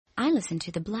I listen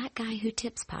to the Black Guy Who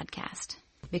Tips podcast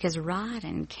because Rod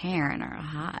and Karen are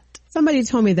hot. Somebody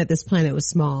told me that this planet was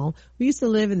small. We used to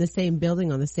live in the same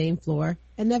building on the same floor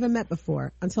and never met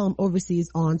before until I'm overseas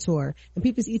on tour. And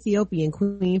Peep is Ethiopian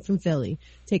queen from Philly,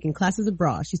 taking classes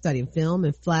abroad. She's studying film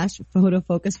and flash photo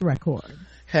focus record.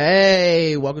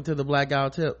 Hey, welcome to the Black Guy Who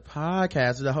Tips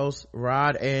podcast. The host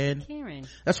Rod and Karen.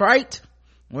 That's right.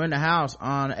 We're in the house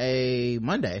on a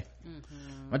Monday.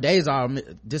 My days are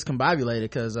discombobulated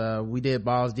because we did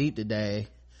balls deep today,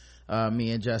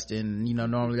 me and Justin. You know,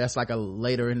 normally that's like a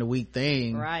later in the week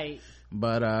thing, Right.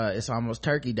 But it's almost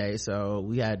turkey day, so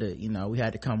we had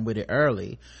to come with it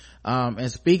early. And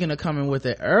speaking of coming with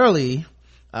it early,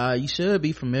 you should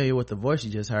be familiar with the voice you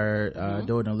just heard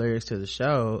doing the lyrics to the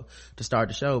show to start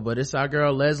the show. But it's our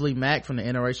girl Leslie Mack from the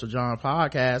Interracial John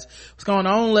podcast. What's going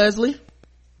on, Leslie?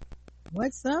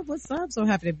 What's up? So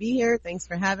happy to be here. Thanks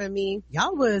for having me.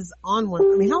 Y'all was on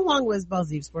one. I mean, how long was Balls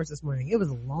Deep Sports this morning? It was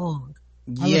long.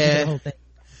 I listened to the whole thing.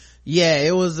 Yeah,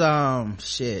 it was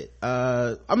shit.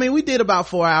 I mean, we did about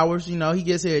 4 hours. You know, he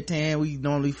gets here at 10. We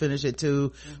normally finish at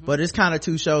 2, but it's kind of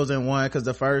 2 shows in one because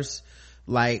the first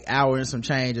like hour and some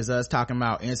change is us talking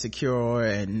about Insecure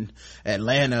and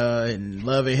Atlanta and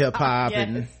Love and Hip Hop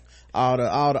and all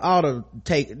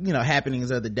the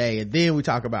happenings of the day, and then we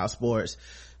talk about sports.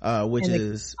 Which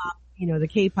is K-pop, the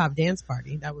K-pop dance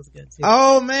party. That was good too.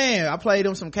 Oh man, I played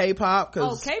them some K-pop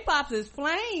K-pop is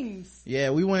flames. Yeah,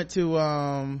 we went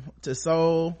to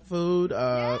Seoul Food,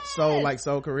 Yes.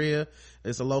 Seoul Korea.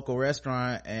 It's a local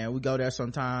restaurant and we go there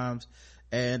sometimes,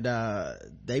 and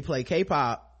they play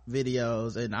K-pop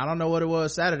videos, and I don't know what it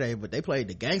was Saturday, but they played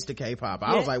the gangster K-pop.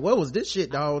 I was like, what was this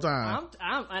shit the whole time?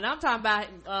 I'm talking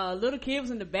about little kids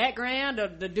in the background.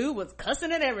 The dude was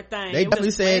cussing and everything. They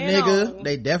definitely said nigga.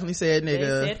 They definitely said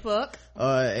nigga. They said fuck.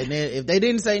 And then if they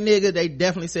didn't say nigga, they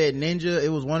definitely said ninja. It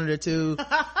was one of the two,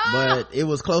 but it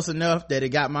was close enough that it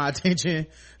got my attention.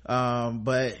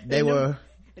 But they were.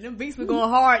 And them beats were going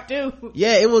hard too.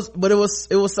 Yeah, it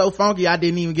was so funky I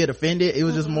didn't even get offended. It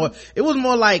was just more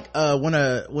like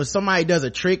when somebody does a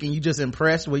trick and you just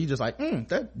impressed, where you just like,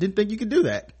 that didn't think you could do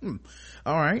that.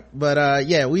 All right. But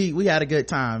yeah, we had a good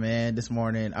time, man, this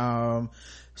morning. Now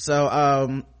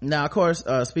of course,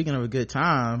 speaking of a good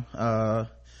time, the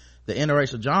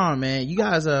Interracial John, man, you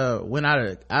guys went out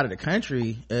of the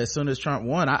country as soon as Trump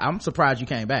won. I'm surprised you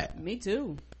came back. Me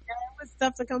too.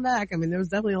 Stuff to come back. I mean, there was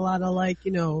definitely a lot of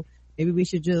maybe we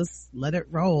should just let it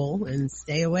roll and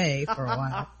stay away for a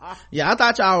while. Yeah, I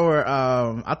thought y'all were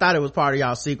I thought it was part of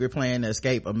y'all's secret plan to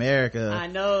escape America. I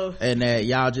know. And that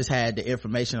y'all just had the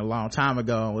information a long time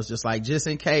ago and was just like, just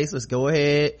in case, let's go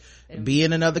ahead, be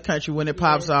in another country when it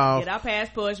pops off. Get our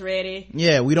passports ready.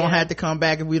 Yeah, we don't have to come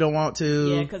back if we don't want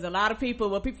to. Yeah, because a lot of people,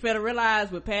 what people fail to realize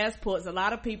with passports, a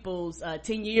lot of people's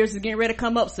 10 years is getting ready to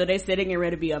come up, so they said they're getting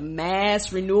ready to be a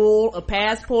mass renewal of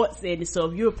passports, and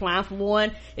so if you're applying for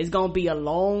one, it's gonna be a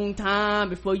long time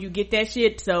before you get that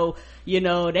shit. So they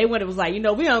was like, we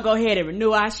don't go ahead and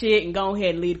renew our shit and go ahead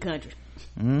and leave the country.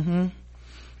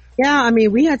 Yeah, I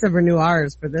mean, we had to renew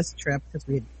ours for this trip because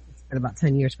it's been about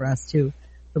 10 years for us too.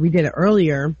 So we did it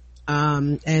earlier.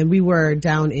 And we were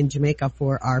down in Jamaica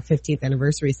for our 15th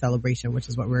anniversary celebration, which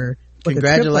is what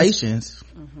congratulations.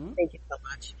 Thank you so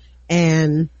much.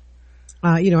 And,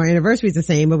 our anniversary is the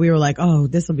same, but we were like, oh,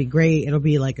 this will be great. It'll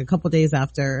be like a couple days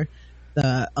after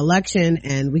the election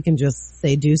and we can just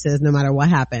say deuces no matter what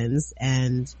happens.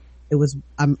 And it was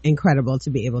incredible to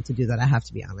be able to do that. I have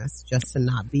to be honest, just to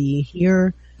not be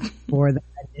here for the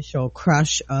initial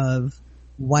crush of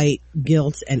white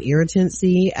guilt and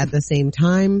irritancy at the same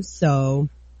time. So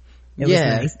it was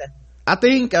nice. I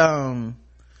think the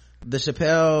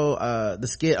Chappelle the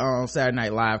skit on Saturday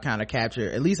Night Live kind of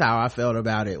captured at least how I felt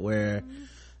about it, where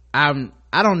I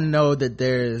don't know that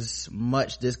there's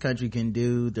much this country can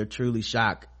do to truly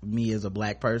shock me as a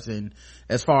black person,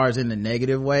 as far as in the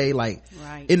negative way. Like,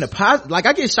 in the like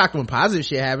I get shocked when positive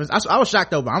shit happens. I was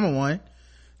shocked Obama won.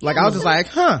 Like, I was just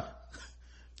like,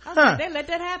 they let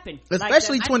that happen.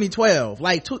 Especially 2012.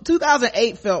 Like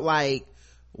 2008 felt like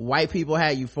white people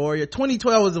had euphoria.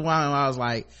 2012 was the one where I was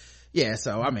like, yeah,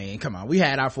 so I mean, come on, we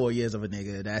had our 4 years of a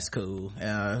nigga. That's cool.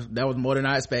 That was more than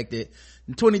I expected.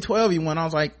 In 2012 he went, I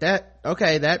was like,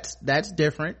 that's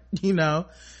different,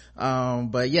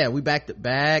 but yeah, we back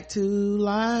to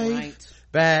life,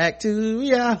 back to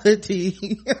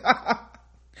reality.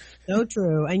 So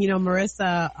true. And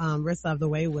Marissa of the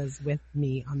Way was with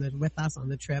us on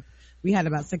the trip. We had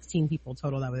about 16 people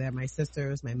total that were there. My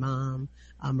sisters, my mom,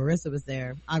 Marissa was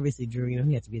there. Obviously Drew,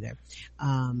 he had to be there.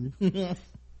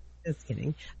 Just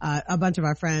kidding. A bunch of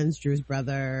our friends, Drew's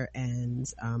brother and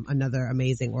another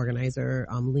amazing organizer,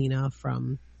 Lena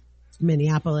from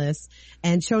Minneapolis,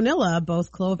 and Chonilla,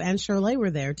 both Clove and Shirley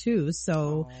were there too.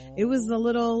 So it was a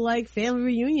little like family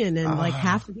reunion, and like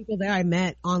half the people there I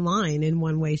met online in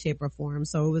one way, shape, or form.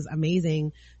 So it was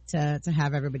amazing to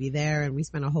have everybody there, and we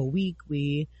spent a whole week.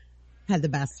 We had the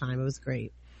best time. It was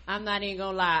great. I'm not even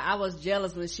gonna lie, I was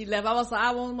jealous when she left. I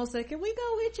almost said, can we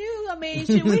go with you? I mean,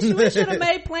 we should have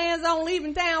made plans on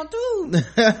leaving town too.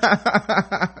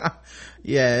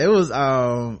 Yeah, it was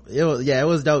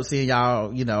dope seeing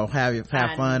y'all, have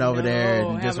fun over there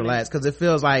and just relax, because it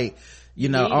feels like,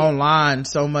 online,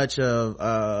 so much of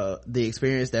the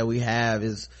experience that we have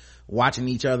is watching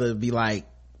each other be like,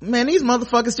 man, these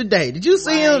motherfuckers today, did you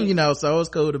see them? So it's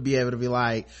cool to be able to be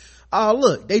like, oh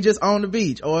look, they just on the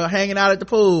beach or hanging out at the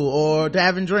pool or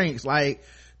having drinks. Like,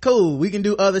 cool, we can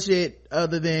do other shit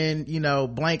other than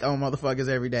blank on motherfuckers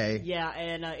every day. Yeah,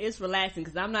 and it's relaxing,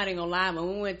 because I'm not even gonna lie, when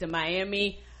we went to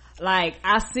Miami, like,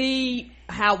 I see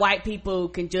how white people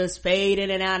can just fade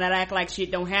in and out and act like shit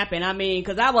don't happen. I mean,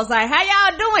 because I was like, how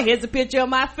y'all doing? Here's a picture of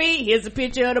my feet, here's a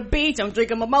picture of the beach, I'm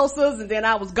drinking mimosas, and then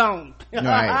I was gone.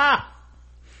 Right.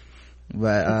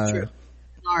 But true.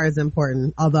 PR is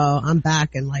important, although I'm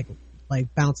back and like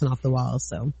bouncing off the walls,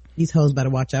 so these hoes better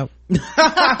watch out. Well,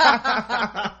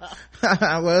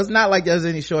 it's not like there's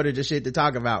any shortage of shit to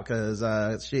talk about,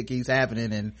 because shit keeps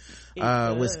happening, and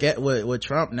with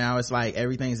Trump now, it's like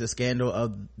everything's a scandal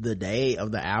of the day,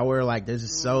 of the hour. Like, there's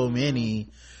just so many,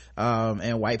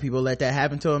 and white people let that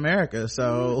happen to America,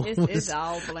 so it's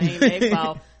all blame they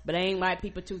fault. But ain't white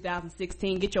people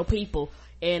 2016. Get your people.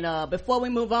 And before we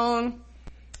move on,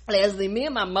 Leslie, me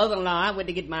and my mother-in-law, I went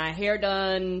to get my hair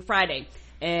done Friday,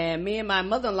 and me and my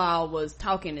mother-in-law was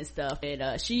talking and stuff,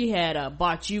 and she had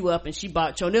bought you up, and she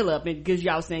bought Chonilla up, and because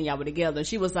y'all saying y'all were together,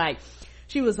 she was like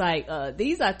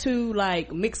these are two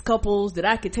like mixed couples that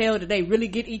I could tell that they really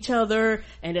get each other,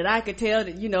 and that I could tell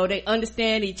that they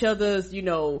understand each other's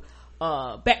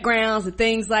backgrounds and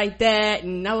things like that.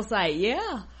 And I was like,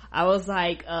 yeah, I was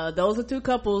like, those are two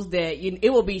couples that it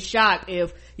will be shocked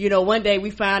if one day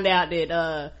we find out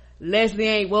that Leslie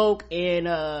ain't woke and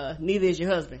neither is your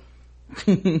husband.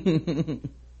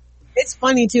 It's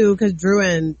funny too, because Drew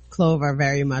and Clove are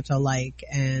very much alike,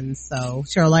 and so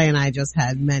Shirley and I just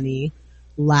had many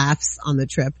laughs on the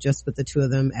trip just with the two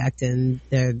of them acting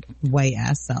their way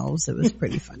ass selves. It was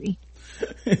pretty funny.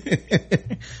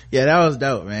 Yeah, that was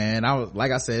dope, man.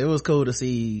 Like I said, it was cool to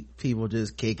see people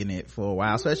just kicking it for a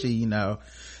while, especially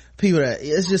people that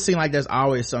it just seemed like there's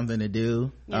always something to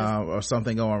do, or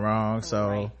something going wrong.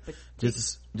 So right.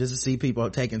 just to see people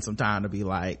taking some time to be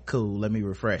like, cool, let me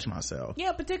refresh myself.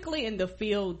 Yeah, particularly in the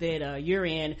field that you're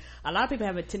in, a lot of people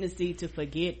have a tendency to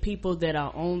forget people that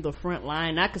are on the front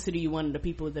line. I consider you one of the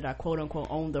people that are quote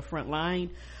unquote on the front line.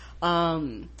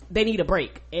 They need a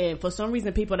break, and for some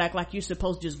reason people act like you're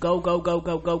supposed to just go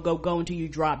until you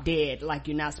drop dead. Like,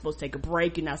 you're not supposed to take a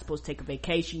break, you're not supposed to take a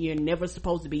vacation, you're never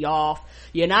supposed to be off,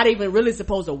 you're not even really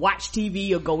supposed to watch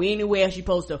TV or go anywhere. You're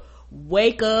supposed to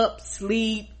wake up,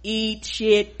 sleep, eat,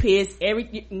 shit, piss,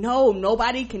 everything. No,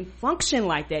 nobody can function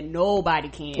like that. Nobody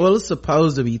can. Well, it's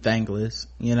supposed to be thankless,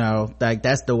 like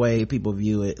that's the way people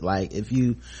view it. Like, if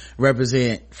you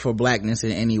represent for blackness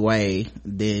in any way,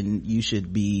 then you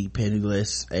should be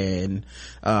penniless and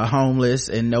homeless,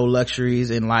 and no luxuries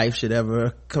in life should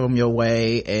ever come your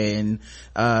way, and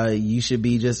you should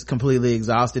be just completely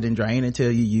exhausted and drained until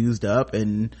you used up,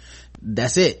 and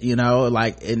that's it,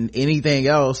 like, and anything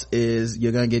else is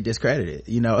you're gonna get discredited.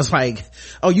 It's like,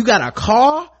 oh, you got a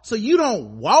car so you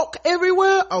don't walk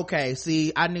everywhere? Okay,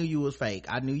 see, I knew you was fake.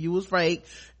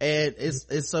 And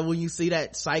it's so when you see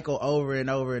that cycle over and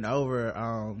over and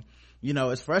over,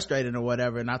 it's frustrating or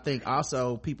whatever. And I think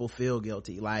also people feel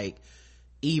guilty, like,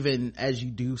 even as you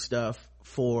do stuff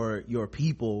for your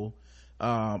people,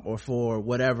 or for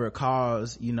whatever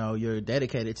cause you're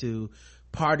dedicated to,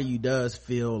 part of you does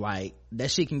feel like that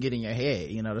shit can get in your head,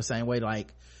 the same way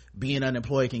like being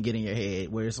unemployed can get in your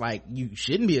head, where it's like you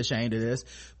shouldn't be ashamed of this,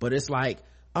 but it's like,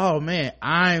 oh man,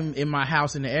 I'm in my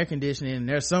house in the air conditioning and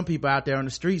there's some people out there on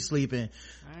the street sleeping.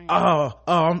 I'm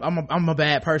a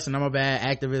bad person, I'm a bad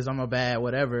activist, I'm a bad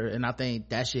whatever. And I think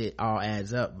that shit all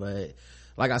adds up. But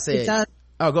like I said,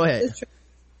 go ahead.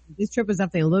 This trip is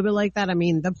definitely a little bit like that. I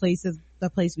mean, the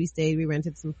place we stayed, we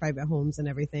rented some private homes and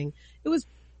everything. It was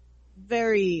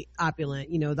very opulent,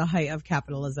 the height of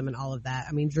capitalism and all of that.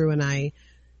 I mean, Drew and I,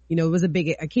 it was a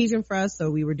big occasion for us,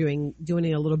 so we were doing it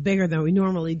a little bigger than we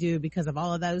normally do because of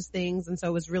all of those things, and so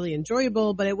it was really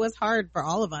enjoyable. But it was hard for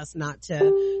all of us not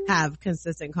to have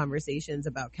consistent conversations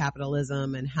about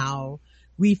capitalism and how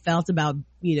we felt about,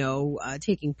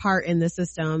 taking part in the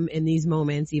system in these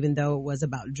moments, even though it was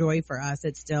about joy for us,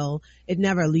 it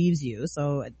never leaves you.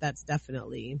 So that's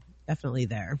definitely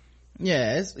there.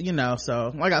 Yeah, it's,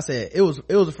 so like I said, it was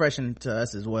refreshing to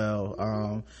us as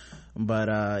well.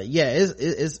 But yeah,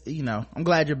 it's I'm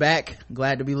glad you're back.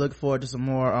 Glad to be looking forward to some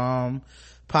more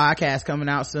podcasts coming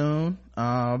out soon.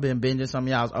 I've been binging some of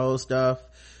y'all's old stuff,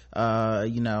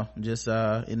 just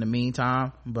in the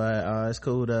meantime. But it's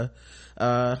cool to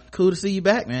see you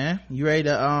back, man. You ready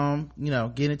to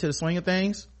get into the swing of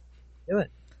things? Do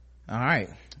it. All right.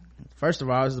 First of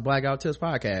all, this is the Blackout Tips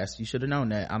podcast. You should have known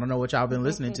that. I don't know what y'all been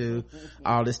listening to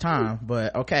all this time,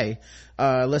 but okay.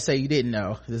 Let's say you didn't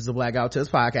know. This is the Blackout Tips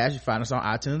podcast. You find us on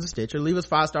iTunes and Stitcher. Leave us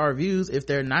 5-star reviews. If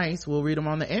they're nice, we'll read them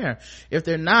on the air. If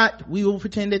they're not, we will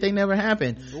pretend that they never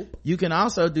happened. Nope. You can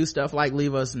also do stuff like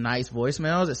leave us nice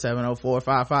voicemails at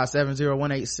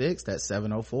 704-557-0186. That's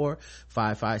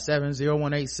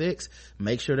 704-557-0186.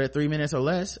 Make sure they're 3 minutes or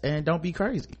less, and don't be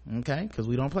crazy, okay? Because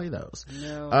we don't play those.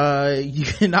 No. You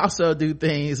can also do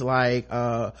things like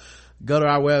go to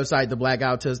our website,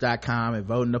 theblackouttest.com, and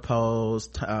vote in the polls.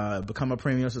 Become a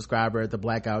premium subscriber at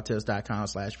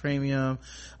theblackouttest.com/premium.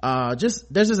 There's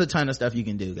just a ton of stuff you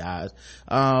can do, guys.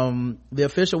 The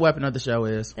official weapon of the show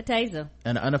is the taser,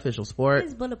 and the unofficial sport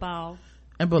is bullet ball.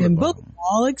 And bullet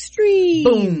ball extreme.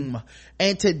 Boom.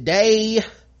 And today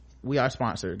we are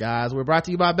sponsored, guys. We're brought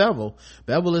to you by Bevel.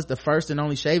 Bevel is the first and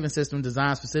only shaving system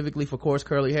designed specifically for coarse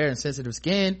curly hair and sensitive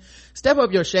skin. Step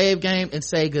up your shave game and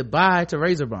say goodbye to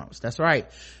razor bumps. That's right.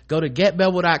 Go to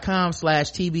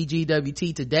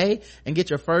getbevel.com/TBGWT today and get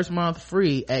your first month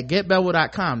free at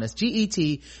getbevel.com. That's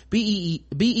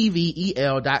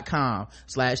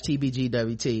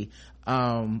GETBEVEL.com/TBGWT.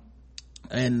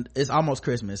 And it's almost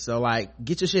Christmas, so like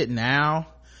get your shit now,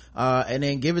 and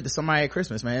then give it to somebody at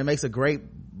Christmas, man. It makes a great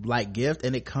gift,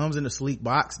 and it comes in a sleek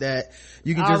box that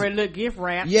you can already look gift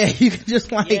wrapped. Yeah, you can just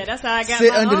that's how I got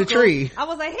sit my under uncle. the tree. I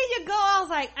was like, here you go. I was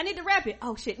like, I need to wrap it.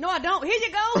 Oh shit, no I don't. Here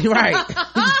you go. Right.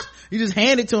 You just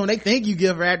hand it to them. They think you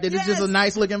gift wrapped it. Yes. It's just a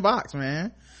nice looking box,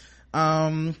 man.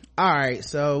 All right,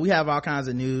 so we have all kinds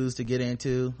of news to get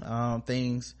into.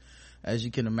 Things, as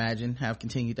you can imagine, have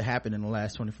continued to happen in the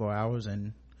last 24 hours,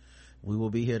 and we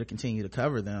will be here to continue to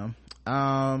cover them.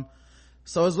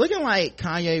 So it's looking like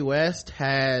Kanye West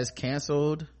has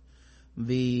canceled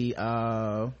the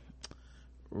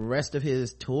rest of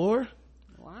his tour.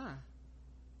 Why?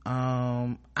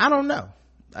 I don't know.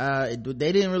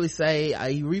 They didn't really say.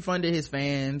 He refunded his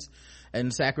fans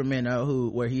in Sacramento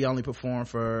where he only performed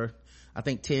for I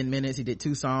think 10 minutes. He did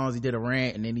 2 songs, he did a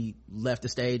rant, and then he left the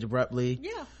stage abruptly.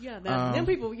 Them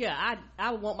people,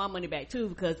 I want my money back too,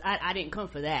 because I didn't come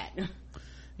for that.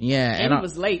 Yeah. And he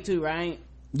was late too, right?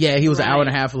 Yeah, he was an hour and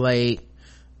a half late.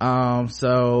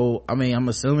 So I mean, I'm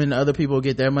assuming other people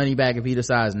get their money back if he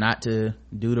decides not to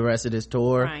do the rest of this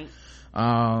tour. Right.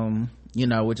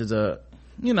 Which is a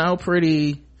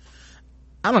pretty,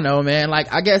 I don't know, man.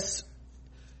 Like, I guess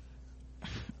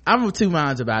I'm of two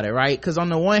minds about it, right? Because on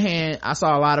the one hand, I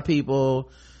saw a lot of people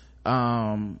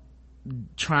trying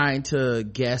to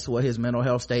guess what his mental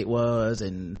health state was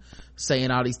and saying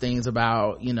all these things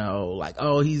about,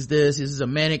 oh, he's this is a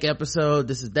manic episode,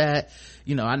 this is that.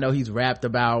 I know he's rapped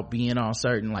about being on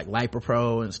certain like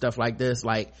Lipopro and stuff like this.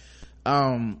 Like,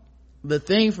 the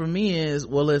thing for me is,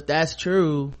 well, if that's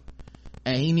true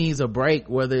and he needs a break,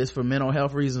 whether it's for mental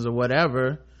health reasons or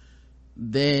whatever,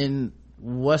 then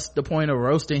what's the point of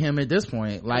roasting him at this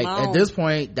point? Like, at this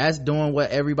point, that's doing what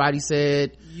everybody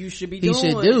said you should be he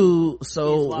doing. Should do.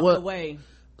 So what? Away.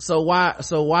 So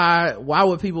why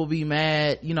would people be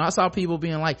mad? I saw people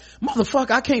being like,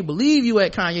 motherfucker, I can't believe you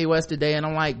at Kanye West today. And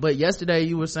I'm like, but yesterday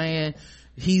you were saying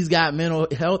he's got mental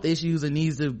health issues and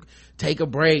needs to take a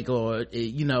break or,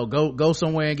 go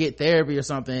somewhere and get therapy or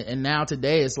something. And now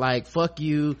today it's like, fuck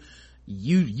you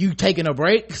taking a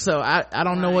break. So I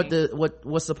don't know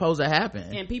what's supposed to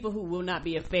happen. And people who will not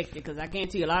be affected, because I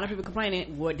guarantee a lot of people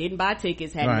complaining didn't buy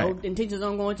tickets, had no intentions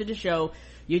on going to the show.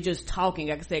 You're just talking.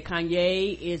 Like I said,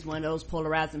 Kanye is one of those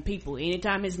polarizing people.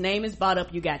 Anytime his name is brought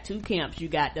up, you got two camps. You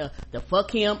got the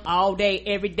fuck him all day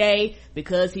every day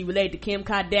because he related to Kim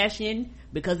Kardashian,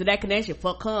 because of that connection,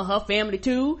 fuck her and her family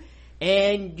too.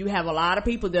 And you have a lot of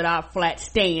people that are flat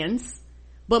stands.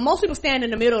 But most people stand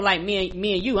in the middle like me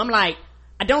and you. I'm like,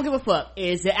 I don't give a fuck.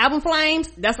 Is the album flames?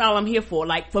 That's all I'm here for.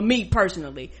 Like, for me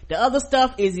personally. The other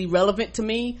stuff is irrelevant to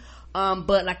me.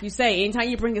 But like you say, anytime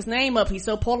you bring his name up, he's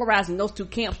so polarizing. Those two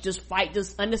camps just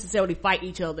unnecessarily fight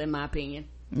each other, in my opinion.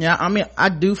 Yeah, I mean, I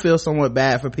do feel somewhat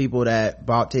bad for people that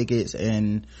bought tickets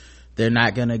and they're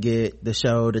not gonna get the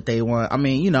show that they want. I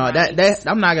mean, you know, Right. that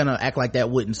I'm not gonna act like that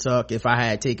wouldn't suck if I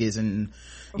had tickets and,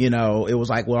 you know, it was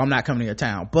like, well, I'm not coming to your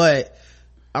town. But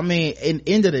I mean, in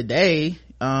end of the day,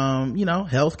 you know,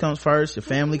 health comes first, your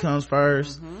family comes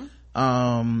first.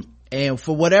 And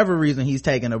for whatever reason he's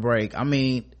taking a break. I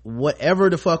mean, whatever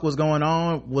the fuck was going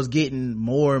on was getting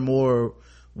more and more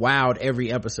wild every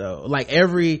episode. Like I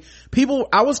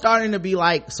was starting to be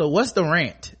like, so what's the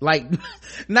rant? Like,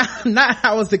 not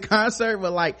how was the concert,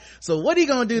 but like, so what are you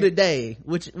gonna do today?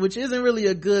 Which isn't really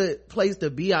a good place to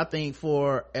be, I think,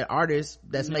 for an artist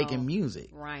that's making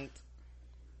music. Right.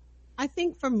 I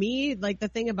think for me, like, the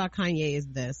thing about Kanye is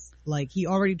this, like, he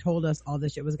already told us all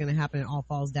this shit was going to happen and all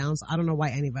falls down. So I don't know why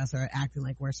any of us are acting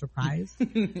like we're surprised.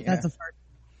 Yeah. That's the first.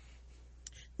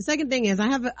 The second thing is I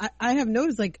have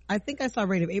noticed, like, I think I saw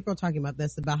Rain of April talking about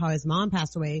this, about how his mom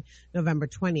passed away November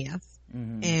 20th.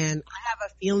 And I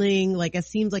have a feeling like it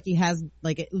seems like he has,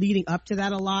 like, leading up to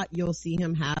that a lot, you'll see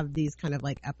him have these kind of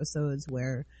like episodes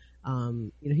where, you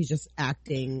know, he's just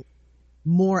acting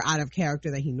more out of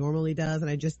character than he normally does. And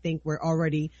I just think we're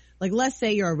already, like, let's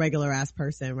say you're a regular ass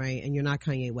person, right? And you're not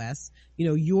Kanye West, you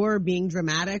know, your being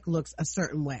dramatic looks a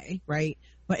certain way, right?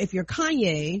 But if you're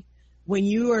Kanye, when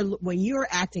you're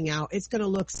acting out, it's going to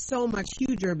look so much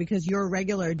huger because your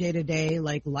regular day to day,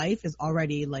 like, life is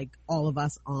already like all of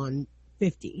us on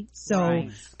 50. So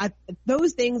Right.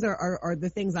 Those things are the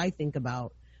things I think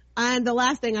about. And the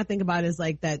last thing I think about is,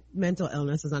 like, that mental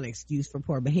illness is not an excuse for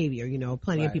poor behavior. You know,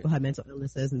 plenty of people have mental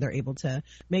illnesses and they're able to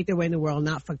make their way in the world,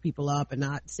 not fuck people up and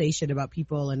not say shit about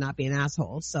people and not be an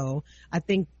asshole. So I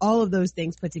think all of those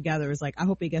things put together is like, I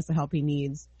hope he gets the help he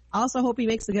needs. I also hope he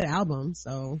makes a good album.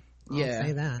 So I'll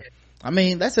say that. I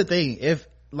mean, that's the thing. If,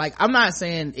 like, I'm not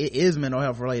saying it is mental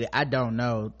health related. I don't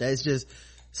know. That's just,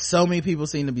 so many people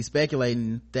seem to be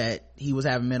speculating that he was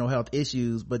having mental health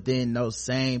issues, but then those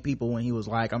same people, when he was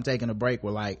like, I'm taking a break,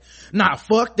 were like, nah,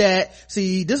 fuck that.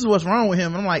 See, this is what's wrong with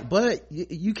him. And I'm like, but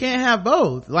you can't have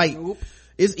both. Like,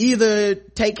 it's either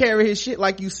take care of his shit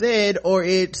like you said, or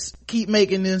it's keep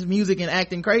making this music and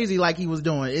acting crazy like he was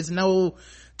doing. It's no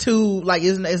two, like,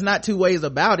 it's not two ways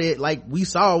about it. Like, we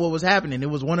saw what was happening. It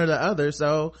was one or the other.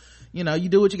 So, you know, you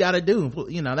do what you gotta do.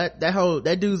 You know,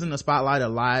 that dude's in the spotlight a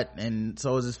lot, and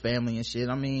so is his family and shit.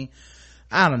 I mean,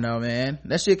 I don't know, man.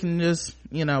 That shit can just,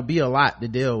 you know, be a lot to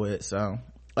deal with. So,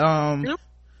 You know,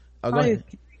 go ahead.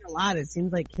 a lot. It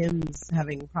seems like Kim's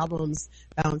having problems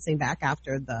bouncing back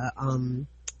after the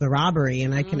robbery,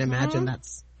 and I can imagine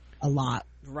that's a lot.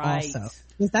 Right. Also,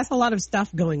 because that's a lot of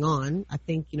stuff going on. I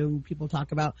think, you know, people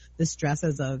talk about the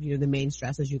stresses of, you know, the main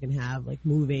stresses you can have, like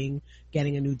moving,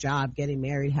 getting a new job, getting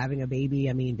married, having a baby.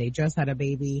 I mean, they just had a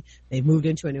baby. They've moved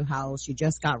into a new house. You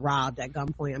just got robbed at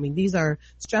gunpoint. I mean, these are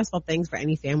stressful things for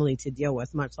any family to deal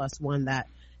with, much less one that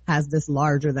has this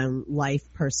larger than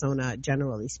life persona,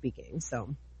 generally speaking.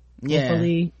 So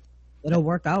hopefully it'll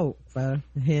work out for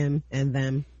him and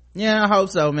them. Yeah, I hope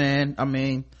so, man. I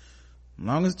mean, as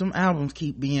long as them albums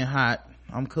keep being hot,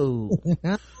 I'm cool.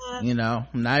 You know,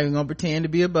 I'm not even gonna pretend to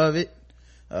be above it.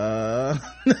 So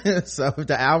if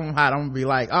the album hot, I'm gonna be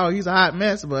like, oh, he's a hot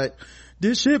mess, but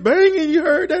this shit banging, you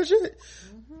heard that shit?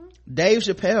 Dave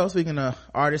Chappelle, speaking of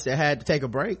artists that had to take a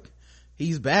break,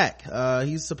 he's back.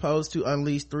 He's supposed to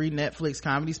unleash 3 Netflix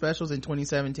comedy specials in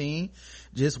 2017,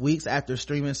 just weeks after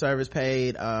streaming service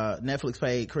Netflix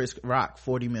paid Chris Rock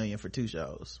 $40 million for 2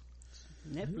 shows.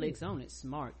 Netflix on it,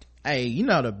 smart. Hey, you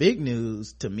know, the big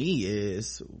news to me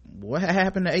is what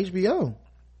happened to HBO.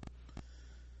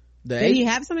 Did he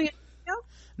have something?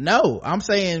 No, I'm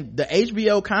saying the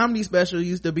HBO comedy special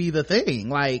used to be the thing.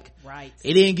 Like, right.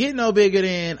 It didn't get no bigger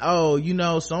than, oh, you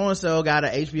know, so-and-so got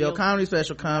an HBO comedy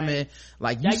special coming. Right.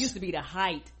 Like, that used to be the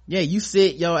height. Yeah, you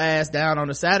sit your ass down on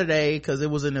a Saturday because it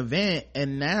was an event,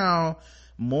 and now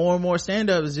more and more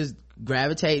stand-up is just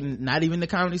gravitating, not even to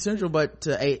Comedy Central, but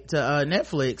to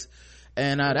Netflix.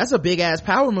 And that's a big ass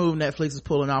power move Netflix is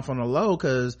pulling off on the low,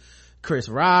 because Chris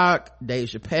Rock, Dave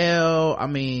Chappelle, I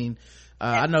mean,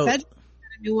 I know Cedric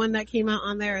had a new one that came out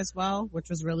on there as well, which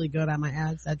was really good. I might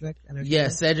add, Cedric Entertainer. Yeah,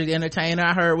 Cedric Entertainer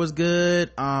I heard was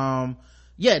good.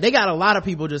 Yeah, they got a lot of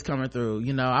people just coming through.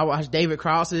 You know, I watched David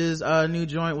Cross's new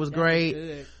joint was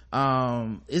great.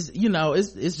 It's, you know,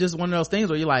 it's just one of those things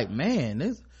where you're like, man,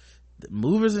 there's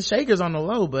movers and shakers on the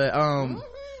low. But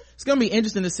it's gonna be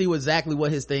interesting to see exactly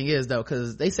what his thing is, though,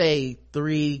 because they say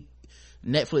 3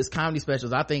 Netflix comedy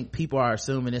specials. I think people are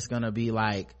assuming it's gonna be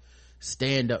like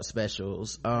stand-up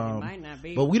specials. It might not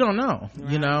be, but we don't know.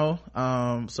 Right. You know,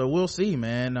 so we'll see,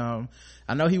 man.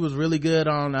 I know he was really good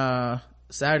on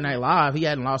Saturday Night Live. He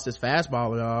hadn't lost his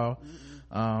fastball at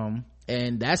all.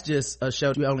 And that's just a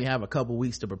show you only have a couple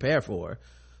weeks to prepare for.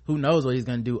 who knows what he's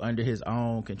gonna do under his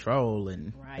own control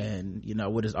and right. and you know,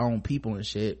 with his own people and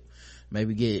shit.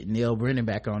 Maybe get Neil Brennan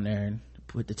back on there and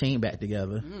put the team back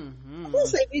together. I will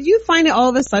say, did you find it all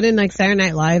of a sudden, like Saturday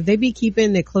Night Live, they be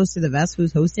keeping it close to the vest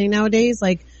who's hosting nowadays?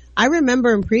 Like, I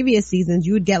remember in previous seasons,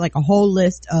 you would get like a whole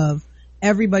list of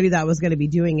everybody that was going to be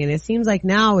doing it. It seems like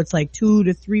now it's like 2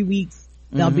 to 3 weeks.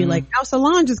 They'll be like, now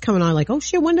Solange is coming on. Like, oh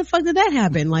shit, when the fuck did that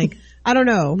happen? Like, I don't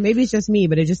know. Maybe it's just me,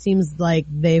 but it just seems like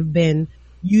they've been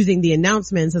using the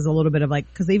announcements as a little bit of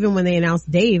like, cause even when they announced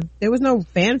Dave, there was no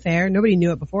fanfare. Nobody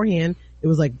knew it beforehand. It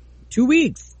was like 2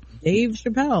 weeks. Dave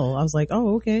Chappelle. I was like,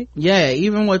 oh, okay. Yeah,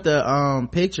 even with the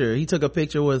picture, he took a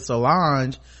picture with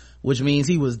Solange, which means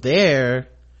he was there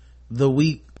the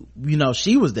week, you know,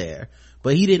 she was there,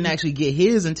 but he didn't actually get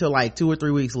his until like 2 or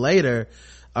 3 weeks later.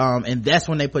 And that's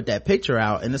when they put that picture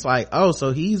out, and it's like, oh,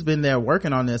 so he's been there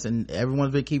working on this and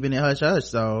everyone's been keeping it hush hush.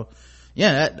 So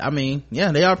yeah,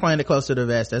 they are playing it close to the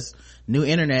vest. That's new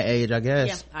internet age, I guess.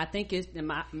 Yeah, I think it's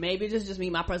maybe this is just me,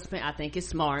 my personal opinion. I think it's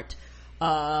smart,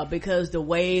 because the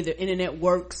way the internet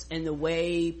works and the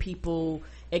way people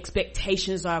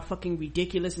expectations are fucking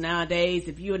ridiculous nowadays.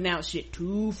 If you announce shit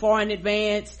too far in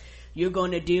advance, you're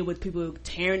going to deal with people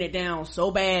tearing it down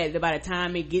so bad that by the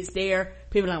time it gets there,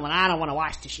 people are like, well, I don't want to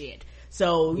watch the shit.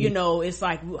 So, you know, it's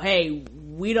like, hey,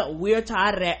 we're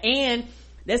tired of that. And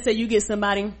let's say you get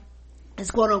somebody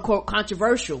that's quote unquote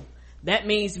controversial. That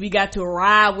means we got to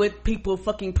ride with people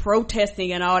fucking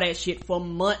protesting and all that shit for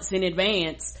months in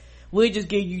advance. We'll just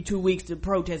give you 2 weeks to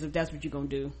protest if that's what you're going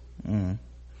to do.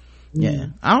 Yeah.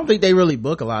 I don't think they really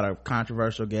book a lot of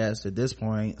controversial guests at this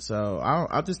point. So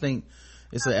I just think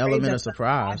it's an element of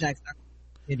surprise.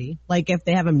 Like if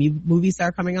they have a movie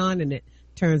star coming on and it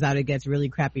turns out it gets really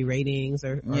crappy ratings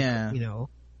or you know,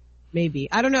 maybe,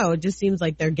 I don't know. It just seems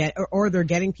like they're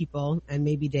getting people, and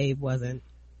maybe Dave wasn't,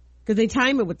 because they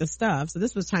time it with the stuff. So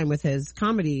this was timed with his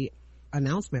comedy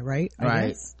announcement, right?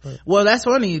 Right. Well, that's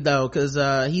funny though, because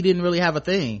he didn't really have a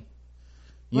thing.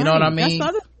 You know what I mean? That's the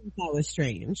other thing that was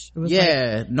strange. It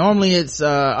was normally it's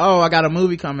I got a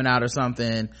movie coming out or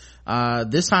something.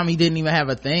 This time he didn't even have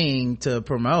a thing to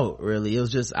promote, really. It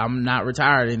was just, I'm not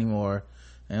retired anymore.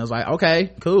 And I was like,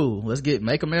 okay, cool, let's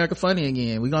make America funny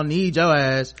again. We're gonna need your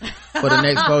ass for the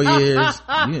next 4 years.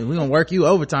 We're gonna work you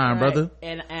overtime, right, brother.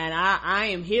 And I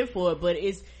am here for it, but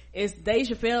it's Dave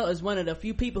Chappelle is one of the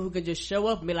few people who can just show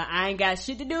up and be like, I ain't got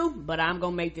shit to do, but I'm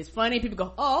gonna make this funny. People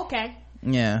go, oh, okay.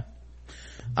 Yeah.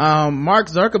 Mark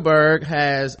Zuckerberg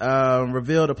has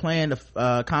revealed a plan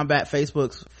to combat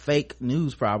Facebook's fake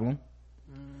news problem.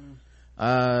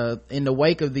 In the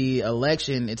wake of the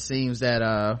election, it seems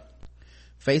that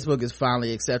Facebook is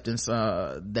finally accepting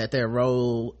that their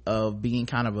role of being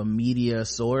kind of a media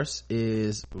source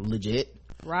is legit,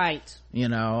 right? You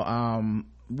know,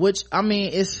 which, I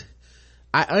mean,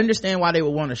 I understand why they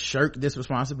would want to shirk this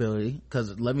responsibility,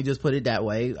 because let me just put it that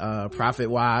way, profit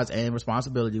wise and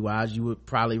responsibility wise, you would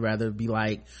probably rather be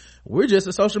like, we're just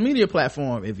a social media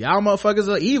platform. If y'all motherfuckers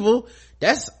are evil,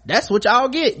 that's what y'all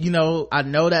get. You know, I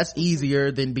know that's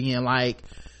easier than being like,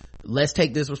 let's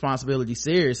take this responsibility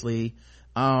seriously.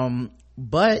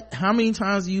 But how many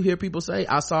times do you hear people say,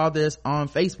 I saw this on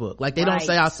Facebook? Like, they don't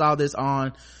say, I saw this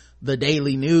on the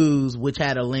Daily News, which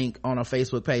had a link on a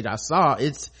Facebook page.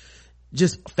 It's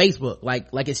just Facebook, like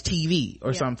it's TV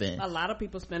or something. A lot of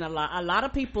people a lot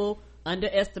of people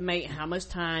underestimate how much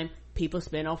time people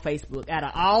spend on Facebook. Out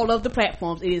of all of the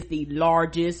platforms, it is the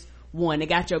largest one. They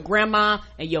got your grandma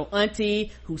and your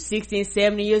auntie who's 60 and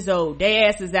 70 years old. Their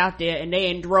asses out there and they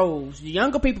in droves. The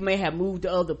younger people may have moved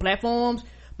to other platforms,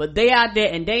 but they out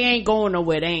there and they ain't going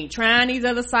nowhere. They ain't trying these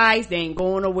other sites. They ain't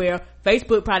going nowhere.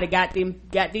 Facebook probably got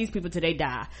these people till they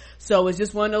die. So it's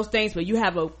just one of those things where you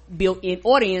have a built-in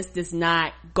audience that's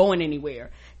not going anywhere.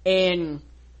 And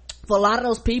for a lot of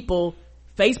those people,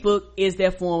 Facebook is their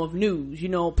form of news. You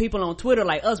know, people on Twitter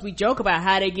like us, we joke about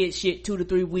how they get shit 2 to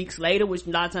 3 weeks later, which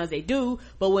a lot of times they do,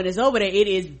 but when it's over there, it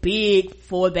is big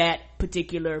for that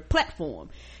particular platform.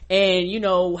 And you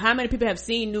know, how many people have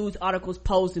seen news articles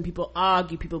post and people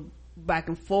argue, people back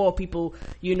and forth, people,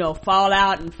 you know, fall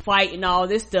out and fight and all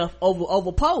this stuff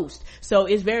over post. So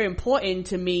it's very important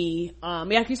to me,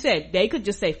 like you said, they could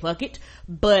just say fuck it,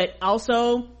 but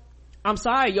also, I'm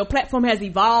sorry, your platform has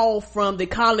evolved from the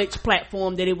college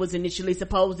platform that it was initially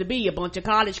supposed to be, a bunch of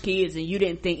college kids, and you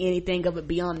didn't think anything of it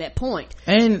beyond that point.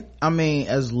 And I mean,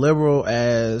 as liberal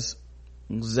as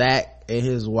Zach and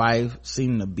his wife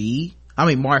seem to be,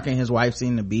 Mark and his wife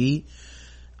seem to be,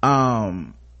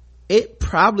 it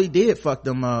probably did fuck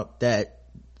them up that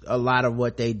a lot of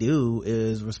what they do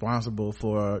is responsible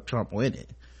for Trump winning.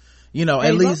 You know,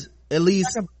 at least,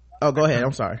 oh, go ahead.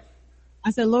 I'm sorry.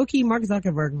 I said low key Mark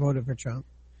Zuckerberg voted for Trump.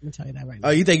 I'm gonna tell you that right now.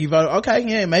 Oh, you think he voted? Okay,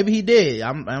 yeah, maybe he did.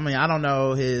 I mean, I don't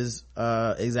know his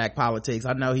exact politics.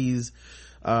 I know he's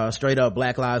straight up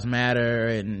Black Lives Matter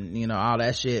and all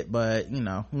that shit, but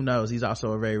who knows? He's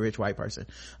also a very rich white person.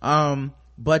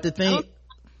 But the thing, I don't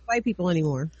white people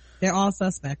anymore, they're all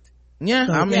suspect. Yeah,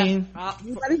 so, I mean,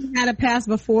 anybody who had a pass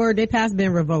before, their pass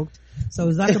been revoked. So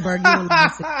Zuckerberg, you don't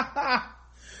know.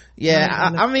 Yeah,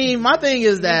 I mean, my thing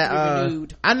is that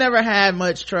I never had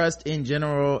much trust in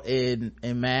general in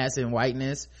mass and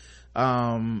whiteness.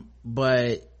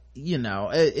 But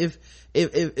if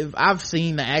I've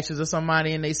seen the actions of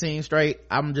somebody and they seem straight,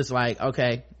 I'm just like,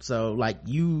 okay, so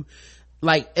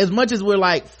as much as we're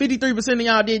like 53% of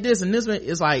y'all did this and this one,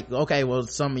 it's like, okay, well,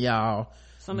 some of y'all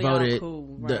voted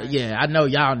cool, right. Yeah, I know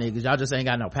y'all niggas, y'all just ain't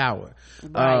got no power,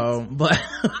 right. But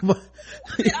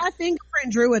I think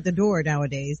friend Drew at the door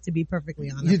nowadays, to be perfectly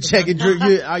honest. You checking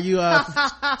Drew? Are you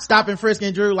stopping,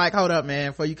 frisking Drew, like, hold up man,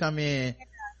 before you come in?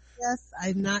 Yes,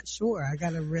 I'm not sure. I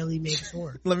gotta really make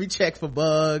sure. Let me check for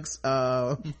bugs.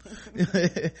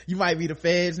 You might be the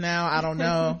feds now, I don't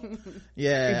know. Yeah,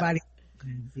 everybody.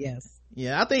 Yes.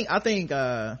 Yeah, I think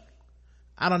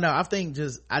I don't know, I think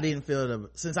just I didn't feel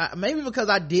because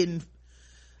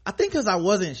I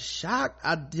wasn't shocked.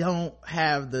 I don't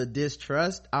have the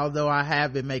distrust, although I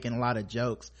have been making a lot of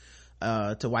jokes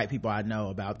to white people I know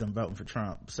about them voting for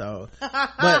Trump. So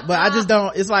but I just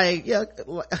don't, it's like, yeah,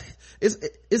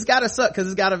 it's gotta suck, because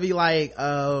it's gotta be like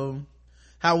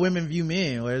how women view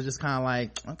men, where it's just kind of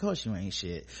like, of course you ain't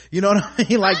shit, you know what I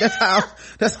mean? Like that's how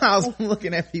I was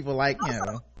looking at people, like,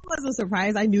 I wasn't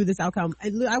surprised. I knew this outcome.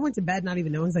 I went to bed not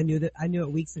even knowing, because I knew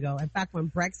it weeks ago. In fact, when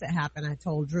Brexit happened, I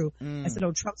told Drew, I said,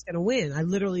 oh, Trump's gonna win. I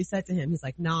literally said to him, he's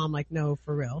like, no. I'm like, no,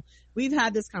 for real. We've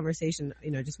had this conversation,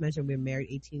 just mentioned we've been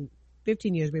married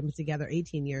 15 years, we've been together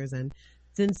 18 years, and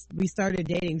since we started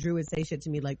dating, Drew would say shit to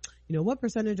me like, what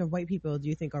percentage of white people do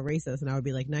you think are racist? And I would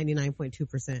be like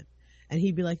 99.2%. And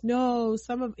he'd be like, no,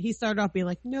 he started off being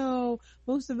like, no,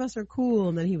 most of us are cool.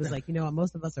 And then he was like,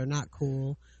 most of us are not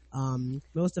cool.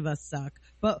 Most of us suck,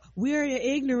 but we're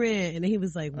ignorant. And he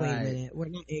was like, wait a minute, we're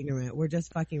not ignorant, we're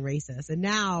just fucking racist. And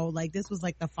now, like, this was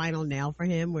like the final nail for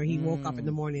him, where he woke up in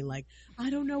the morning like, I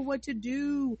don't know what to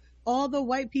do, all the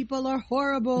white people are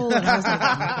horrible. And I was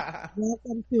like,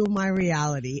 welcome to my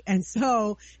reality. And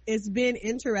so it's been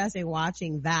interesting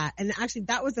watching that. And actually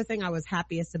that was the thing I was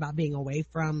happiest about being away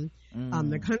from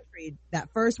the country, that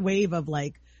first wave of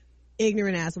like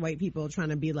ignorant ass white people trying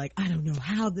to be like, I don't know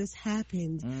how this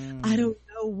happened. I don't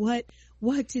know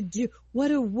what to do.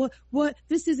 What,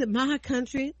 this isn't my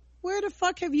country. Where the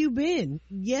fuck have you been?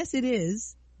 Yes, it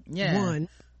is. Yeah. One,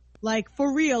 like,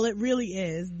 for real, it really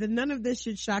is. None of this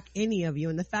should shock any of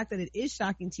you. And the fact that it is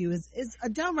shocking to you is a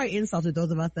downright insult to those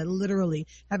of us that literally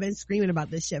have been screaming about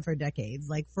this shit for decades.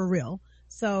 Like, for real.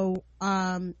 So,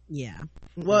 yeah.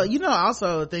 Well,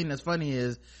 also the thing that's funny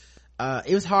is,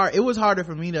 it was harder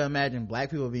for me to imagine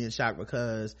black people being shocked,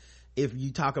 because if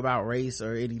you talk about race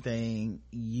or anything,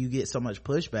 you get so much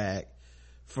pushback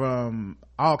from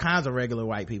all kinds of regular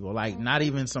white people, like not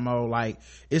even some old like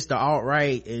it's the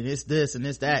alt-right and it's this and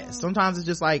it's that. Sometimes it's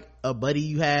just like a buddy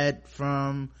you had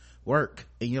from work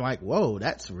and you're like, whoa,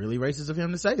 that's really racist of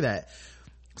him to say that.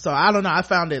 So I don't know, I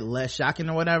found it less shocking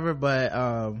or whatever, but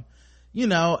I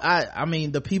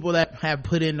mean the people that have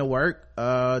put in the work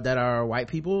that are white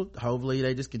people, hopefully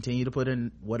they just continue to put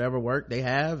in whatever work they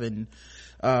have, and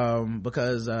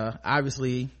because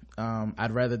obviously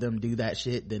I'd rather them do that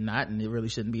shit than not, and it really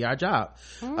shouldn't be our job.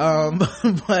 But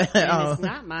it's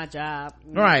not my job,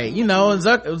 right?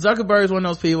 Zuckerberg's one of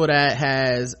those people that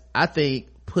has, I think,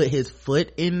 put his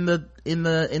foot in the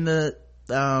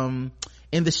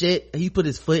shit. He put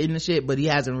his foot in the shit, but he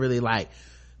hasn't really like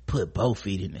put both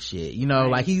feet in the shit, right.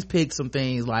 Like he's picked some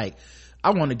things like,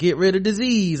 I want to get rid of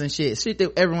disease and shit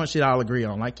that everyone should all agree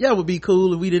on, like, yeah, it would be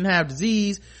cool if we didn't have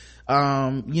disease. But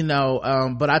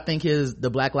I think the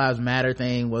Black Lives Matter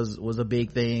thing was a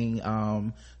big thing,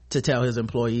 to tell his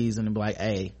employees and be like,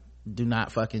 hey, do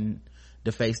not fucking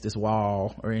deface this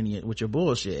wall or any with your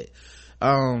bullshit.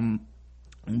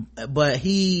 But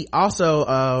he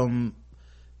also,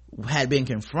 had been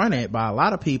confronted by a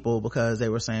lot of people because they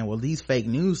were saying, well, these fake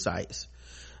news sites,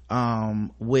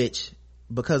 which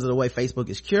because of the way Facebook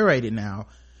is curated now,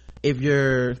 if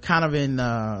you're kind of in,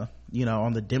 on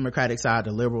the Democratic side,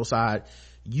 the liberal side,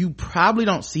 you probably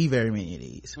don't see very many of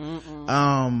these.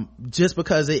 Just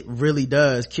because it really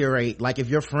does curate. Like if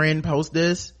your friend posts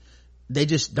this, they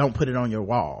just don't put it on your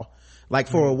wall. Like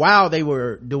for a while they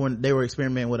were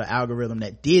experimenting with an algorithm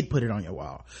that did put it on your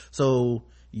wall. So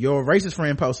your racist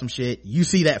friend posts some shit, you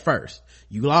see that first.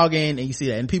 You log in and you see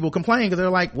that, and people complain because they're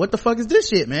like, what the fuck is this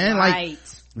shit, man? Right. Like,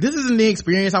 this isn't the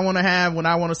experience I want to have when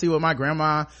I want to see what my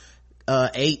grandma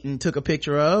ate and took a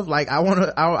picture of. Like, I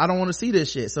don't want to see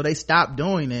this shit. So they stopped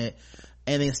doing it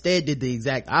and instead did the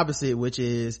exact opposite, which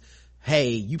is,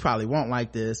 hey, you probably won't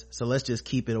like this, so let's just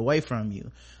keep it away from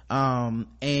you.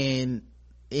 And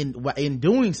in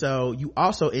doing so, you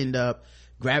also end up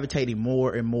gravitating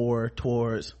more and more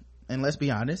towards, and let's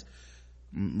be honest,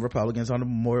 Republicans are the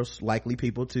most likely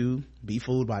people to be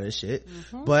fooled by this shit.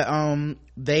 But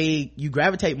you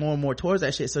gravitate more and more towards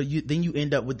that shit, so then you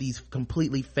end up with these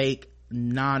completely fake,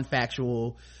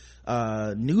 non-factual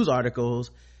news articles,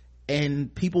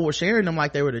 and people were sharing them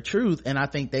like they were the truth. And I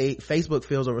think Facebook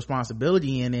feels a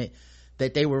responsibility in it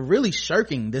that they were really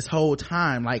shirking this whole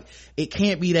time. Like, it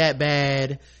can't be that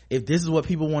bad if this is what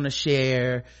people want to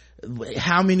share.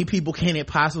 How many people can it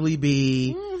possibly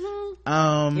be?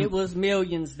 It was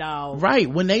millions, dog. Right.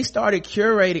 When they started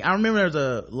curating, I remember there was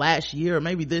a last year or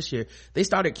maybe this year, they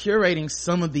started curating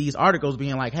some of these articles,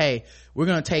 being like, hey, we're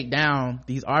going to take down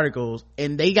these articles.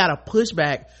 And they got a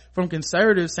pushback from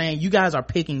conservatives saying, you guys are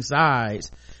picking sides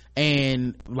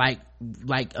and like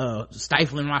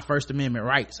stifling my First Amendment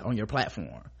rights on your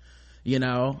platform, you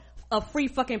know? A free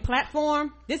fucking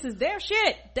platform. This is their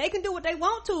shit. They can do what they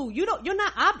want to. You don't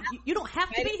have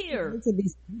to be here. To be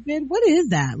stupid. What is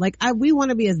that? Like, we want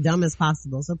to be as dumb as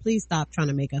possible, so please stop trying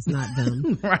to make us not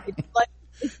dumb. Right.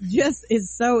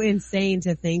 It's so insane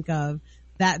to think of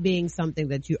that being something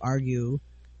that you argue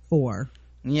for.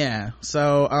 Yeah.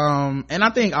 So and I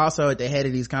think also at the head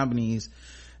of these companies,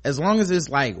 as long as it's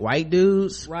like white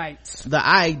dudes, right, the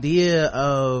idea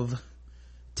of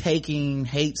taking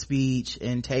hate speech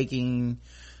and taking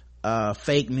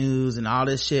fake news and all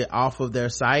this shit off of their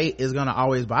site is gonna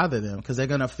always bother them, because they're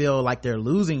gonna feel like they're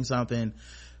losing something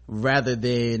rather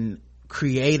than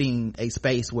creating a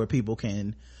space where people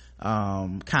can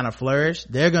kind of flourish.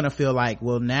 They're gonna feel like,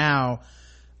 well, now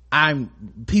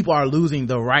people are losing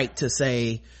the right to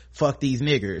say fuck these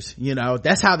niggers, you know.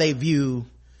 That's how they view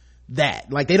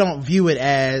that. Like, they don't view it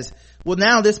as, well,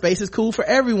 now this space is cool for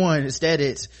everyone.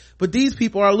 Instead but these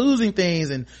people are losing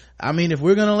things. And I mean, if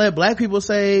we're gonna let black people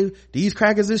say these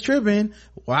crackers is tripping,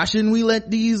 why shouldn't we let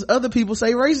these other people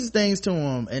say racist things to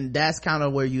them? And that's kind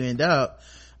of where you end up,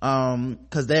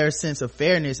 because their sense of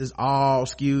fairness is all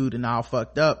skewed and all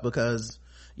fucked up, because,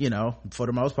 you know, for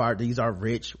the most part, these are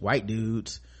rich white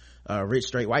dudes, rich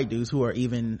straight white dudes who are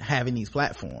even having these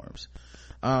platforms.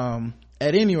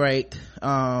 At any rate,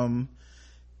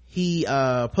 he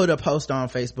put a post on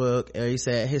Facebook. He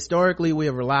said, historically, we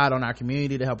have relied on our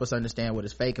community to help us understand what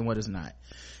is fake and what is not.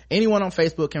 Anyone on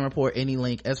Facebook can report any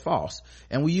link as false,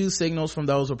 and we use signals from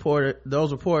those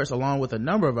reports along with a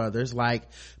number of others, like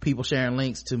people sharing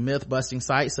links to myth-busting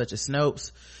sites such as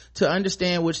Snopes, to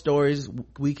understand which stories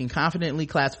we can confidently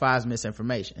classify as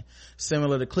misinformation.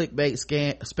 Similar to clickbait,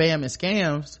 spam, and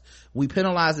scams, we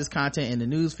penalize this content in the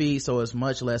news feed so it's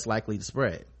much less likely to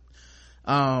spread.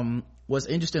 What's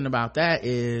interesting about that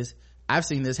is I've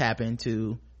seen this happen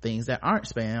to things that aren't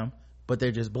spam, but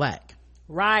they're just black.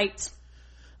 Right.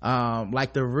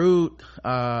 Like the Root,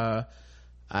 Aisha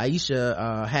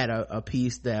had a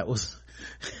piece that was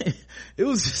it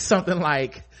was just something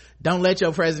like, don't let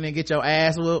your president get your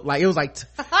ass whooped. Like, it was like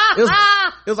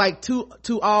it was like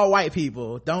two all white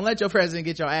people, don't let your president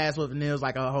get your ass whooped, and it was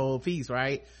like a whole piece,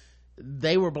 right?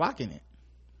 They were blocking it.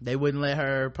 They wouldn't let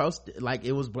her post it. Like,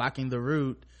 it was blocking the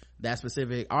Root, that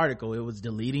specific article. It was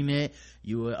deleting it.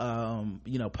 You would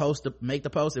make the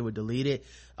post, it would delete it.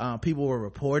 People were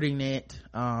reporting it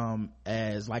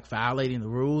as like violating the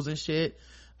rules and shit,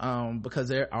 because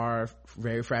there are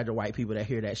very fragile white people that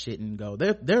hear that shit and go,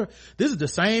 this is the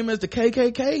same as the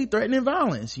KKK threatening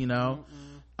violence, you know.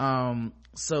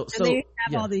 So they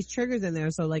have all these triggers in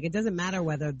there, so like, it doesn't matter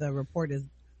whether the report is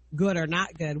good or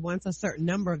not good. Once a certain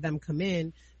number of them come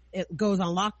in, it goes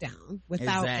on lockdown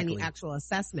without any actual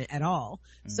assessment at all.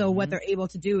 So what they're able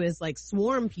to do is like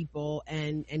swarm people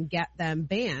and get them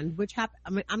banned, which I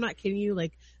mean, I'm not kidding you.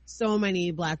 Like, so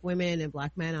many black women and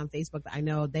black men on Facebook that I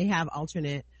know, they have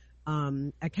alternate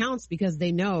accounts, because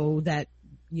they know that,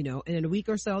 you know, in a week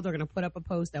or so they're going to put up a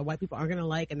post that white people aren't going to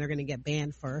like, and they're going to get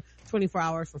banned for 24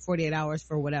 hours, for 48 hours,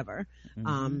 for whatever.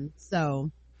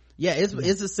 So yeah, it's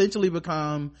essentially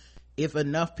become, if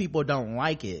enough people don't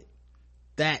like it,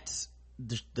 that's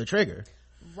the trigger,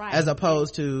 right? As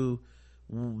opposed to,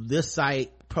 this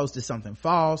site posted something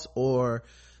false, or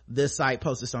this site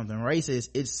posted something racist.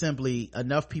 It's simply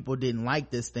enough people didn't like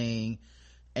this thing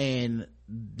and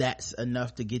that's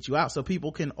enough to get you out, so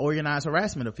people can organize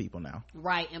harassment of people now.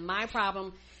 Right. And my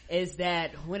problem is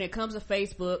that when it comes to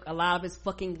Facebook, a lot of it's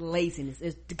fucking laziness.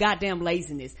 It's the goddamn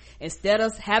laziness. Instead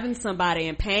of having somebody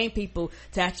and paying people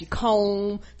to actually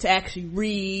comb, to actually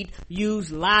read, use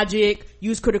logic,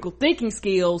 use critical thinking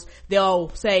skills, they'll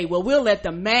say, well, we'll let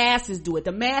the masses do it.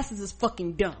 The masses is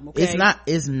fucking dumb. Okay.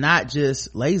 It's not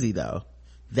just lazy though.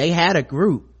 They had a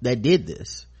group that did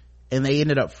this, and they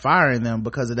ended up firing them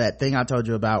because of that thing I told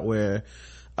you about where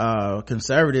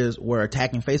conservatives were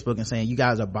attacking Facebook and saying you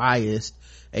guys are biased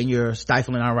and you're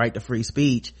stifling our right to free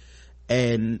speech.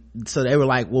 And so they were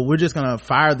like, well, we're just gonna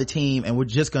fire the team and we're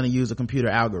just gonna use a computer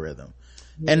algorithm.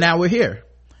 And now we're here,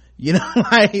 you know.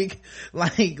 like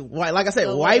I said,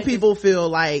 so white people feel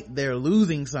like they're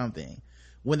losing something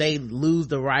when they lose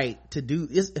the right to do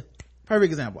it's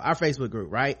perfect example, our Facebook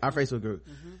group, right? Our Facebook group.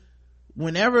 Mm-hmm.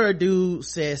 Whenever a dude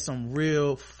says some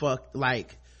real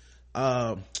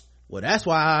well, that's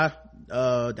why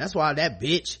that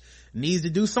bitch needs to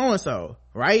do so and so,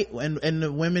 right? And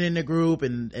the women in the group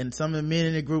and some of the men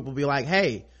in the group will be like,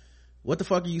 hey, what the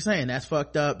fuck are you saying? That's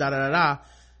fucked up, da da da da.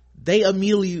 They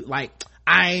immediately like,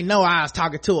 I ain't know I was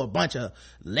talking to a bunch of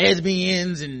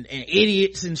lesbians and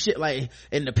idiots and shit, like,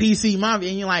 and the PC mafia.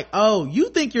 And you're like, oh, you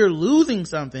think you're losing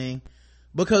something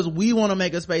because we want to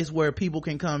make a space where people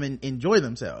can come and enjoy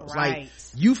themselves. Right. Like,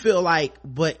 you feel like,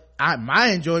 but my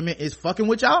enjoyment is fucking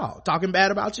with y'all, talking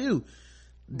bad about you.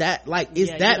 That, like,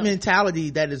 it's that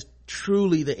mentality that is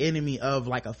truly the enemy of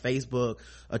like a Facebook,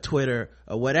 a Twitter,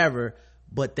 or whatever.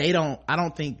 But I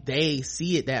don't think they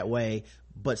see it that way.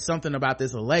 But something about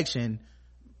this election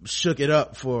shook it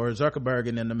up for Zuckerberg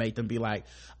and then to make them be like,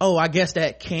 oh, I guess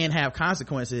that can have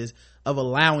consequences of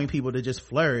allowing people to just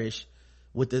flourish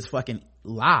with this fucking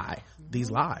lie,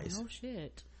 these lies. Oh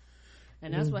shit.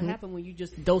 And that's what happened when you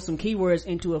just throw some keywords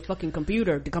into a fucking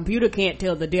computer. The computer can't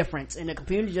tell the difference, and the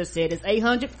computer just said it's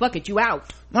 800, fuck it, you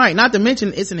out. Right. Not to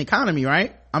mention it's an economy,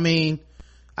 right? I mean,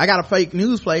 I got a fake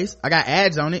news place, I got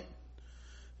ads on it,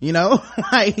 you know.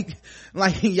 like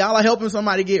y'all are helping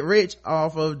somebody get rich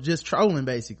off of just trolling,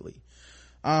 basically.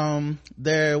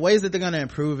 There are ways that they're going to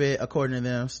improve it, according to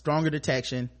them. Stronger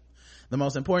detection. The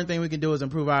most important thing we can do is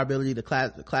improve our ability to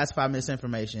classify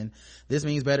misinformation. This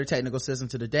means better technical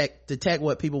systems to detect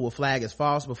what people will flag as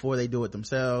false before they do it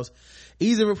themselves.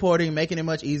 Easy reporting, making it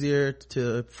much easier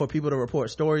for people to report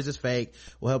stories as fake,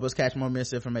 will help us catch more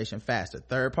misinformation faster.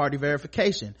 Third-party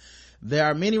verification. There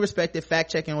are many respected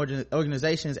fact-checking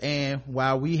organizations, and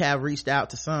while we have reached out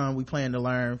to some, we plan to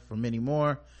learn from many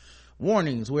more.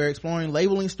 Warnings. We're exploring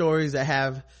labeling stories that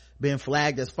have been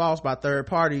flagged as false by third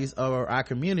parties or our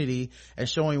community and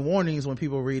showing warnings when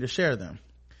people read or share them.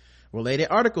 Related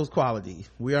articles quality.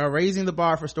 We are raising the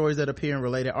bar for stories that appear in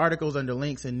related articles under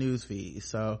links and news feeds.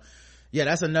 So yeah,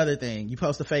 that's another thing. You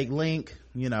post a fake link,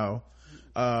 you know,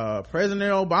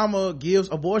 President Obama gives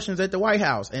abortions at the White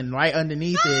House, and right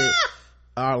underneath it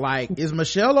are like, is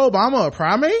Michelle Obama a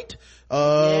primate?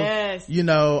 Yes. You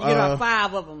know, you got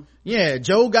 5 of them. Yeah,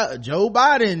 Joe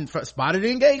Biden spotted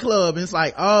in gay club, and it's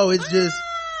like, oh, it's just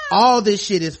all this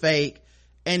shit is fake.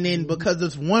 And then because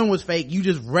this one was fake, you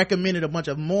just recommended a bunch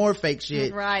of more fake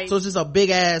shit. Right. So it's just a big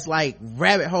ass like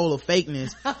rabbit hole of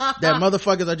fakeness that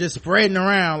motherfuckers are just spreading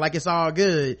around like it's all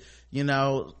good, you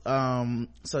know.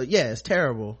 So yeah, it's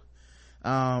terrible.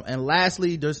 And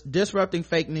lastly, disrupting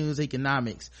fake news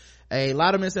economics. A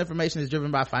lot of misinformation is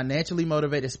driven by financially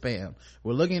motivated spam.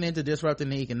 We're looking into disrupting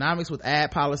the economics with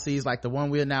ad policies like the one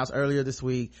we announced earlier this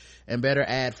week, and better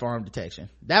ad farm detection.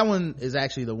 That one is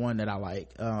actually the one that I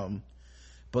like,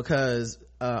 because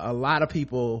a lot of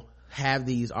people have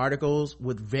these articles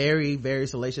with very, very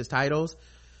salacious titles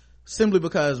simply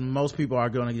because most people are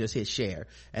going to just hit share.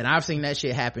 And I've seen that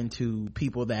shit happen to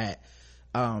people that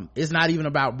it's not even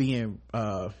about being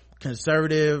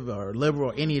conservative or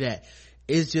liberal or any of that.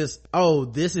 It's just, oh,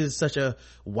 this is such a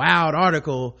wild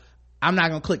article, I'm not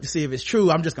gonna click to see if it's true,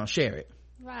 I'm just gonna share it.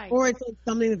 Right. Or it's like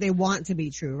something that they want to be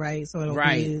true, right? So it'll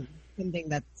be something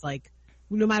that's like,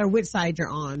 no matter which side you're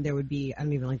on, there would be, I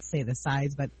don't even like to say the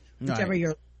sides, but whichever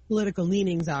your political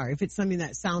leanings are, if it's something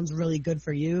that sounds really good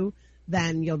for you,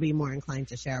 then you'll be more inclined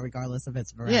to share regardless of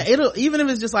its veracity. Yeah, even if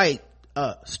it's just like,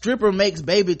 stripper makes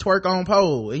baby twerk on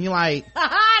pole, and you're like,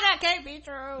 that can't be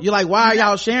true. You're like, why are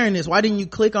y'all sharing this? Why didn't you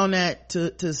click on that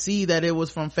to see that it was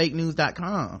from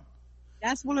fakenews.com?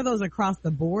 That's one of those across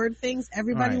the board things.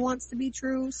 Everybody wants to be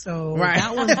true, so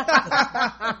that one.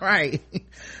 Right.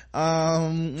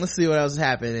 Let's see what else is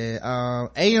happening.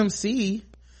 AMC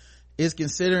is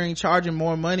considering charging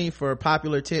more money for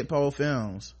popular tentpole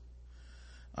films.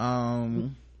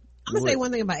 I'm gonna say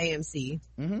one thing about AMC.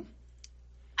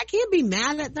 I can't be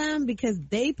mad at them because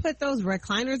they put those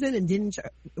recliners in and didn't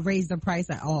raise the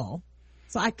price at all.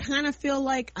 So I kind of feel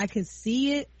like I could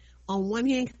see it on one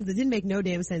hand because it didn't make no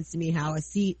damn sense to me how a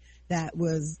seat that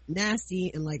was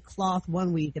nasty and like cloth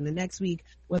one week and the next week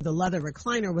with a leather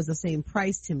recliner was the same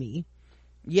price to me.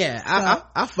 Yeah, so,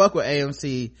 I fuck with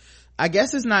AMC. I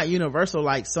guess it's not universal.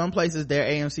 Like some places their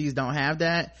AMCs don't have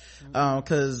that.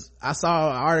 Cause I saw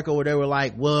an article where they were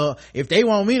like, well, if they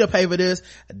want me to pay for this,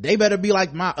 they better be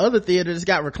like my other theater that's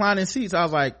got reclining seats. I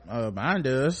was like, mine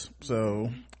does. So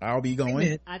I'll be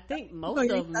going. I think most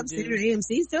of them do.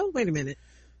 AMC still? Wait a minute.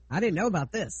 I didn't know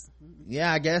about this.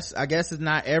 Yeah, I guess it's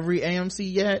not every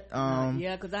AMC yet.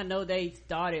 Yeah, cause I know they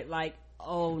started like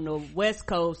on the West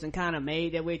Coast and kind of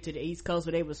made their way to the East Coast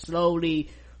where they were slowly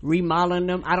remodeling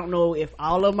them. I don't know if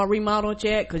all of them are remodeled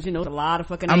yet because you know a lot of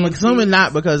fucking I'm AMCs. assuming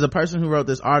not because the person who wrote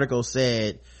this article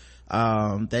said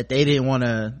that they didn't want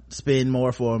to spend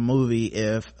more for a movie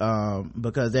if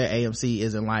because their AMC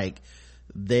isn't like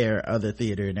their other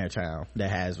theater in their town that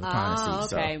has recliner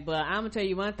seats. Okay, so. but I'm gonna tell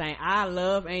you one thing. I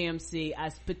love AMC.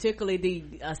 Particularly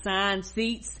the assigned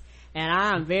seats. And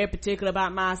I'm very particular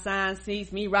about my assigned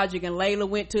seats. Me, Roger, and Layla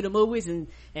went to the movies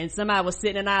and somebody was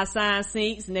sitting in our assigned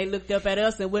seats and they looked up at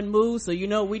us and wouldn't move. So you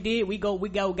know what we did? We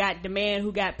got the man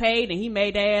who got paid and he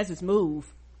made their asses move.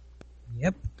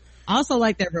 Yep. I also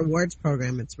like their rewards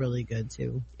program. It's really good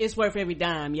too. It's worth every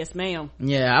dime. Yes, ma'am.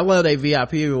 Yeah, I love their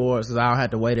VIP rewards because I don't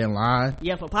have to wait in line.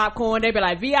 Yeah, for popcorn, they be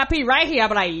like, VIP right here. I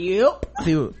be like, yep.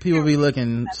 People be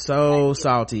looking so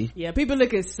salty. Yeah, people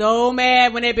looking so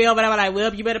mad when they be over there. Like,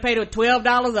 well, you better pay the $12,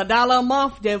 $1 a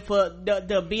month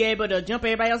to be able to jump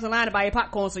everybody else in line to buy your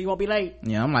popcorn so you won't be late.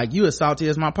 Yeah, I'm like, you as salty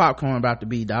as my popcorn about to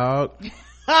be, dog.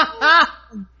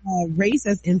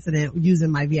 Racist incident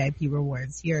using my VIP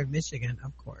rewards here in Michigan,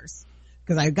 of course.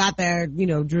 Cause I got there, you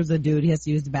know, Drew's a dude. He has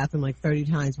to use the bathroom like 30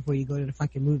 times before you go to the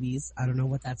fucking movies. I don't know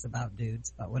what that's about,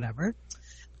 dudes, but whatever.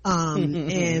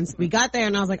 And so we got there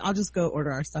and I was like, I'll just go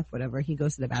order our stuff, whatever. He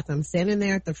goes to the bathroom. I'm standing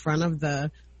there at the front of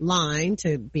the line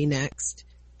to be next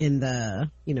in the,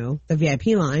 you know, the VIP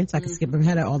line so I can skip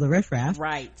ahead of all the riffraff.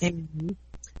 Right. And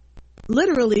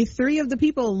literally 3 of the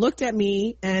people looked at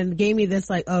me and gave me this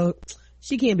like, oh,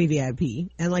 she can't be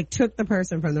VIP, and like took the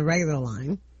person from the regular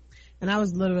line. And I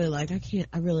was literally like, I'm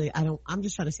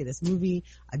just trying to see this movie.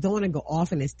 I don't want to go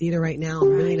off in this theater right now. I'm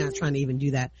really not trying to even do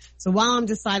that. So while I'm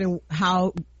deciding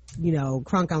how, you know,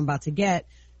 crunk I'm about to get,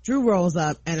 Drew rolls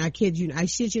up and I shit you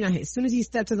not, as soon as he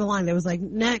stepped to the line, they was like,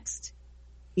 next,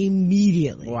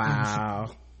 immediately.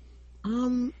 Wow.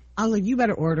 I was like, you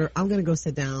better order. I'm going to go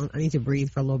sit down. I need to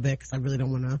breathe for a little bit because I really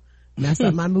don't want to mess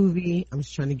up my movie. I'm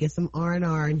just trying to get some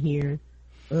R&R in here.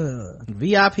 Ugh.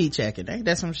 VIP checking. Ain't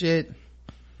that some shit?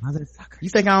 Motherfucker. You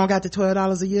think I don't got the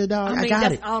 $12 a year, dog? I mean, got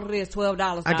that's it. all it is,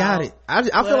 $12. I got it. I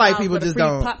feel like people just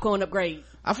don't. Popcorn upgrade.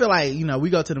 I feel like, you know, we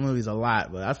go to the movies a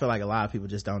lot, but I feel like a lot of people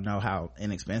just don't know how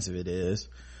inexpensive it is.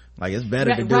 Like, it's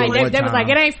better to do it one time. They was like,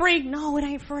 it ain't free. No, it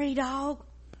ain't free, dog.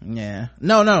 Yeah.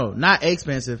 No, not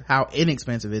expensive. How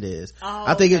inexpensive it is. Oh,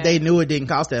 I think if they knew it didn't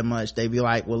cost that much, they'd be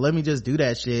like, well, let me just do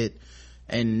that shit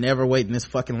and never wait in this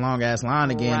fucking long ass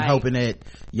line again, hoping that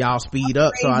y'all speed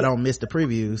up so I don't miss the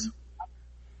previews.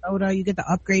 Soda, you get the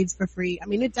upgrades for free. I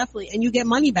mean, it definitely, and you get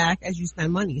money back as you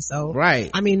spend money. So, right.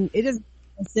 I mean, it is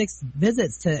 6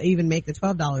 visits to even make the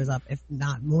 $12 up, if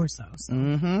not more so.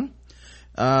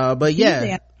 But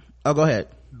yeah. Go ahead.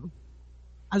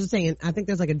 I was just saying, I think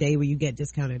there's like a day where you get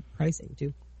discounted pricing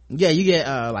too. Yeah, you get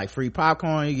like free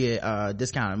popcorn, you get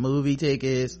discounted movie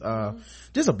tickets,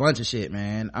 just a bunch of shit,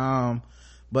 man.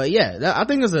 But yeah, I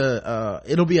think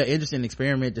it'll be an interesting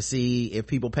experiment to see if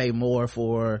people pay more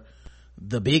for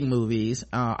the big movies.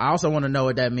 I also want to know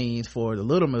what that means for the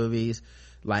little movies.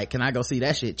 Like, can I go see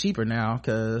that shit cheaper now?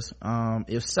 Cause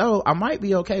if so, I might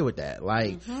be okay with that.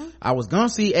 Like, I was gonna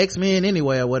see X-Men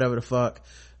anyway or whatever the fuck,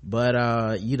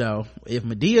 but you know, if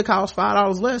Medea costs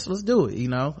 $5 less, let's do it, you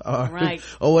know,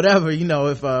 or whatever, you know,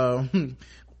 if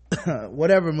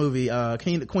whatever movie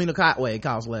Queen of Cotway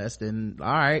costs less, then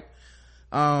all right.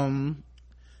 Now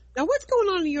what's going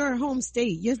on in your home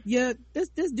state? This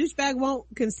douchebag won't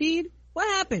concede. What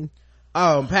happened?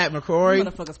 Pat McCrory,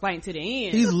 motherfuckers fighting to the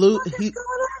end. What's going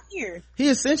on here? He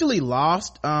essentially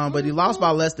lost, but he lost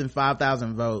by less than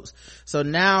 5,000 votes. So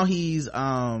now he's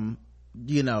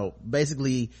you know,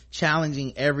 basically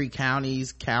challenging every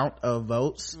county's count of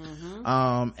votes,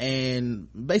 and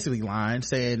basically lying,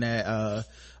 saying that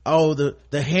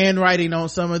the handwriting on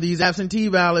some of these absentee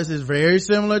ballots is very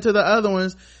similar to the other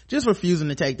ones, just refusing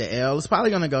to take the L. It's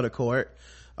probably gonna go to court.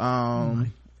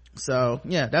 So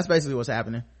yeah, that's basically what's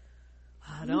happening.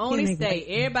 The only state,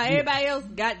 everybody else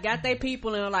got their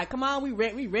people and like, come on, we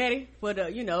ready for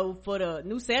the, for the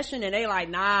new session, and they like,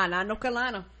 nah, not North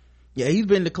Carolina. Yeah, he's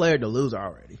been declared the loser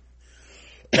already.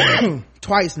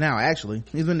 Twice now, actually.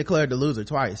 He's been declared the loser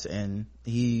twice, and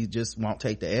he just won't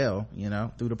take the L,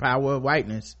 through the power of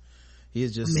whiteness. He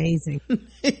is just amazing.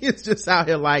 He's just out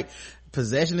here like,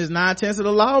 possession is 9/10 of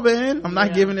the law, man. I'm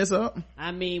not giving this up.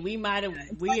 I mean,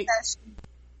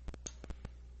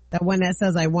 that one that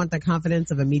says, I want the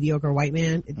confidence of a mediocre white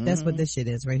man. That's what this shit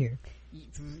is right here.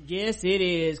 Yes, it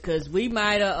is. Cause we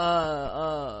might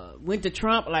have, went to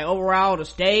Trump, like, overall the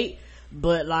state,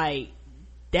 but like,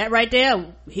 that right there,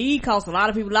 he cost a lot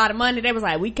of people a lot of money. They was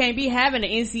like, we can't be having the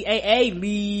NCAA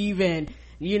leave and,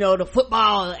 the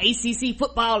football, ACC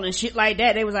football and shit like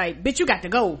that. They was like, bitch, you got to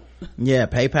go. Yeah,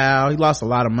 PayPal, he lost a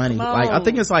lot of money. Like, I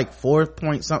think it's like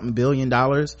 $4 billion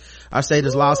our state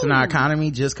has lost in our economy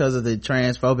just because of the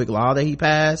transphobic law that he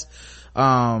passed.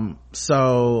 And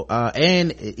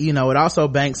it also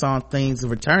banks on things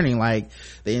returning, like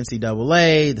the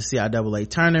NCAA, the CIAA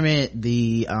tournament,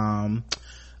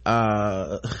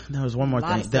 there was one more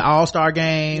thing, the all-star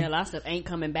game. Yeah, a lot of stuff ain't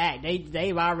coming back.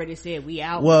 They've already said we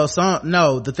out. Well,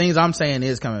 the things I'm saying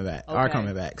is coming back, are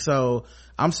coming back. So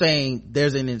I'm saying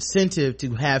there's an incentive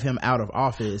to have him out of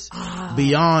office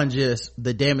beyond just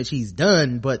the damage he's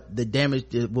done, but the damage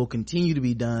that will continue to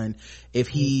be done if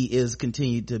he is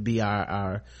continued to be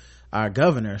our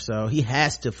governor. So he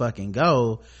has to fucking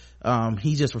go.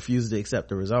 He just refuses to accept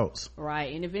the results.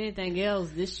 Right. And if anything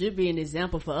else, this should be an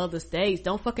example for other states.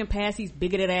 Don't fucking pass these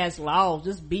bigoted ass laws.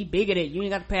 Just be bigoted. You ain't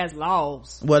got to pass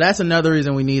laws. Well, that's another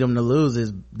reason we need him to lose,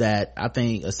 is that I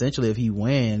think essentially if he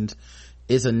wins,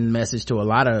 it's a message to a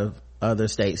lot of other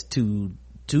states to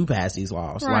pass these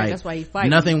laws. Right. Like, that's why he's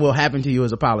fighting. Nothing will happen to you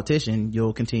as a politician.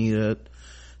 You'll continue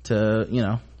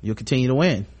to you'll continue to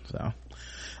win. So,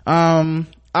 all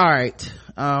right.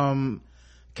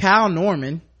 Cal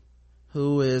Norman,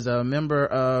 who is a member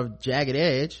of Jagged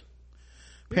Edge,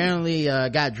 apparently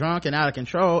got drunk and out of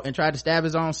control and tried to stab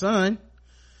his own son,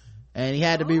 and he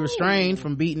had to be restrained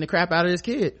from beating the crap out of his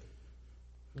kid.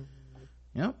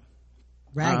 Yep.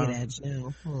 Ragged Edge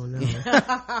now. Oh no.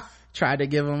 Tried to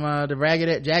give him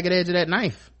the jagged edge of that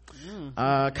knife.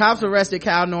 Cops arrested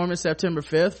Cal Norman September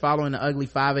 5th following the ugly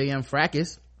 5 a.m.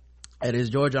 fracas at his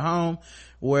Georgia home,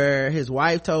 where his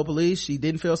wife told police she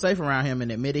didn't feel safe around him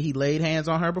and admitted he laid hands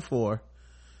on her before.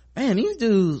 Man, these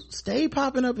dudes stay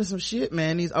popping up in some shit,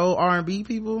 man. These old R&B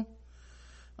people.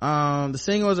 The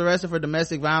singer was arrested for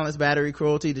domestic violence, battery,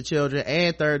 cruelty to children,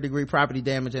 and third-degree property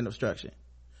damage and obstruction.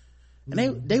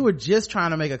 And they were just trying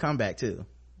to make a comeback too.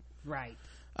 Right.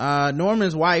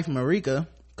 Norman's wife, Marika,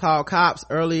 called cops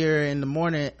early in the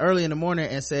morning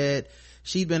and said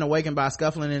she'd been awakened by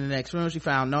scuffling in the next room. She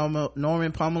found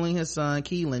Norman pummeling his son,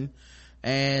 Keelan,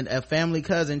 and a family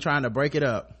cousin trying to break it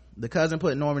up. The cousin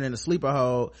put Norman in a sleeper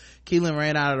hold. Keelan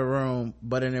ran out of the room,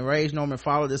 but an enraged Norman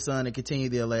followed his son and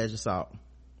continued the alleged assault.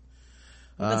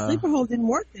 The sleeper hold didn't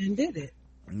work then, did it?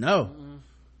 No.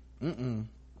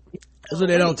 That's what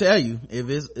they don't tell you. If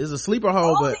it's a sleeper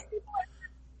hold, but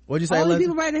what'd you say? All the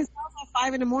people right in his house at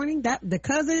 5 a.m. That the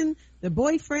cousin, the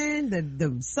boyfriend,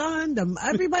 the son,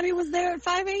 everybody was there at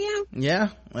 5 a.m. Yeah,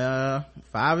 5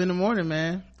 a.m,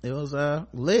 man. It was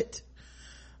lit.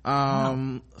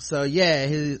 So yeah,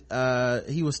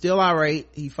 he was still irate.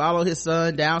 He followed his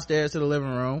son downstairs to the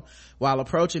living room. While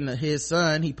approaching his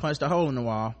son, he punched a hole in the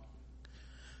wall.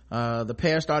 The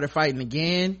pair started fighting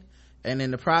again, and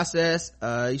in the process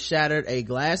he shattered a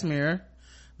glass mirror.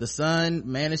 The son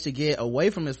managed to get away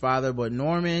from his father, but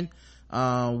Norman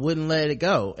wouldn't let it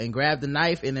go and grabbed the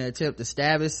knife in an attempt to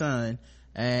stab his son,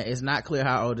 and it's not clear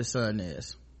how old his son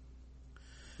is.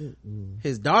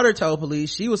 His daughter told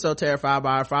police she was so terrified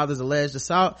by her father's alleged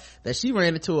assault that she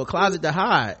ran into a closet to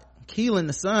hide. Keelan,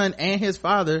 the son, and his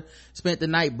father spent the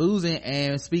night boozing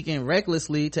and speaking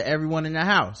recklessly to everyone in the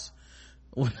house.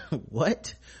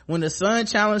 What? When the son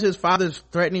challenged his father's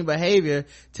threatening behavior,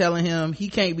 telling him he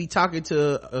can't be talking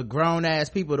to a grown ass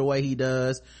people the way he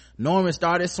does, Norman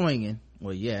started swinging.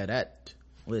 Well, yeah,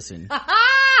 listen,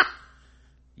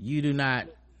 you do not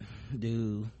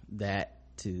do that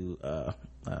to a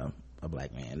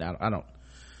black man. I don't.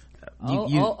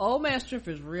 Old man strength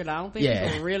is real. I don't think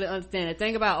people really understand it. The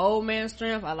thing about old man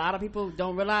strength, a lot of people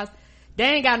don't realize they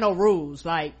ain't got no rules.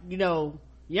 Like,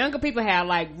 younger people have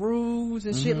like rules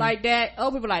and shit like that.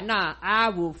 Old people like, nah, I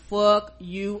will fuck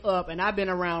you up, and I've been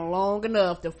around long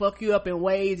enough to fuck you up in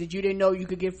ways that you didn't know you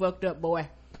could get fucked up, boy.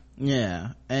 Yeah.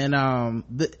 And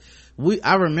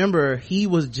I remember he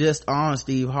was just on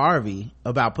Steve Harvey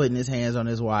about putting his hands on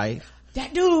his wife.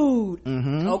 That dude.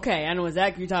 Mm-hmm. Okay, I know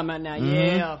exactly what you're talking about now.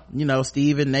 Yeah. You know,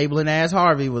 Steve enabling ass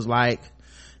Harvey was like,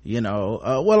 you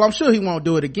know, well, I'm sure he won't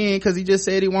do it again because he just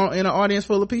said he won't in an audience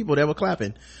full of people that were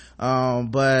clapping.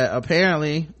 But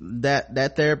apparently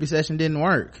that therapy session didn't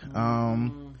work.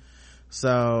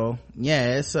 So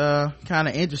yeah, it's kind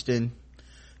of interesting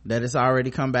that it's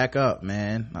already come back up,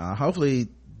 man. Hopefully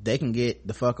they can get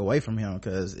the fuck away from him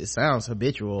because it sounds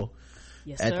habitual.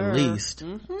 Yes, at the least.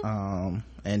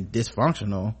 And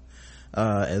dysfunctional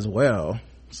as well.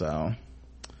 So,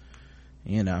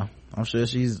 you know, I'm sure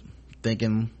she's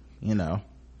thinking, you know,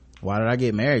 why did I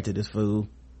get married to this fool?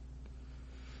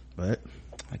 But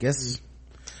I guess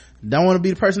don't want to be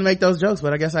the person to make those jokes,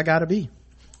 but I guess I gotta be.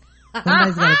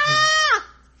 Somebody's gotta be.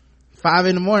 5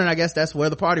 a.m, I guess that's where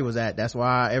the party was at. That's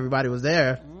why everybody was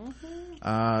there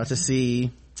to see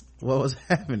what was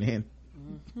happening.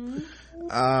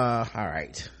 All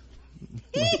right.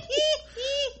 The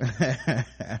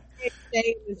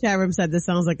chat room said this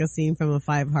sounds like a scene from a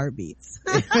 5 Heartbeats.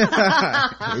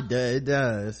 It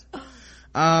does.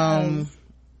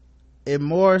 In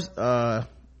more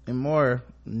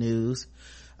news,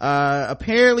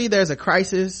 apparently there's a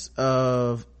crisis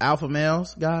of alpha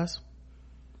males, guys.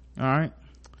 All right.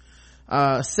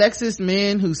 Sexist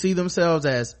men who see themselves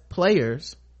as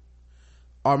players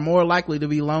are more likely to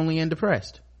be lonely and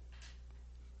depressed.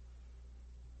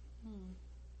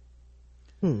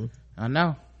 I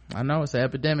know it's an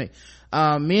epidemic.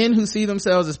 Men who see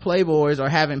themselves as playboys or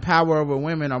having power over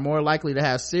women are more likely to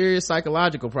have serious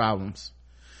psychological problems.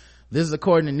 This is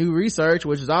according to new research,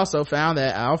 which has also found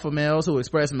that alpha males who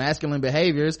express masculine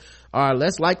behaviors are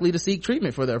less likely to seek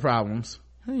treatment for their problems.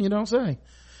 You don't say.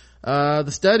 The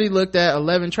study looked at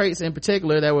 11 traits in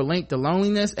particular that were linked to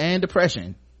loneliness and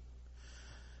depression.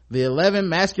 The 11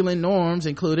 masculine norms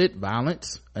included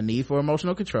violence, a need for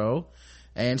emotional control,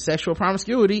 and sexual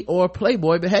promiscuity or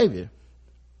playboy behavior.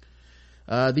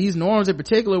 These norms in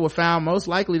particular were found most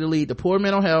likely to lead to poor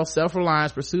mental health,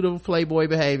 self-reliance, pursuit of playboy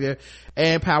behavior,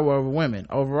 and power over women.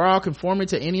 Overall, conforming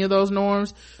to any of those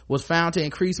norms was found to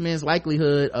increase men's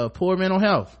likelihood of poor mental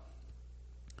health.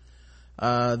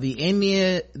 The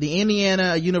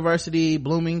Indiana University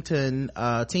Bloomington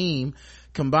team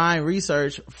combined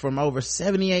research from over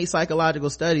 78 psychological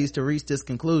studies to reach this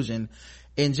conclusion.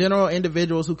 In general,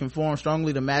 individuals who conform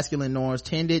strongly to masculine norms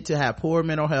tended to have poor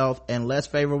mental health and less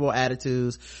favorable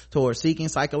attitudes towards seeking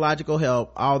psychological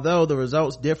help, although the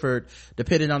results differed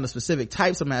depending on the specific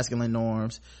types of masculine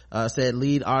norms, said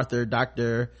lead author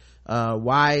Dr.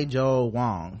 Y. Joe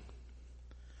Wong.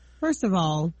 First of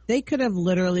all, they could have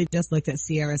literally just looked at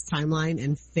Sierra's timeline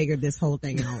and figured this whole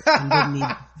thing out and didn't need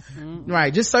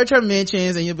Right, just search her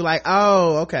mentions and you'll be like,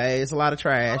 oh, okay, it's a lot of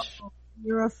trash.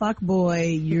 You're a fuck boy,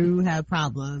 you have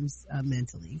problems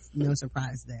mentally. No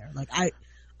surprise there. Like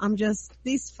I'm just,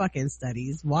 these fucking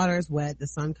studies, water's wet, the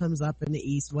sun comes up in the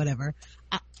east, whatever,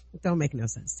 don't make no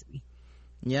sense to me.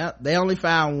 Yeah, they only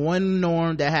found one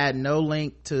norm that had no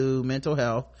link to mental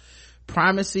health.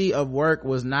 Primacy of work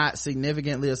was not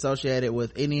significantly associated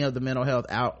with any of the mental health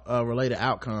related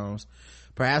outcomes.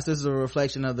 Perhaps this is a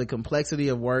reflection of the complexity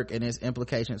of work and its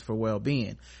implications for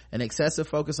well-being. An excessive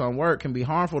focus on work can be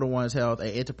harmful to one's health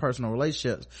and interpersonal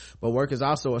relationships, but work is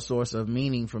also a source of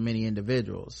meaning for many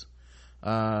individuals.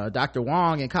 Dr.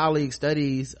 Wong and colleagues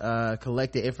studies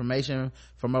collected information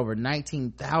from over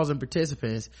 19,000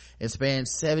 participants and spanned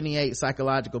 78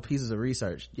 psychological pieces of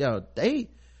research.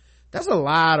 That's a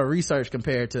lot of research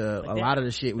compared to a lot of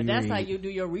the shit we read. That's how you do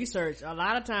your research. A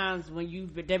lot of times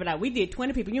when they be like, we did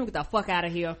 20 people, you don't get the fuck out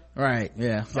of here. Right,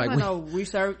 yeah. That's like no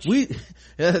research.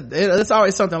 It's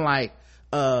always something like,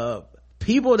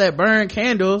 people that burn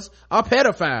candles are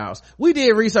pedophiles. We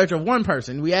did research of one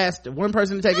person. We asked one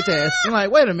person to take a test. I'm like,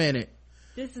 wait a minute.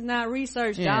 This is not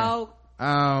research, dog.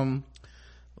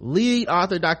 Lead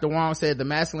author Dr. Wong said the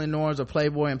masculine norms of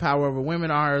playboy and power over women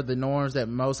are the norms that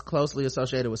most closely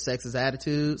associated with sexist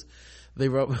attitudes. The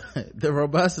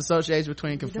robust association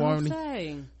between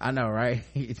conformity. I know, right?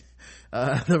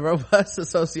 The robust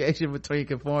association between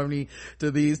conformity to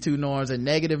these two norms and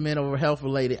negative mental health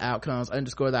related outcomes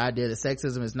underscore the idea that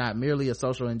sexism is not merely a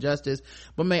social injustice,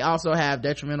 but may also have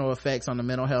detrimental effects on the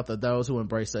mental health of those who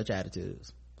embrace such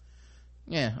attitudes.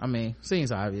 Yeah, I mean,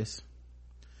 seems obvious.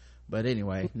 But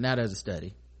anyway, now there's a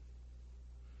study.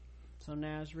 So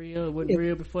now it's real. It wasn't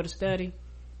real before the study.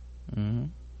 Mm-hmm.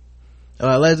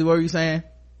 Leslie, what were you saying?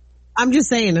 I'm just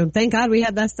saying, thank God we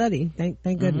had that study. Thank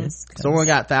goodness. Someone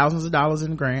got thousands of dollars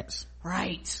in grants.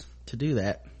 Right. To do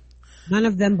that. None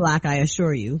of them black, I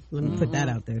assure you. Let me put that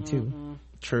out there too.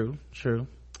 True.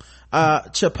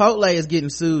 Chipotle is getting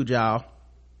sued, y'all.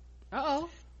 Uh-oh.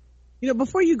 You know,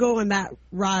 before you go on that,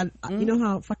 Rod, you know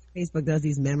how fucking Facebook does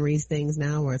these memories things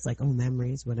now where it's like, oh,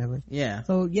 memories, whatever. Yeah.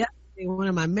 So yeah, one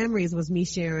of my memories was me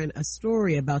sharing a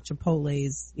story about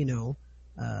Chipotle's, you know,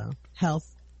 health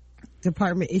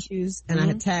department issues, and I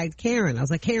had tagged Karen. I was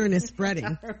like, Karen is spreading.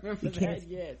 I remember that,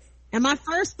 yes. And my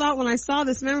first thought when I saw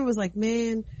this memory was like,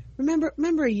 man,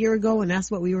 remember a year ago, and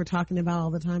that's what we were talking about all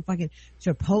the time. Fucking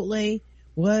Chipotle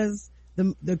was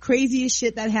the craziest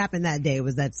shit that happened that day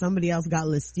was that somebody else got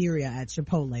listeria at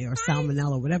Chipotle or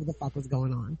salmonella, whatever the fuck was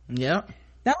going on. Yeah.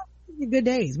 That was the good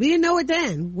days. We didn't know it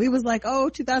then. We was like, oh,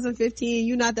 2015,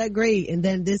 you're not that great. And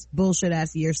then this bullshit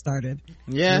ass year started.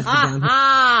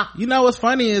 Yeah. You know what's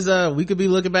funny is, we could be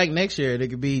looking back next year. It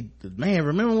could be, man,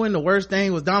 remember when the worst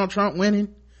thing was Donald Trump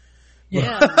winning?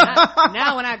 Yeah.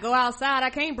 now when I go outside, I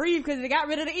can't breathe because they got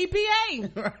rid of the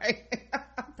EPA. Right.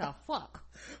 What the fuck?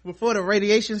 Before the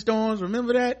radiation storms,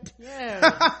 remember that?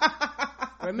 Yeah.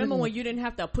 Remember when you didn't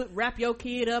have to wrap your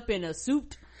kid up in a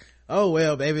suit? Oh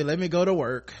well, baby, let me go to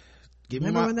work.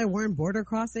 Remember when there weren't border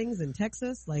crossings in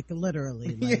Texas? Like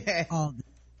literally, like yeah.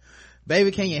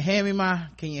 Baby, can you hand me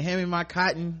my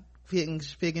cotton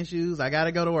picking shoes? I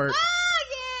gotta go to work.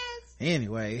 Yes.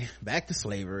 Anyway, back to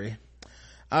slavery.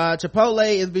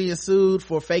 Chipotle is being sued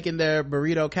for faking their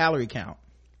burrito calorie count.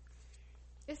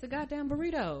 It's a goddamn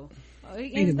burrito.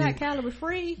 It's not calorie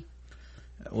free.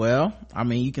 Well, I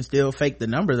mean, you can still fake the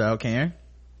number though, Karen.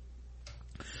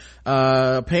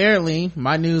 Apparently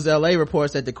My News LA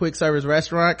reports that the quick service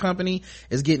restaurant company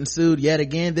is getting sued yet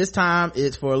again. This time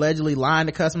it's for allegedly lying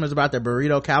to customers about their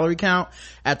burrito calorie count.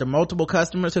 After multiple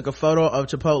customers took a photo of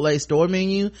Chipotle's store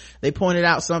menu, they pointed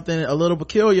out something a little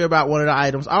peculiar about one of the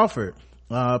items offered.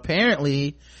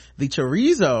 Apparently the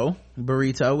chorizo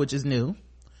burrito, which is new,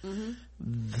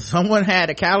 someone had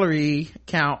a calorie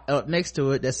count up next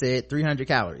to it that said 300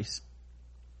 calories.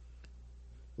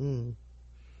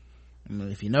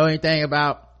 If you know anything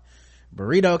about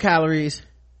burrito calories,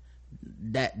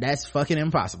 that's fucking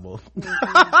impossible.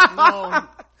 No.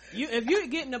 If you're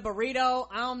getting a burrito,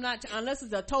 unless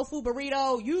it's a tofu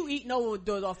burrito, you eating over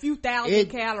a few thousand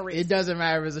calories. It doesn't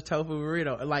matter if it's a tofu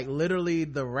burrito. Like literally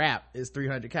the wrap is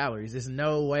 300 calories. There's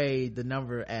no way the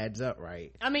number adds up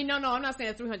right. I mean, no, I'm not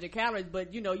saying 300 calories,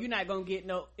 but you know, you're not gonna get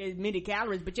as many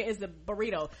calories, but it's a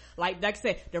burrito. Like I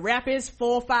said, the wrap is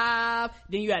 4 or 5,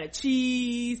 then you got the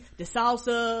cheese, the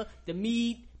salsa, the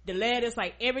meat, the lettuce,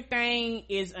 like everything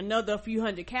is another few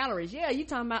hundred calories. Yeah, you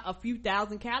talking about a few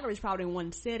thousand calories probably in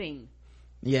one sitting.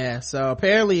 Yeah, so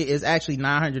apparently it's actually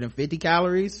 950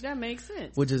 calories. That makes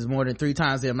sense. Which is more than 3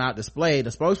 times the amount displayed.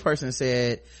 The spokesperson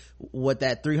said what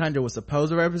that 300 was supposed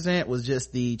to represent was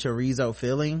just the chorizo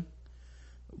filling.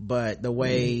 But the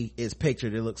way it's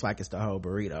pictured, it looks like it's the whole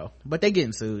burrito. But they're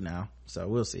getting sued now, so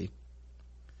we'll see.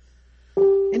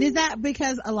 And is that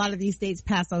because a lot of these states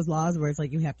pass those laws where it's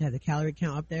like you have to have the calorie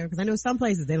count up there? Because I know some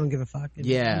places they don't give a fuck.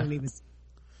 Yeah.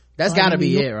 That's gotta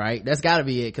be it, right? That's gotta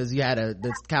be it, because you had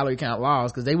the calorie count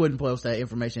laws, because they wouldn't post that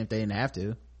information if they didn't have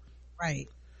to. Right.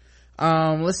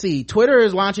 Let's see. Twitter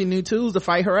is launching new tools to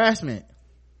fight harassment.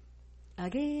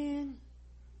 Again.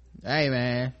 Hey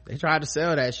man, they tried to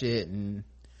sell that shit and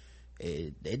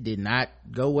it did not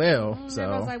go well. So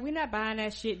I was like, we're not buying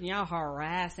that shit and y'all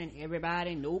harassing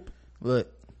everybody. Nope.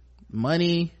 Look,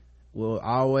 money will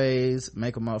always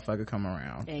make a motherfucker come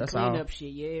around and that's clean all. Up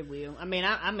shit. Yeah, it will. I mean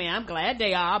I'm glad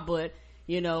they are, but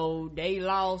you know, they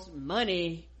lost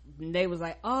money and they was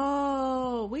like,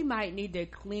 oh, we might need to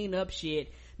clean up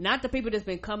shit. Not the people that's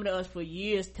been coming to us for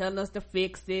years telling us to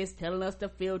fix this, telling us to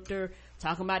filter,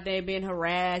 talking about they being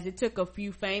harassed. It took a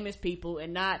few famous people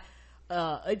and not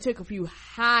it took a few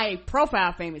high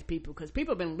profile famous people, because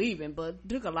people have been leaving, but it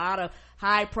took a lot of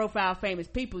high profile famous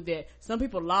people that some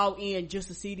people log in just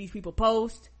to see these people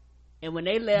post, and when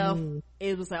they left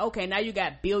it was like, okay, now you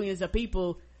got billions of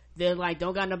people that like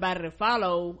don't got nobody to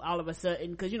follow all of a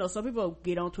sudden, because you know some people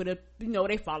get on Twitter, you know,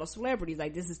 they follow celebrities,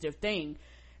 like this is their thing,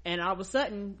 and all of a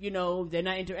sudden, you know, they're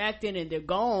not interacting and they're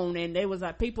gone, and they was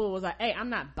like, people was like, hey, I'm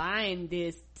not buying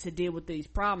this to deal with these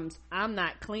problems, I'm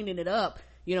not cleaning it up.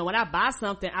 You know, when I buy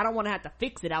something, I don't want to have to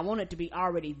fix it. I want it to be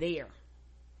already there.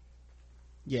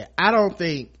 Yeah, I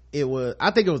think it was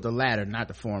the latter, not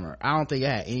the former. I don't think it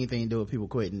had anything to do with people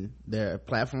quitting their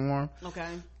platform. Okay.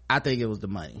 I think it was the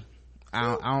money.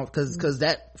 I don't, cause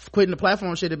that quitting the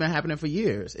platform shit had been happening for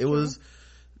years. It was,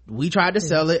 we tried to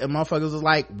sell it and motherfuckers was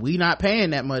like, we not paying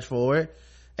that much for it.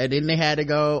 And then they had to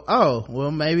go, oh,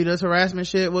 well maybe this harassment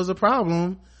shit was a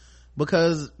problem,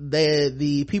 because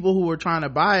the people who were trying to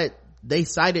buy it, they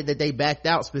cited that they backed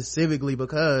out specifically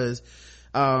because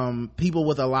people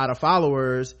with a lot of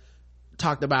followers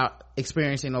talked about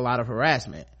experiencing a lot of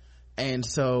harassment, and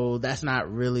so that's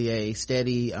not really a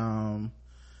steady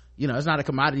it's not a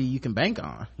commodity you can bank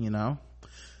on,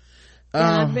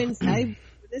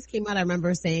 this came out, I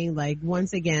remember saying, like,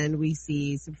 once again, we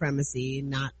see supremacy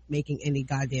not making any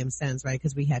goddamn sense, right?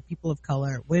 Because we had people of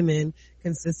color, women,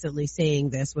 consistently saying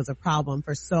this was a problem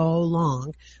for so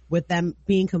long, with them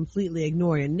being completely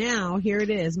ignored. And now, here it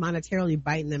is, monetarily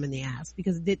biting them in the ass,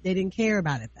 because they didn't care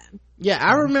about it then. Yeah,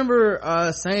 I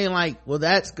remember saying, like, well,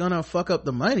 that's gonna fuck up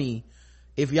the money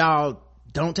if y'all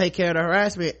don't take care of the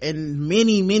harassment. And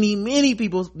many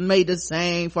people made the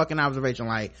same fucking observation,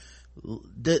 like,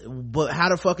 but how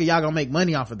the fuck are y'all gonna make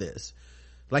money off of this?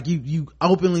 Like, you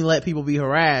openly let people be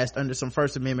harassed under some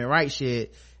First Amendment right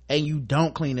shit, and you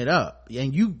don't clean it up,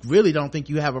 and you really don't think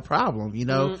you have a problem.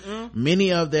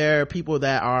 Many of their people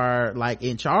that are like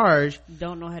in charge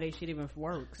don't know how their shit even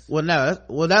works. Well, no,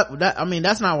 that I mean,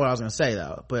 that's not what I was gonna say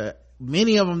though. But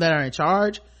many of them that are in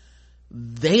charge,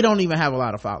 they don't even have a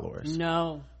lot of followers.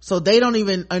 No, so they don't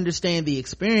even understand the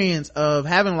experience of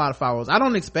having a lot of followers. I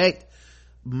don't expect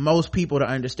most people to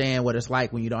understand what it's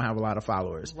like when you don't have a lot of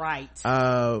followers, right?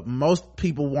 Most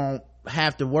people won't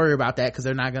have to worry about that because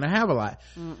they're not going to have a lot.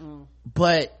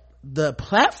 But the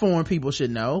platform people should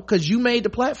know, because you made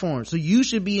the platform, so you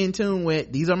should be in tune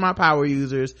with, these are my power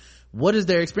users, what is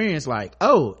their experience like?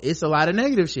 Oh, it's a lot of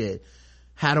negative shit.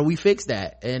 How do we fix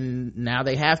that? And now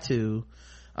they have to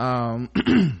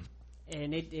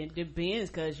and it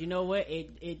depends, because you know what,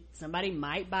 it somebody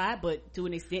might buy, but to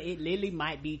an extent it literally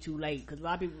might be too late, because a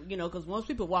lot of people, because once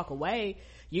people walk away,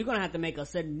 you're gonna have to make a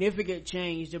significant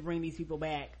change to bring these people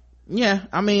back. Yeah,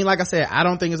 I mean, like I said, I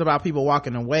don't think it's about people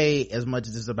walking away as much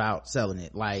as it's about selling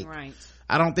it. Like, right.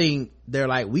 I don't think they're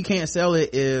like, we can't sell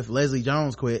it if Leslie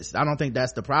Jones quits. I don't think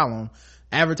that's the problem.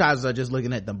 Advertisers are just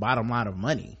looking at the bottom line of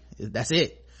money. That's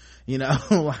it.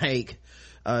 Like,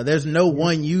 there's no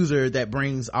one user that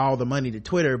brings all the money to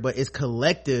Twitter, but it's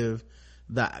collective.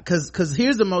 Cause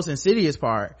here's the most insidious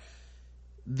part.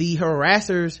 The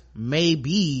harassers may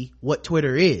be what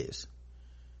Twitter is.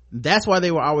 That's why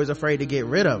they were always afraid to get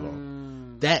rid of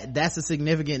them. That's a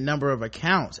significant number of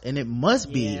accounts, and it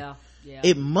must be. Yeah.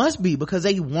 It must be, because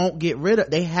they won't get rid of,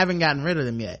 they haven't gotten rid of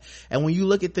them yet. And when you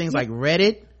look at things like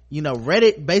Reddit,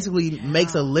 Reddit basically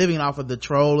makes a living off of the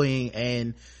trolling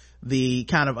and the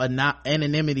kind of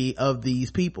anonymity of these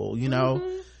people,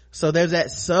 so there's that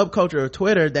subculture of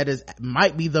Twitter that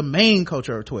might be the main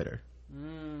culture of Twitter.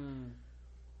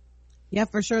 Yeah,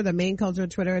 for sure, the main culture of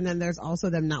Twitter. And then there's also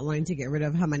them not wanting to get rid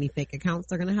of how many fake accounts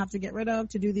they're going to have to get rid of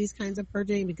to do these kinds of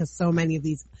purging, because so many of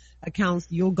these accounts,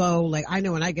 you'll go, like, I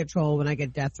know when I get trolled, when I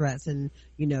get death threats and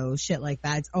shit like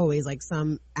that, it's always like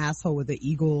some asshole with an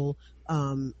eagle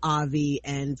Avi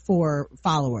and 4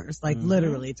 followers. Like,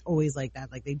 literally, it's always like that.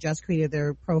 Like, they just created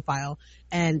their profile,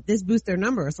 and this boosts their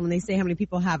numbers. So when they say how many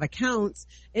people have accounts,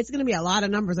 it's going to be a lot of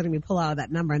numbers that are going to be pulled out of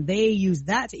that number, and they use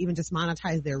that to even just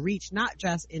monetize their reach, not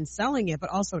just in selling it, but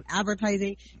also in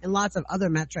advertising and lots of other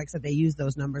metrics that they use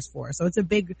those numbers for. So it's a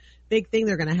big thing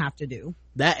they're going to have to do.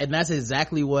 And that's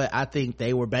exactly what I think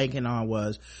they were banking on,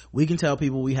 was we can tell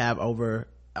people we have over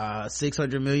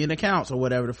 600 million accounts or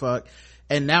whatever the fuck.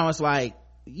 And now it's like,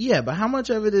 yeah, but how much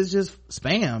of it is just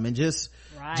spam and just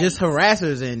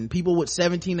harassers and people with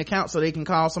 17 accounts so they can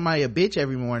call somebody a bitch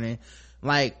every morning?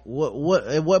 Like, what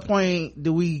at what point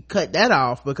do we cut that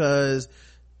off? Because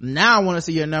now I want to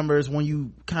see your numbers when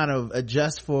you kind of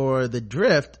adjust for the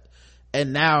drift,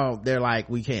 and now they're like,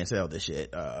 we can't sell this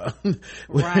shit.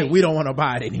 We don't want to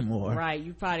buy it anymore. Right.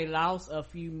 You probably lost a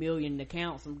few million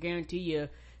accounts. I guarantee you,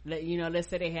 let's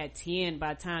say they had 10,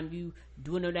 by the time you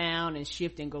dwindle down and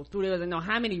shift and go through, there was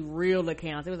how many real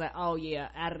accounts. It was like, oh yeah,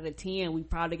 out of the 10 we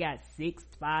probably got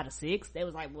 5 to 6. They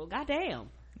was like, well, goddamn.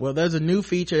 Well, there's a new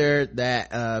feature that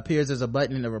appears as a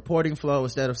button in the reporting flow.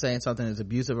 Instead of saying something is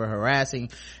abusive or harassing,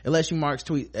 it lets you mark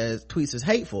tweets as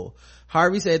hateful.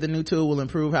 Harvey said the new tool will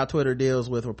improve how Twitter deals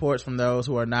with reports from those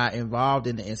who are not involved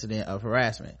in the incident of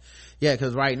harassment. Yeah,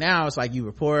 because right now it's like, you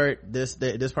report this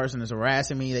person is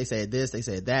harassing me, they said this, they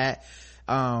said that,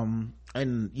 and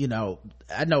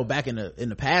I know back in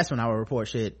the past when I would report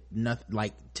shit,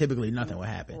 typically nothing would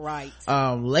happen. Right.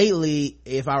 Lately,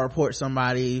 if I report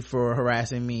somebody for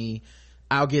harassing me,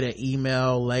 I'll get an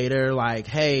email later like,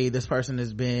 hey, this person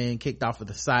has been kicked off of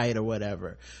the site or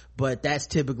whatever, but that's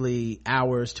typically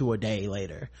hours to a day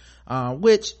later,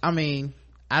 which, I mean,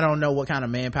 I don't know what kind of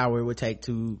manpower it would take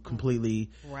to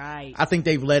completely. Right. I think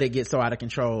they've let it get so out of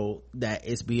control that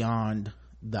it's beyond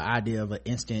the idea of an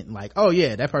instant, like, oh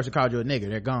yeah, that person called you a nigger,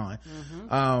 they're gone.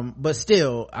 But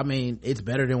still, I mean, it's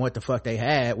better than what the fuck they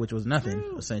had, which was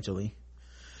nothing, essentially.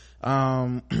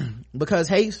 Because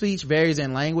hate speech varies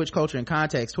in language, culture, and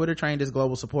context, Twitter trained its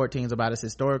global support teams about its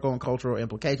historical and cultural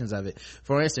implications of it.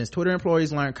 For instance, Twitter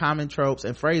employees learn common tropes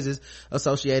and phrases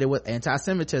associated with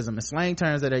anti-Semitism and slang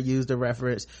terms that are used to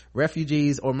reference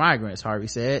refugees or migrants, Harvey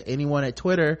said. Anyone at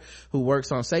Twitter who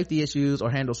works on safety issues or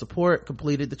handles support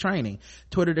completed the training.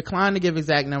 Twitter declined to give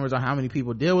exact numbers on how many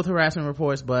people deal with harassment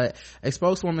reports, but a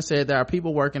spokeswoman said there are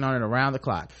people working on it around the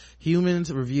clock.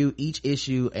 Humans review each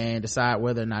issue and decide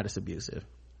whether or not it's abusive.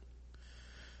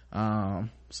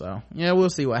 So yeah, we'll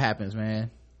see what happens, man,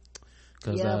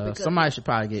 because somebody should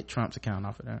probably get Trump's account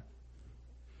off of that.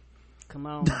 Come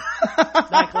on.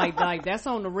 like that's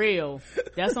on the real,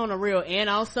 and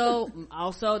also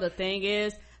the thing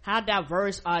is, how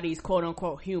diverse are these quote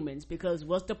unquote humans? Because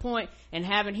what's the point in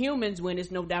having humans when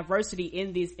there's no diversity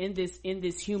in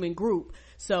this human group?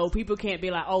 So people can't be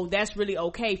like, oh, that's really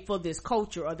okay for this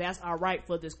culture, or that's all right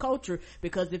for this culture,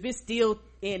 because if it's still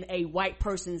in a white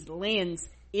person's lens,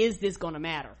 is this gonna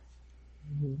matter?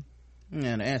 Mm-hmm.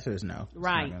 Yeah, the answer is no.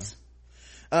 Right.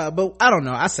 But I don't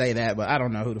know. I say that, but I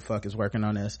don't know who the fuck is working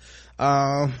on this.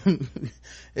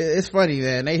 It's funny,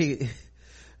 man.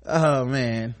 Oh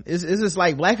man, it's just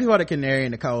like black people are the canary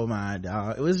in the coal mine,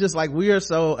 dog. It was just like we are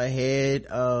so ahead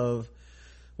of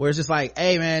where it's just like,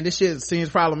 hey man, this shit seems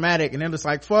problematic, and then it's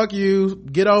like, fuck you,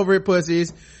 get over it,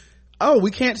 pussies. Oh,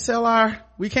 we can't sell our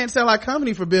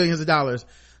company for billions of dollars,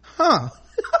 huh?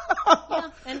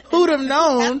 Yeah, who'd have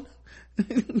known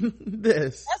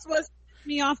this? That's what's pissed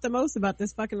me off the most about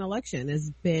this fucking election has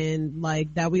been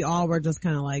like that we all were just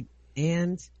kind of like,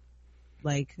 and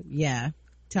like, yeah,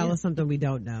 tell us something we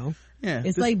don't know. Yeah,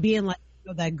 it's like being like,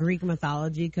 you know, that Greek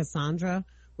mythology Cassandra,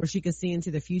 where she could see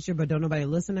into the future but don't nobody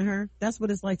listen to her. That's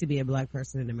what it's like to be a black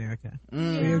person in America.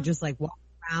 Where you're just like walking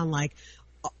around like,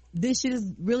 oh, this shit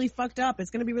is really fucked up,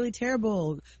 it's gonna be really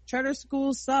terrible, charter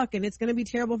schools suck, and it's gonna be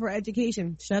terrible for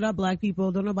education. Shut up, black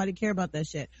people, don't nobody care about that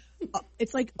shit.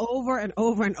 It's like over and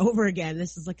over and over again.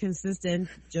 This is a consistent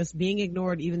just being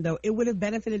ignored, even though it would have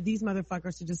benefited these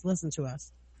motherfuckers to just listen to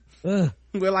us. Ugh.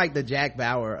 We're like the Jack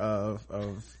Bauer of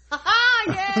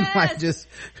yes. like just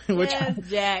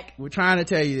Jack, we're trying to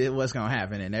tell you what's gonna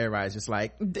happen, and everybody's just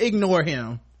like, ignore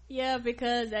him. Yeah,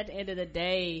 because at the end of the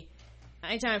day,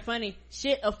 I ain't trying to be funny,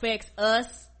 shit affects us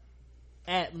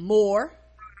at more,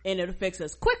 and it affects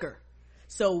us quicker.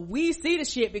 So we see the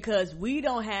shit because we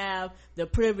don't have the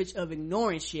privilege of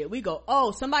ignoring shit. We go,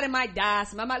 oh, somebody might die,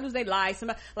 somebody might lose their life,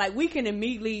 somebody, like, we can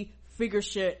immediately figure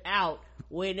shit out,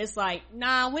 when it's like,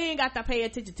 nah, we ain't got to pay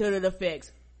attention to the effects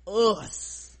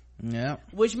us. Yeah.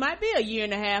 Which might be a year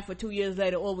and a half or 2 years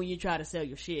later, or when you try to sell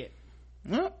your shit.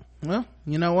 Well,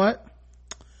 you know what?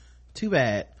 Too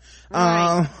bad.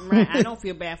 Right. I don't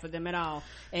feel bad for them at all.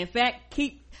 In fact,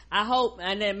 I hope,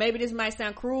 and then maybe this might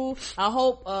sound cruel, I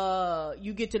hope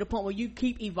you get to the point where you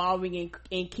keep evolving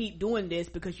and keep doing this,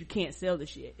 because you can't sell the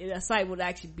shit. The site would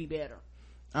actually be better.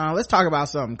 Let's talk about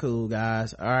something cool,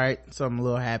 guys. All right, something a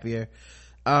little happier.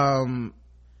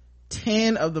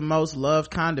 10 of the most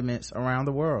loved condiments around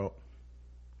the world.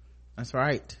 That's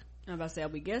right. I'm about to say, are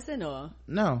we guessing or?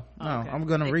 No, okay. I'm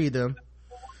gonna read them.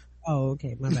 Oh,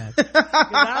 okay, my bad.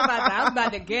 I was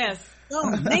about to guess.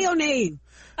 Oh, mayonnaise,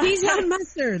 Dijon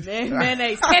mustard,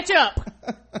 mayonnaise, ketchup.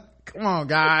 Come on,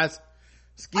 guys.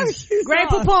 Grey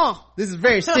Poupon. This is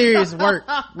very serious work.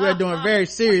 We're doing very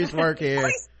serious work here.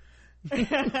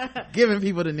 Giving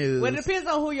people the news. Well, it depends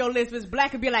on who your list is.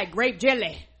 Black would be like grape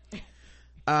jelly.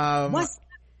 What's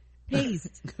paste?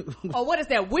 Or what is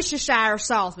that? Worcestershire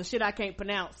sauce, the shit I can't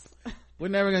pronounce. We're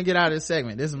never gonna get out of this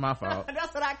segment. This is my fault.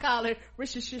 That's what I call it,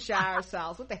 Worcestershire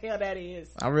sauce. What the hell that is?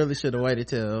 I really should have waited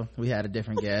till we had a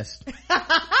different guest. It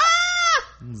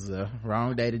was the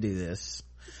wrong day to do this.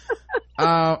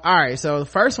 All right, so the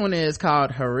first one is called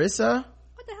harissa.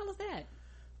 What the hell is that?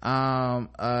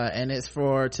 And it's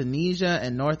for Tunisia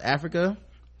and North Africa.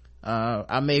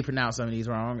 I may pronounce some of these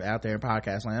wrong out there in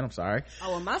podcast land. I'm sorry.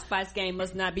 Oh, well, my spice game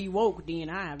must not be woke then.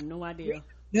 I have no idea.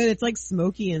 Dude, it's like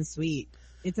smoky and sweet.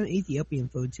 It's an Ethiopian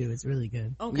food too. It's really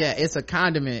good. Okay. Yeah, it's a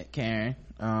condiment, Karen.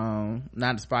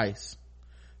 Not a spice.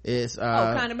 It's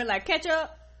condiment like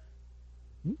ketchup.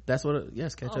 That's what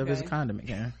ketchup is a condiment,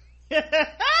 Karen.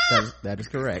 that is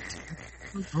correct.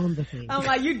 On the thing. I'm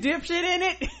like, you dip shit in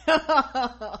it.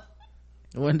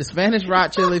 When the Spanish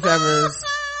rock chili peppers,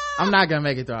 I'm not gonna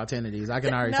make it through all 10 of these. I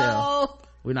can already tell.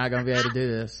 We're not gonna be able to do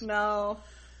this. No.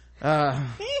 I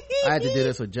had to do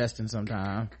this with Justin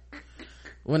sometime.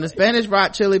 When the Spanish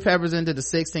brought chili peppers into the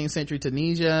 16th century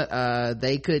Tunisia,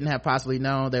 they couldn't have possibly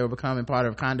known they were becoming part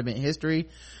of condiment history.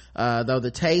 Though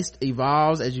the taste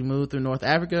evolves as you move through North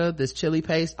Africa, this chili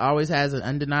paste always has an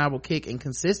undeniable kick and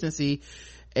consistency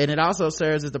And it also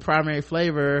serves as the primary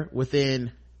flavor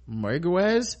within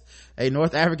merguez, a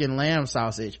North African lamb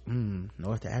sausage.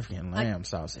 North African lamb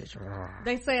sausage.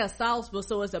 They say a sauce, but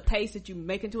so it's a paste that you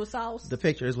make into a sauce. The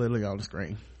picture is literally on the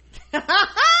screen.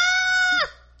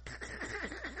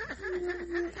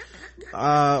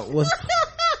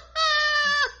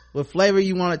 With flavor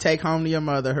you want to take home to your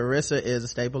mother, harissa is a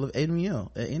staple of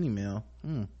any meal.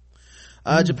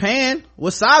 Japan,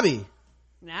 wasabi.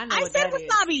 Now, I I said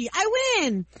wasabi. I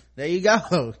win. There you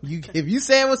go. If you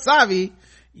said wasabi,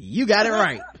 you got it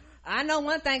right. I know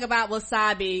one thing about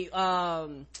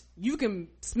wasabi. You can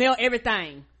smell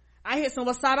everything. I hit some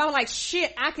wasabi. I was like,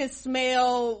 shit, I can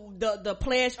smell the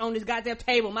pledge on this goddamn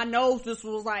table. My nose just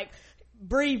was like,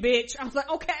 breathe, bitch. I was like,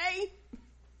 okay.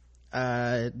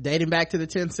 Dating back to the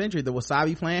 10th century, the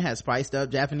wasabi plant has spiced up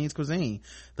Japanese cuisine.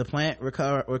 The plant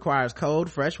requires cold,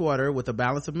 fresh water with a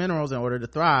balance of minerals in order to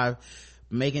thrive,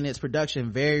 making its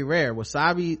production very rare.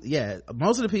 Wasabi,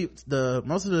 most of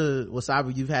the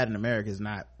wasabi you've had in America is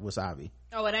not wasabi.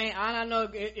 Oh, it ain't. I don't know.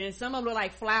 And some of them look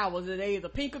like flowers. They're either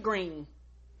pink or green.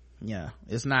 Yeah,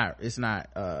 it's not.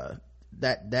 That.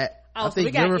 Oh, I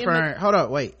think you're referring. Hold on,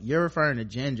 wait. You're referring to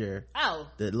ginger. Oh,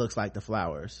 that looks like the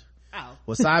flowers. Oh,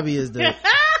 Wasabi is the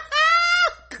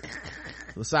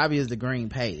wasabi is the green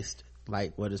paste,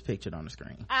 like what is pictured on the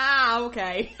screen. Ah,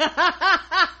 okay.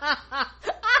 I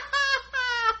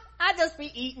just be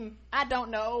eating. I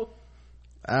don't know.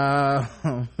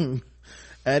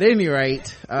 At any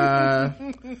rate, the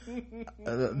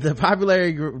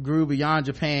popularity grew beyond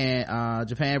Japan.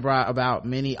 Japan brought about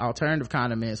many alternative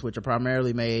condiments, which are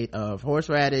primarily made of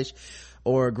horseradish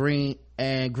or green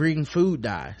food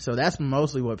dye. So that's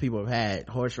mostly what people have had: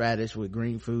 horseradish with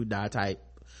green food dye type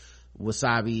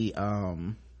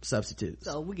wasabi substitutes.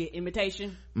 So we get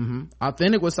imitation.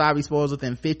 Authentic wasabi spoils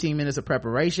within 15 minutes of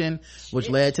preparation, which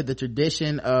led to the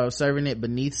tradition of serving it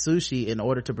beneath sushi in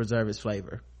order to preserve its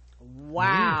flavor.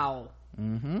 Wow.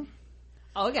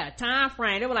 Oh, we got a time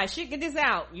frame. They were like, shit, get this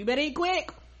out. You better eat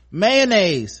quick.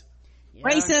 Mayonnaise. Yeah.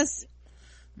 Racist.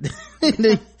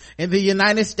 in the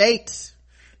United States.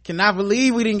 Cannot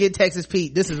believe we didn't get Texas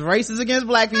Pete. This is racist against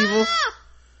black people.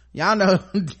 Y'all know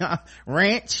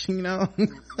ranch, you know.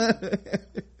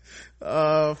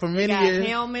 For many years. They got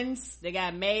Hellmann's. They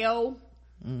got mayo.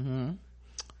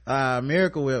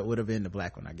 Miracle Whip would have been the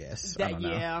black one, I guess. I don't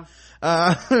know.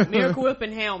 Yeah. Miracle Whip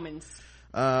and Hellmann's.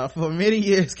 For many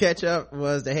years, ketchup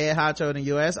was the head honcho in the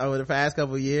U.S. Over the past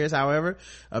couple of years, however,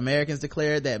 Americans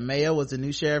declared that mayo was the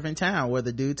new sheriff in town,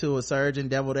 whether due to a surge in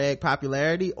deviled egg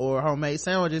popularity or homemade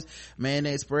sandwiches.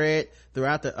 Mayonnaise spread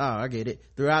throughout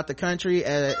the country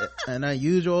at an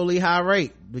unusually high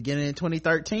rate. Beginning in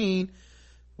 2013.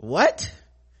 What?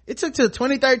 It took till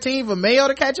 2013 for mayo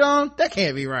to catch on? That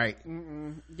can't be right.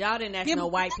 Y'all didn't ask no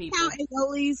white people.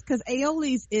 Aiolis, because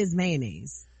aiolis is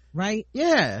mayonnaise, right?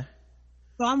 Yeah.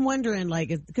 So I'm wondering, like,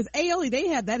 because aioli, they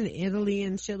had that in Italy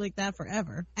and shit like that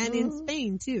forever, and in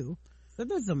Spain too. So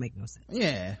this don't make no sense.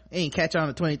 Yeah, it ain't catch on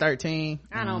in 2013.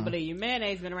 I don't believe you.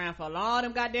 Mayonnaise been around for a long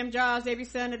them goddamn jars every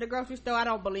Sunday at the grocery store. I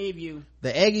don't believe you.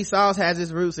 The eggy sauce has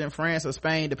its roots in France or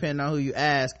Spain, depending on who you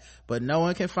ask, but no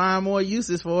one can find more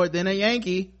uses for it than a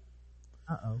Yankee.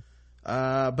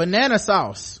 Banana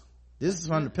sauce. This is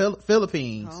from the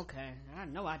Philippines. Okay,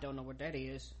 I don't know what that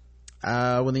is.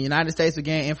 When the United States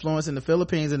began influencing the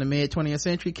Philippines in the mid 20th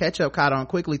century, ketchup caught on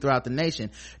quickly throughout the nation.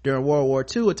 During World War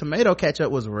II, a tomato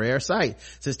ketchup was a rare sight.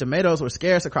 Since tomatoes were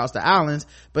scarce across the islands,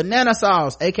 banana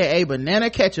sauce, aka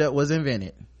banana ketchup, was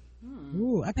invented.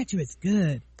 Ooh, I bet you it's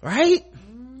good. Right?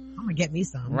 I'm gonna get me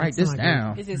some. Write this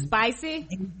down. Is it spicy?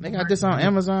 They got this on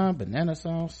Amazon. Banana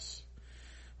sauce.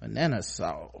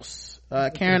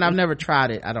 Karen, I've never tried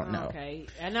it. I don't know. Okay.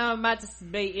 I know I'm about to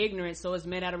be ignorant, so it's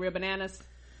made out of real bananas.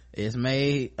 It's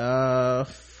made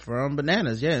from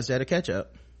bananas, instead of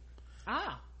ketchup.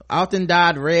 Often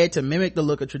dyed red to mimic the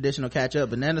look of traditional ketchup,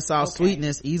 banana sauce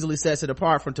sweetness easily sets it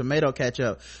apart from tomato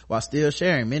ketchup while still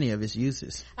sharing many of its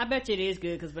uses. I bet you it is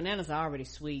good because bananas are already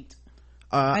sweet.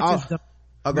 Go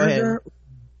ahead.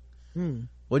 What'd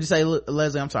you say,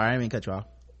 Leslie? I'm sorry, I didn't mean to cut you off.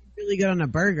 Really good on a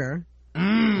burger.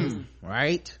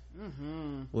 Right?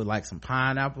 With like some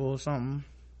pineapple or something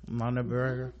on the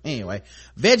burger. Anyway,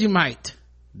 Vegemite.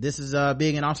 This is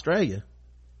big in Australia.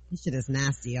 This shit is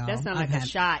nasty, y'all. That sounds like a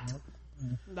shot.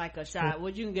 Like a shot.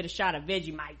 Well, you can get a shot of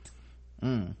Vegemite.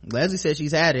 Leslie said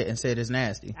she's had it and said it's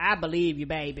nasty. I believe you,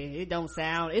 baby. It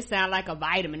sound like a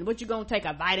vitamin. What you gonna take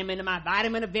a vitamin to my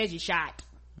vitamin or veggie shot?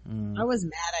 I was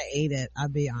mad I ate it, I'll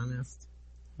be honest.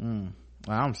 Well,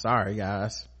 I'm sorry,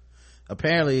 guys.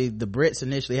 Apparently the Brits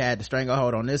initially had the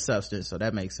stranglehold on this substance, so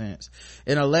that makes sense.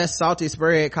 In a less salty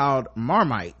spread called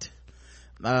Marmite,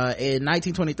 In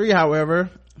 1923, however,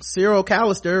 Cyril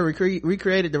Callister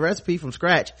recreated the recipe from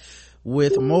scratch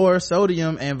with more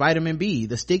sodium and vitamin B.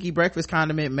 The sticky breakfast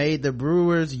condiment made the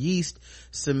brewer's yeast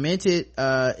cemented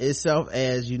itself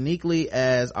as uniquely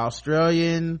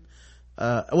Australian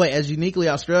when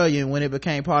it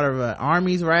became part of an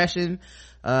army's ration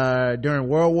during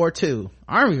World War II.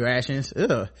 Army rations,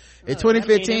 ugh. In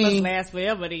 2015, it must last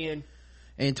forever then.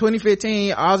 In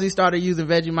 2015, Aussie started using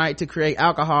Vegemite to create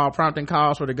alcohol, prompting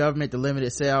calls for the government to limit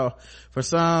its sale. For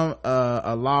some,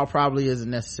 a law probably isn't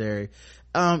necessary.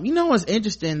 You know what's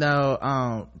interesting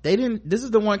though? This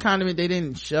is the one condiment they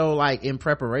didn't show like in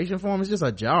preparation form. It's just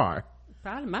a jar.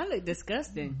 Probably might look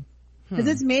disgusting. Because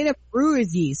it's made of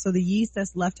brewer's yeast. So the yeast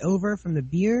that's left over from the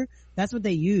beer, that's what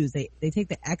they use. They take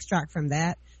the extract from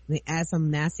that and they add some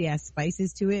nasty ass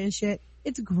spices to it and shit.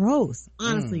 It's gross.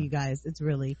 Honestly, you guys, it's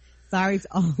really, sorry to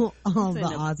all the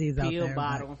Aussies out there.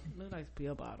 Bottle. Looks like a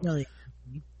pill bottle. Really.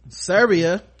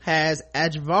 Serbia has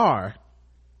ajvar.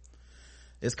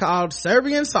 It's called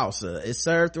Serbian salsa. It's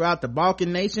served throughout the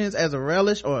Balkan nations as a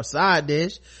relish or a side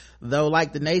dish. Though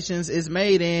like the nations it's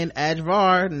made in,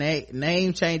 ajvar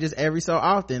name changes every so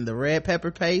often. The red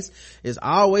pepper paste is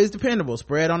always dependable.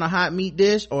 Spread on a hot meat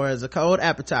dish or as a cold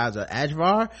appetizer.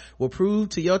 Ajvar will prove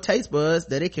to your taste buds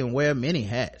that it can wear many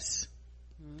hats.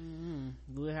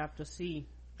 We'll have to see.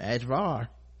 Ajvar.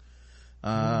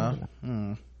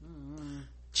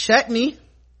 Chutney,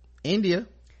 India.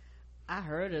 I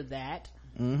heard of that.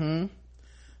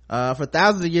 For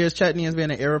thousands of years, chutney has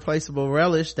been an irreplaceable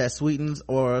relish that sweetens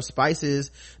or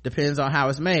spices, depends on how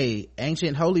it's made.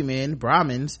 Ancient holy men,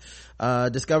 Brahmins,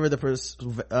 discovered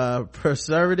the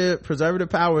preservative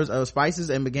powers of spices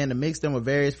and began to mix them with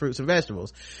various fruits and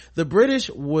vegetables. The British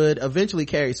would eventually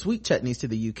carry sweet chutneys to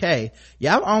the UK.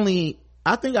 Yeah,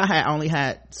 I think I had only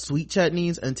had sweet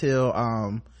chutneys until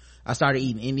I started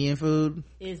eating Indian food.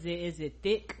 Is it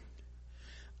thick?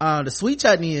 The sweet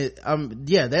chutney,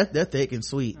 they're thick and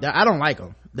sweet. I don't like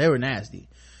them. They were nasty.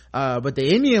 But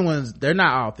the Indian ones, they're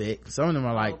not all thick. Some of them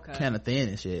are like kind of thin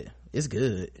and shit. It's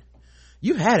good.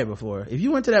 You've had it before. If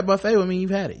you went to that buffet with me,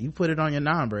 you've had it. You put it on your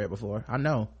naan bread before. I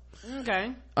know.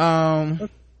 Okay.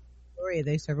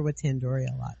 They serve it with tandoori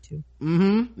a lot too.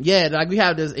 Yeah, like we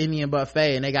have this Indian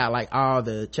buffet and they got like all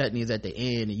the chutneys at the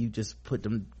end and you just put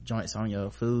them joints on your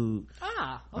food.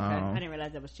 Okay. I didn't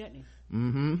realize that was chutney.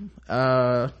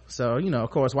 So of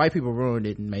course white people ruined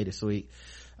it and made it sweet.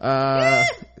 As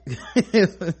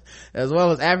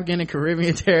well as African and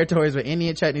Caribbean territories where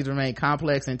Indian chutneys remain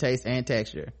complex in taste and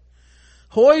texture.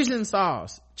 Hoisin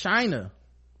sauce, China.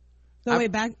 So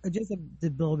wait, back just a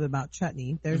little bit about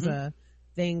chutney. There's a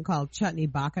thing called chutney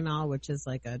bacchanal, which is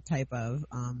like a type of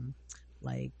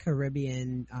like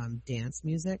Caribbean dance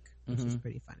music, which is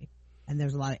pretty funny. And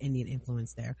there's a lot of Indian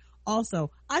influence there.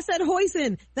 Also, I said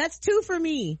hoisin. That's 2 for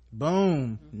me.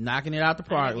 Boom. Knocking it out the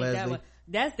park, Leslie.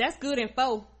 That's good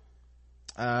info.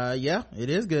 Yeah, it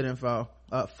is good info.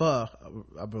 Pho,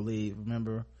 I believe.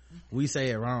 Remember, we say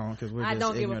it wrong because we're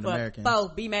just ignorant Americans. Pho,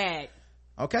 be mad.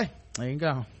 Okay, there you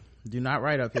go. Do not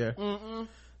write up here.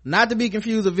 Not to be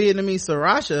confused with Vietnamese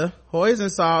sriracha,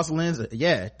 hoisin sauce lends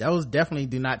those definitely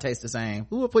do not taste the same.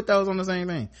 Who would put those on the same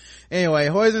thing? Anyway,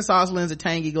 hoisin sauce lends a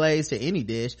tangy glaze to any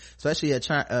dish, especially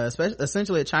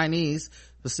essentially a Chinese,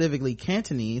 specifically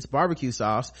Cantonese barbecue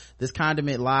sauce. This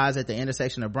condiment lies at the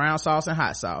intersection of brown sauce and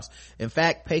hot sauce. In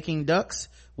fact, Peking ducks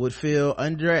would feel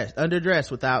underdressed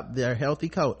without their healthy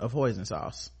coat of hoisin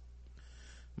sauce.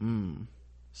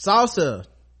 Salsa,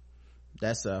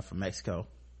 that's from Mexico.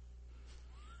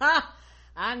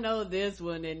 I know this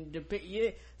one, and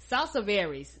salsa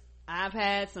varies. I've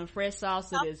had some fresh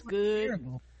salsa that's good,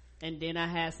 and then I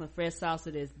had some fresh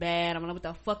salsa that's bad. I'm like, what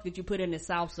the fuck did you put in the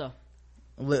salsa?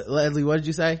 Leslie, what did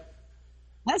you say?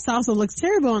 That salsa looks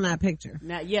terrible in that picture.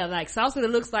 Now, like salsa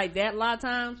that looks like that a lot of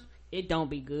times, it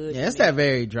don't be good. Yeah, it's that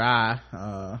very dry,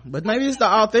 but maybe it's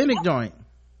the authentic joint.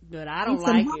 But I don't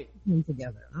like it.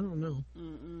 Together, I don't know.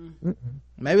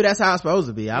 Maybe that's how it's supposed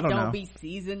to be. I don't know. Don't be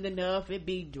seasoned enough. It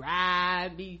be dry.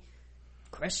 It be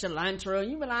crushed cilantro.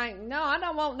 You be like, no, I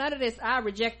don't want none of this. I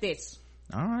reject this.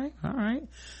 All right.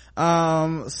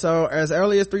 So as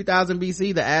early as 3000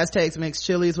 BC, the Aztecs mixed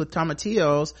chilies with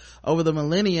tomatillos. Over the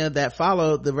millennia that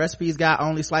followed, the recipes got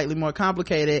only slightly more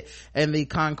complicated, and the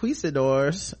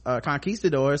conquistadors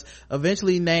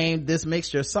eventually named this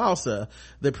mixture salsa,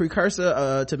 the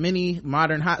precursor to many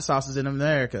modern hot sauces in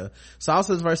America.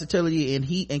 Salsa's versatility in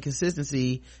heat and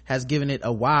consistency has given it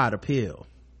a wide appeal.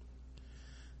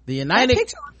 The United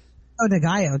picture de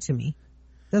gallo to me.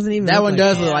 Doesn't even that look one like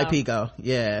does look like pico.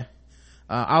 Yeah.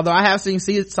 Although I have seen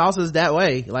salsas that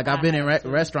way. Like I've been in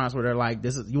restaurants where they're like,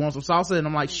 you want some salsa? And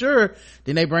I'm like, sure.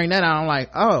 Then they bring that out. I'm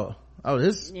like,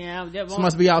 this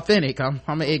must be authentic. I'm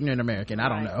an ignorant American. I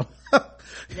don't know.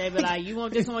 They be like, you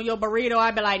want this on your burrito?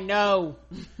 I'd be like, no.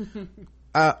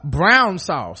 Brown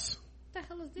sauce. What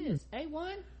the hell is this?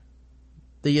 A1?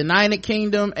 The United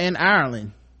Kingdom and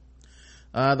Ireland.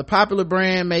 The popular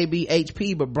brand may be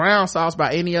HP, but brown sauce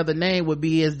by any other name would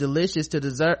be as delicious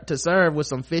to serve with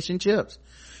some fish and chips.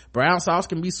 Brown sauce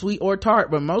can be sweet or tart,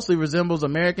 but mostly resembles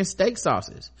American steak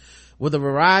sauces, with a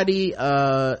variety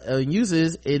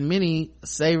uses in many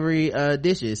savory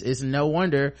dishes. It's no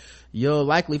wonder you'll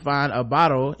likely find a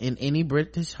bottle in any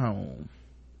British home.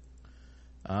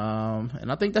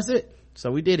 And I think that's it.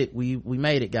 So we did it. We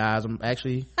made it, guys. I'm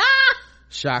actually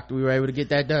shocked we were able to get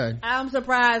that done. I'm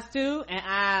surprised too. And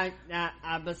I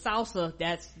the salsa,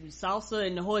 that's salsa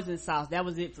and the hoisin sauce, that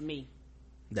was it for me.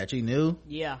 That you knew?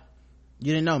 Yeah.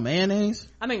 You didn't know mayonnaise?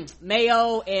 I mean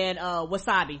mayo and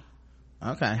wasabi.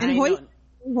 Okay. And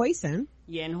hoisin.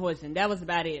 Yeah, and hoisin. That was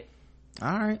about it.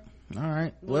 All right.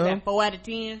 Was that 4 out of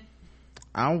 10?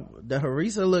 The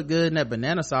harissa looked good, and that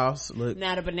banana sauce looked.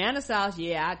 Now the banana sauce,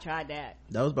 yeah, I tried that.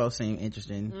 Those both seem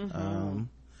interesting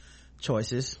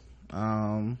choices.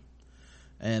 And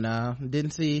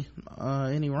didn't see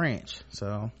any ranch,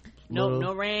 so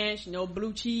no ranch, no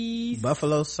blue cheese,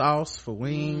 buffalo sauce for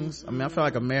wings. I mean, I feel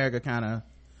like America kind of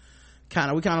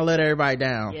we let everybody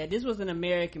down. Yeah, this was an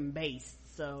American base,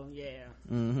 so yeah.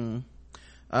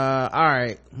 All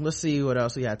right, let's see what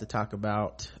else we have to talk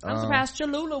about. I'm surprised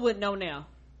Cholula would know now.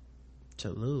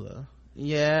 Cholula,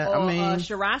 yeah. Or, I mean,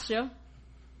 sriracha.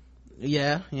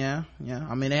 Yeah. I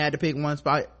mean, they had to pick one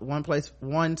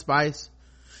spice.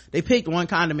 They picked one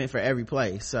condiment for every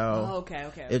place. So okay.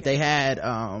 If they had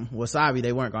wasabi,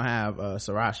 they weren't gonna have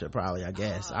sriracha, probably. I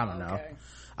guess. I don't know.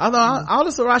 Although all the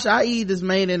sriracha I eat is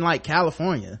made in like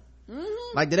California.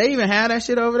 Like, do they even have that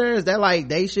shit over there? Is that like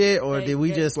they shit, or did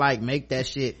we just like make that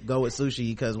shit go with sushi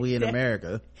because we in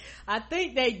America? I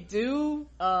think they do,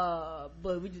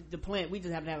 but we just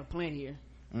happen to have a plant here.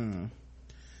 All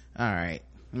right.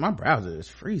 My browser is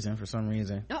freezing for some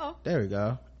reason. There we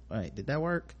go. Wait, did that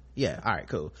work? Yeah. All right,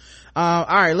 cool. All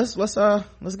right, let's go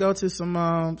to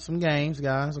some games,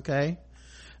 guys. Okay.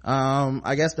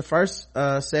 I guess the first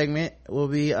segment will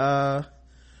be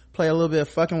play a little bit of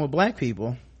fucking with black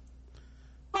people.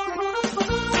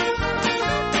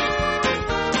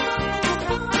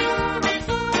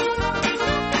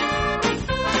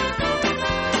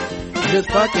 Just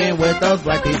fucking with those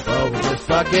black people. We're just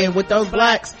fucking with those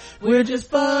blacks. We're just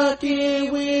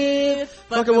fucking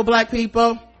with black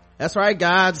people. That's right,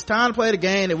 guys. It's time to play the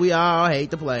game that we all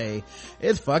hate to play.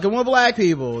 It's fucking with black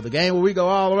people. The game where we go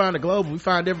all around the globe and we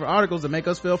find different articles that make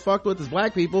us feel fucked with as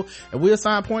black people, and we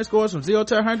assign point scores from 0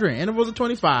 to 100 in intervals of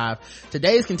 25.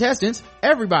 Today's contestants,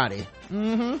 everybody.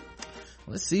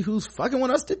 Let's see who's fucking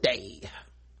with us today.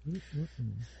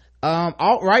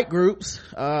 Alt-right groups,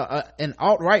 an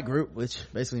alt-right group, which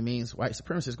basically means white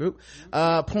supremacist group,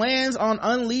 plans on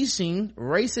unleashing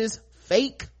racist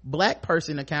fake black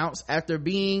person accounts after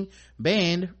being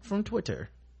banned from Twitter.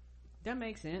 That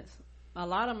makes sense. A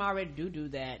lot of them already do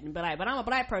that. But I'm a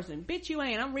black person. Bitch, you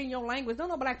ain't. I'm reading your language. Don't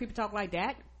know black people talk like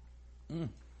that.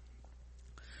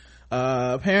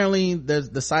 Apparently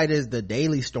the site is the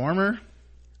Daily Stormer,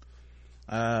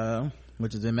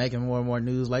 which has been making more and more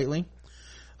news lately.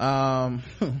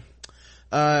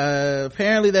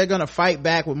 Apparently they're gonna fight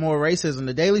back with more racism.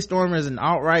 The Daily Stormer is an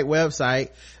alt-right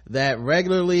website that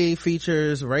regularly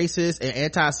features racist and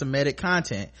anti-Semitic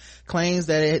content, claims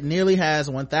that it nearly has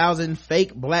 1,000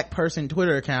 fake black person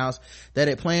Twitter accounts that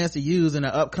it plans to use in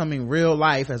an upcoming real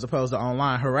life as opposed to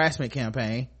online harassment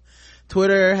campaign.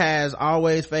 Twitter has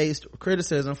always faced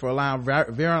criticism for allowing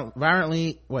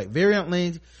virulently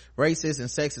racist and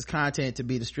sexist content to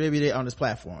be distributed on this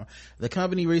platform. The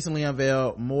company recently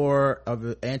unveiled more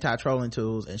of anti-trolling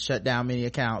tools and shut down many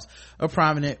accounts of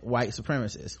prominent white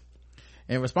supremacists.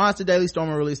 In response to Daily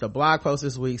Stormer released a blog post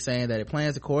this week saying that it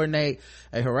plans to coordinate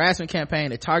a harassment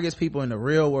campaign that targets people in the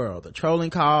real world. The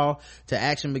trolling call to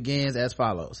action begins as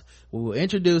follows. We will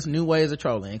introduce new ways of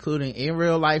trolling, including in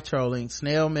real life trolling,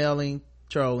 snail mailing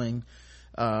trolling,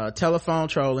 telephone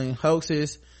trolling,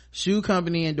 hoaxes, shoe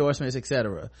company endorsements,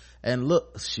 etc. And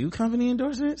look, shoe company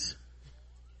endorsements?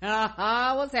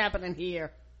 What's happening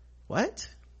here? What?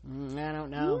 I don't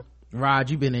know. Rod,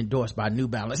 you've been endorsed by New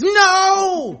Balance.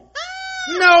 No!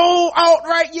 No,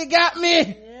 alt-right, you got me.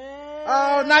 Yeah.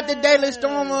 Oh, not the Daily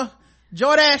Stormer.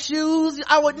 Jordache shoes.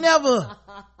 I would never.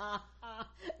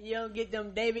 You don't get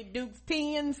them David Duke's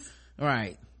 10s.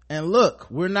 Right. And look,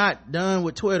 we're not done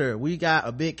with Twitter. We got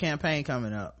a big campaign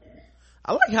coming up.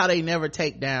 I like how they never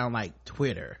take down like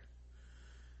Twitter.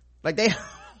 Like they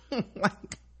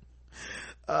like,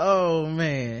 oh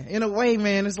man, in a way,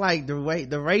 man, it's like the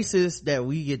racists that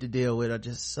we get to deal with are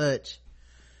just such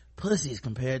pussies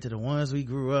compared to the ones we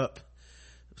grew up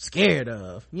scared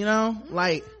of, you know?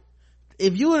 Like,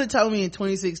 if you would have told me in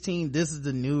 2016 this is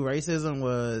the new racism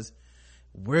was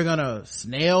we're gonna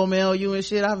snail mail you and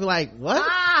shit, I'd be like, what?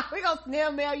 We're gonna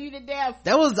snail mail you to death.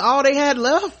 That was all they had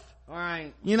left. All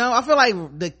right. You know, I feel like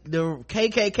the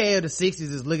KKK of the 60s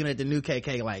is looking at the new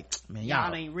KK like, man,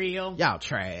 y'all ain't real. Y'all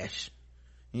trash.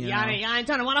 Y'all ain't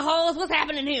turning one of holes. What's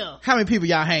happening here? How many people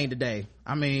y'all hang today?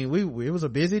 I mean, it was a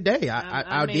busy day.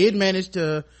 I did manage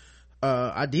to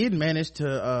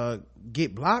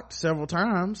get blocked several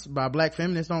times by black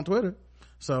feminists on Twitter.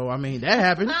 So, I mean, that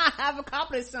happened. I've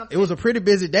accomplished something. It was a pretty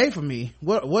busy day for me.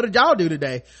 What did y'all do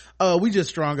today? We just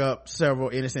strung up several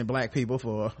innocent black people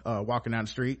for walking down the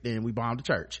street, and we bombed the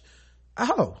church.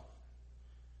 Oh.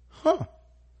 Huh.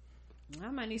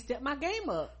 I might need to step my game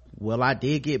up. Well, I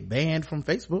did get banned from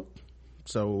Facebook.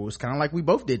 So it's kind of like we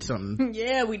both did something.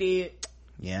 Yeah, we did.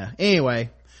 Yeah.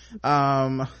 Anyway,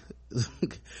 I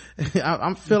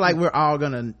feel like we're all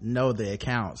gonna know the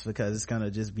accounts because it's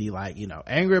gonna just be like, you know,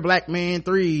 Angry Black Man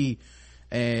 3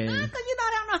 and cause you know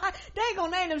they don't know how they ain't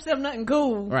gonna name themselves nothing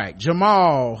cool, right?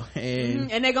 Jamal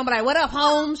and and they gonna be like, what up,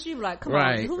 Holmes? You be like, come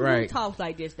right, on, who talks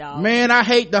like this, dog? Man, I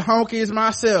hate the honkies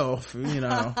myself, you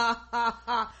know.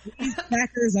 These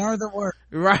crackers are the worst,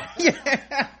 right?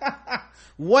 Yeah.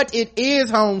 What it is,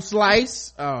 home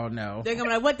slice. Oh no, they're gonna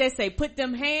be like, what they say, put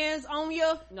them hands on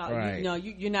you. No, right.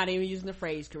 You're not even using the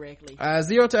phrase correctly.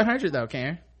 0 to 100 though,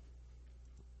 Karen.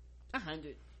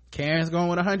 100. Karen's going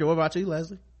with 100. What about you,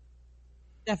 Leslie?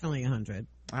 definitely 100.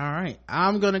 All right,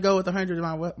 I'm gonna go with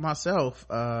 100 myself,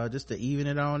 just to even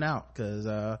it on out,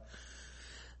 because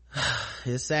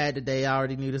it's sad that they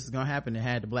already knew this was gonna happen and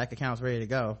had the black accounts ready to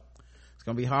go. It's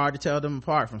gonna be hard to tell them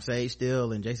apart from Sage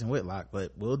Steele and Jason Whitlock,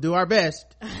 but we'll do our best.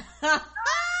 I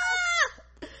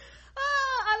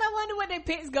wonder what their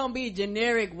pick's gonna be.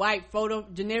 Generic black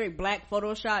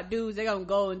Photoshop dudes. They're gonna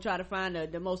go and try to find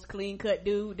the most clean cut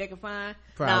dude they can find.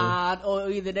 Probably. Nah, or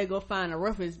either they go find the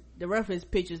roughest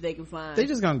pictures they can find. They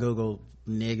just gonna Google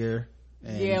nigger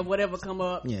and whatever come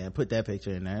up. Yeah, put that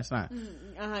picture in there. It's not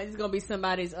it's gonna be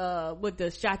somebody's with the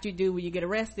shot you do when you get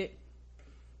arrested.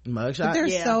 Mugshot.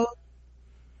 They're so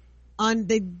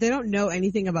they don't know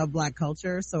anything about black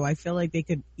culture, so I feel like they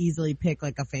could easily pick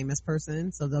like a famous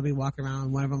person, so they'll be walking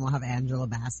around, one of them will have Angela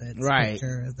Bassett's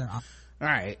picture as their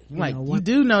right. Like, you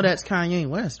do know that's Kanye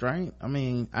West, right? I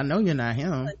mean, I know you're not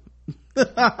him.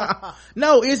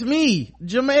 No, it's me,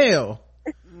 Jamel.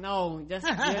 No, you're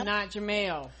not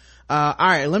Jamel. All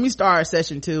right, let me start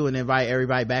session 2 and invite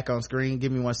everybody back on screen.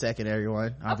 Give me 1 second,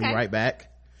 everyone. I'll be right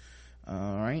back.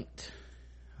 All right.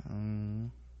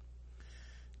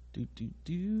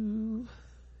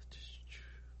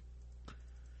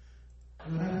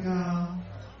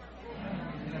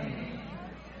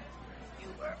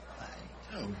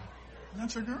 Oh,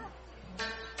 that's your girl?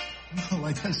 No,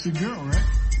 like that's your girl, right?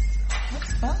 What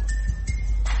the fuck?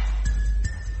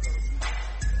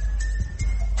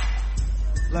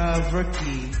 Love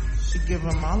rookie. She give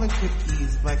him all the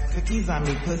cookies, but cookies on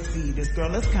me pussy. This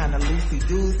girl is kinda loosey.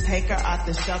 Dudes take her off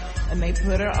the shelf and they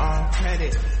put her on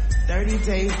credit. 30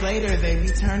 days later, they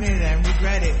return it and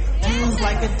regret it. Almost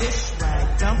like a dish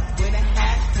rag, dumped with a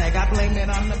hashtag. I blame it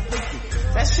on the pussy.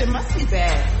 That shit must be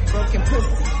bad. Broken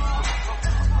pussy.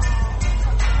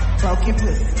 Broken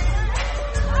pussy.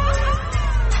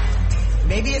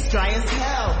 Maybe it's dry as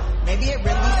hell. Maybe it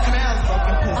really smells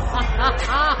broken pussy.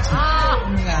 Oh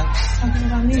my god, something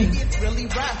about me. Maybe it's really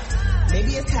rough.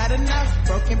 Maybe it's had enough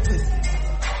broken pussy.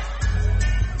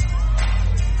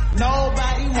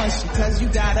 Nobody wants you cause you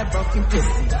got a broken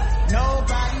pussy.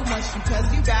 Nobody wants you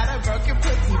cause you got a broken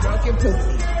pussy. Broken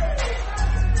pussy.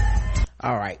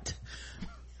 All right.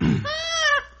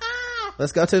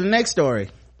 Let's go to the next story.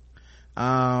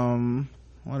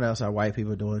 What else are white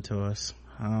people doing to us?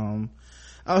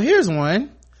 Here's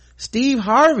one. Steve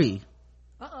Harvey.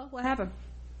 What happened?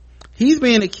 He's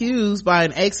being accused by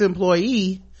an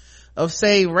ex-employee of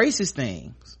saying racist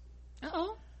things.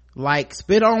 Like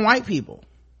spit on white people.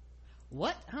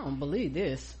 What? I don't believe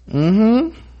this.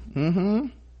 Like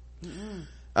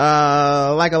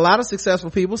a lot of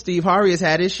successful people, Steve Harvey has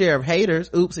had his share of haters.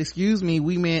 Oops, excuse me,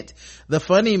 we meant the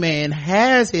funny man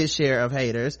has his share of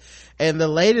haters. And the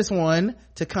latest one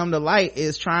to come to light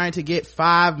is trying to get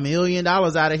 $5 million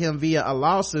out of him via a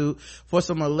lawsuit for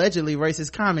some allegedly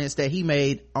racist comments that he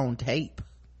made on tape.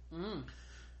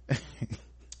 If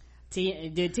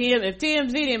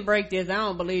TMZ didn't break this, I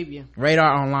don't believe you.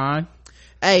 Radar Online.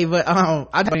 Hey, but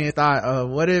I just thought,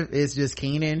 what if it's just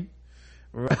Keenan?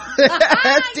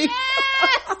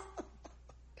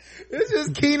 It's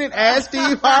just Keenan as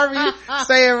Steve Harvey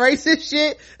saying racist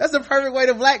shit. That's the perfect way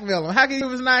to blackmail him. How can you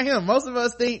if it's not him? Most of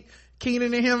us think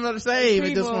Keenan and him are the same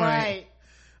at this point. Right.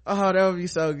 Oh, that would be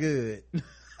so good.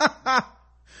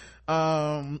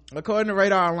 According to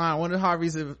Radar Online, one of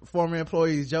Harvey's former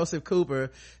employees, Joseph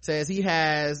Cooper, says he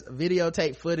has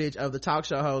videotape footage of the talk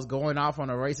show host going off on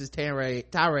a racist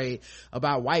tirade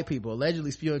about white people,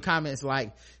 allegedly spewing comments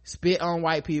like spit on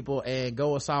white people and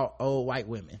go assault old white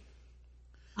women.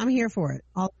 I'm here for it.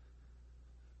 Hold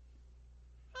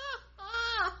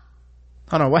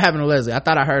on, what happened to Leslie? I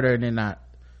thought I heard her and then not.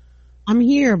 I'm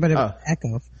here, but it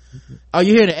echo. Oh,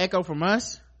 you hear the echo from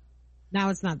us? Now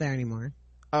it's not there anymore.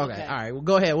 Okay. All right, well,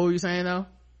 go ahead. What were you saying though?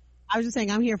 I was just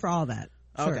saying I'm here for all that.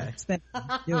 Sure. Okay.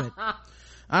 Do it.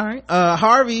 All right.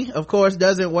 Harvey, of course,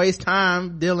 doesn't waste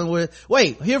time dealing with,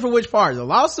 here for which part? The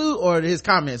lawsuit or his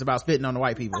comments about spitting on the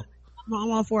white people?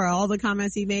 I'm all for all the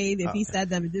comments he made. If he said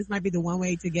them, this might be the one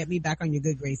way to get me back on your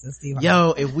good graces, Steve Harvey.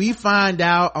 Yo, if we find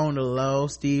out on the low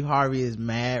Steve Harvey is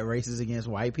mad racist against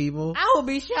white people, I will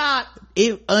be shocked.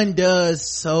 It undoes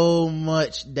so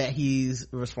much that he's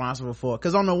responsible for.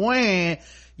 Because on the one hand,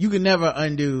 you can never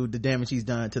undo the damage he's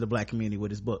done to the black community with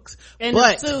his books. And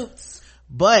the Suits.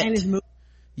 But and his movie.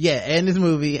 Yeah, and his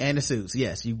movie and the Suits.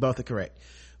 Yes, you both are correct.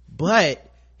 But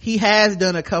he has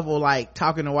done a couple like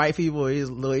talking to white people.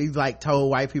 He's like told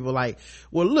white people like,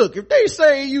 well look, if they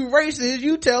say you racist,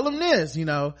 you tell them this, you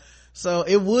know. So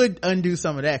it would undo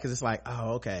some of that because it's like,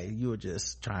 oh okay, you were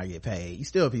just trying to get paid. You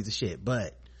still a piece of shit,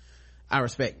 but I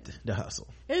respect the hustle.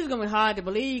 It's gonna be hard to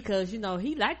believe because you know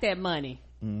he liked that money.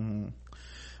 Mm-hmm.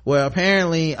 Well,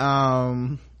 apparently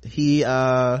he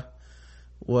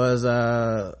was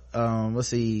let's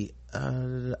see,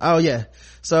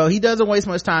 so he doesn't waste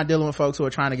much time dealing with folks who are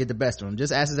trying to get the best of him.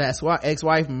 Just ask his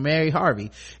ex-wife Mary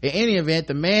Harvey. In any event,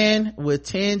 the man with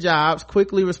 10 jobs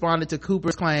quickly responded to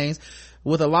Cooper's claims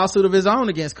with a lawsuit of his own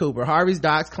against Cooper. Harvey's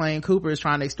docs claim Cooper is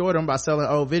trying to extort him by selling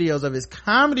old videos of his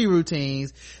comedy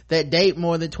routines that date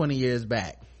more than 20 years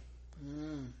back.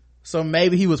 So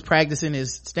maybe he was practicing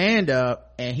his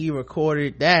stand-up and he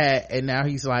recorded that, and now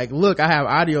he's like, look, I have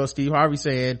audio of Steve Harvey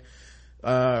saying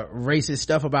racist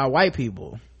stuff about white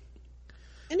people.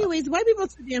 Anyways, white people are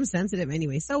too damn sensitive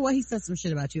anyway. So what? He said some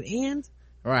shit about you and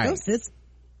right. Go sit.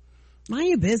 Mind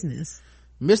your business.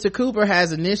 Mr. Cooper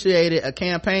has initiated a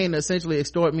campaign to essentially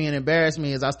extort me and embarrass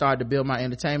me as I started to build my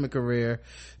entertainment career,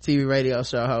 TV radio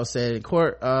show host said in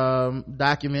court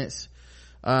documents.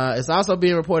 It's also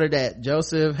being reported that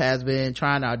Joseph has been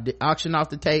trying to auction off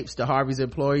the tapes to Harvey's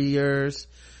employers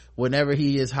whenever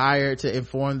he is hired to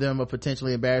inform them of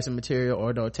potentially embarrassing material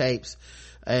or no tapes,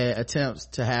 attempts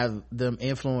to have them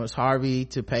influence Harvey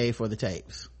to pay for the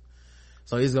tapes.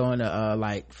 So he's going to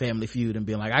like Family Feud and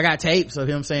being like, I got tapes of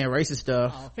him saying racist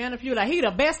stuff. Oh, Family Feud, like he the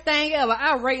best thing ever.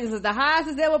 Our ratings is the highest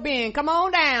it's ever been. Come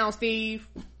on down, Steve.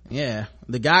 Yeah,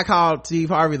 the guy called Steve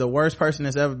Harvey the worst person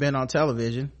that's ever been on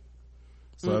television.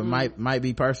 So it might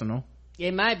be personal.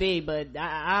 It might be, but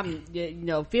I'm you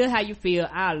know, feel how you feel.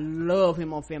 I love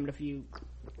him on Family Feud.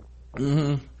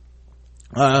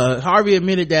 Harvey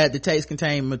admitted that the tapes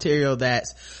contain material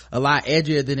that's a lot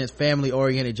edgier than his family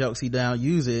oriented jokes he now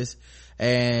uses,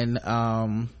 and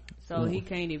so he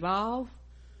can't evolve.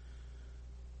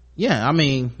 Yeah, I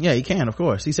mean, yeah, he can, of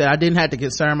course. He said, I didn't have to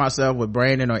concern myself with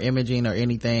branding or imaging or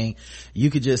anything.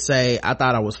 You could just say, I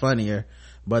thought I was funnier.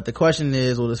 But the question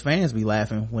is, will his fans be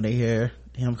laughing when they hear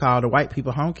him call the white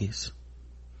people honkies?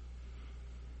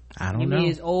 I don't know. You mean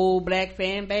his old black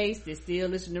fan base that still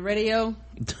listen to radio?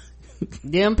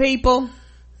 Them people?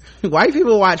 White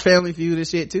people watch Family Feud and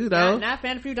shit too, though. Not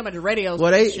Family Feud, talking about the radio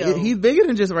show. He's bigger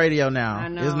than just radio now. I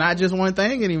know. It's not just one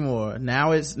thing anymore.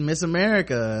 Now it's Miss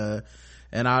America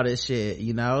and all this shit,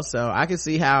 you know? So I can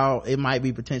see how it might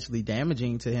be potentially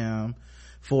damaging to him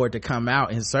for it to come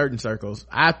out in certain circles.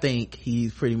 I think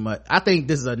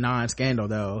this is a non-scandal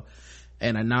though,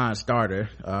 and a non-starter.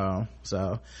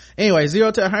 So anyway, 0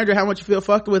 to 100, how much you feel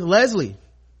fucked with, Leslie?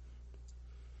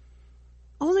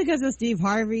 Only because of Steve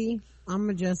Harvey, I'm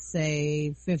gonna just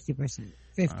say 50%.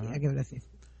 50. I give it a 50.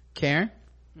 Karen?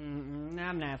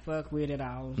 I'm not fucked with it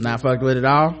all. Not fucked with it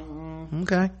all?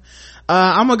 Okay.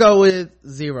 I'm gonna go with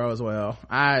 0 as well.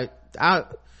 I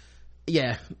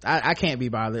can't be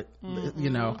bothered. You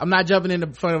know, I'm not jumping in the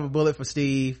front of a bullet for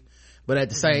Steve, but at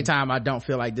the same time, I don't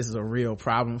feel like this is a real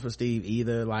problem for Steve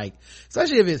either. Like,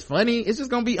 especially if it's funny, it's just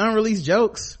gonna be unreleased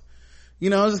jokes. You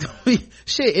know, it's gonna be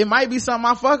shit. It might be something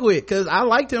I fuck with, cause I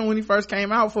liked him when he first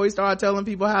came out before he started telling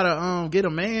people how to get a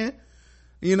man.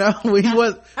 You know, when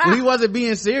he wasn't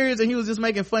being serious and he was just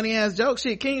making funny ass jokes.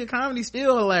 Shit, King of Comedy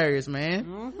still hilarious, man.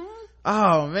 Mm-hmm.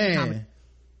 Oh man.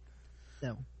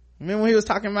 So. Remember when he was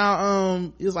talking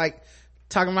about, he was like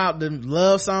talking about the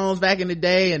love songs back in the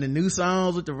day and the new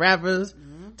songs with the rappers.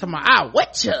 Mm-hmm. Talking about, I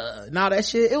wetcha and all that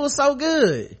shit. It was so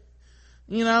good.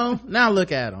 You know, now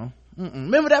look at him.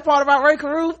 Remember that part about Ray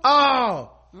Caruth?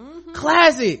 Oh,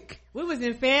 classic. We was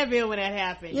in Fayetteville when that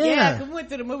happened. Yeah, cause we went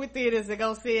to the movie theaters to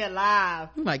go see it live.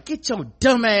 I'm like, get your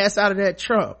dumb ass out of that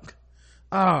truck.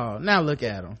 Oh, now look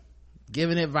at him.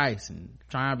 Giving advice and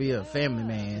trying to be a family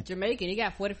man. Jamaican, he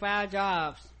got 45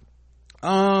 jobs.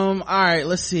 All right,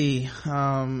 let's see.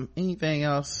 Anything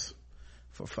else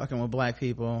for fucking with black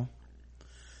people?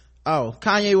 Oh,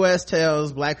 Kanye West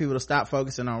tells black people to stop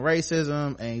focusing on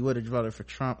racism and he would have voted for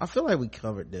Trump. I feel like we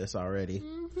covered this already.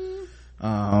 So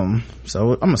I'm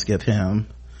gonna skip him.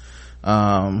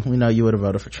 We know you would have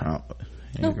voted for Trump.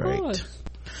 You're great.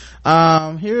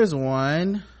 Here's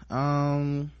one.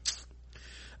 A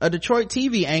Detroit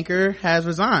TV anchor has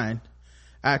resigned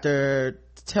after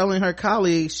telling her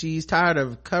colleagues she's tired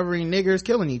of covering niggers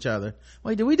killing each other.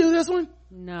 Wait, did we do this one?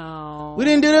 No. We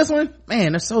didn't do this one?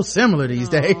 Man, they're so similar these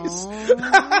days.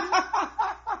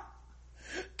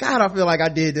 God, I feel like I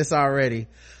did this already.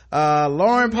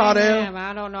 Lauren Paudell.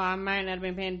 I don't know. I might not have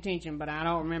been paying attention, but I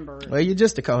don't remember. Well, you're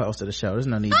just the co-host of the show. There's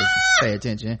no need to pay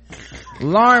attention.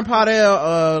 Lauren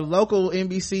Paudell, a local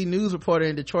NBC News reporter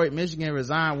in Detroit, Michigan,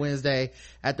 resigned Wednesday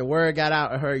after word got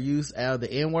out of her use of the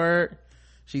N-word.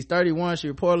 She's 31. She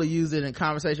reportedly used it in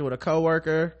conversation with a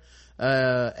coworker.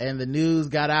 And the news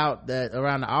got out that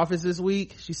around the office this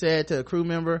week. She said to a crew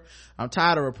member, I'm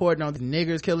tired of reporting on the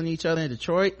niggers killing each other in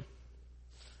Detroit.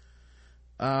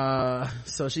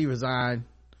 So she resigned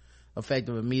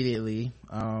effective immediately.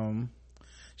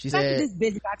 She said this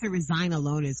bitch got to resign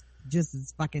alone is just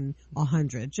as fucking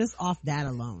 100, just off that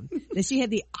alone, that she had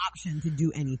the option to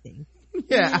do anything.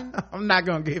 Yeah, I'm not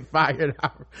gonna get fired.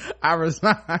 I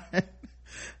resign.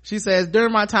 She says,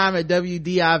 during my time at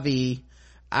WDIV,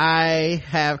 I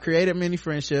have created many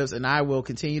friendships and I will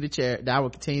continue to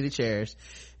cherish.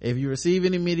 If you receive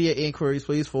any media inquiries,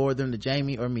 please forward them to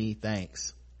Jamie or me.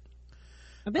 Thanks.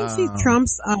 I think she's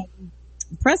Trump's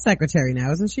press secretary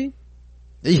now, isn't she?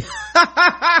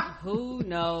 Who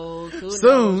knows?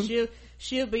 Soon.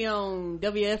 She'll be on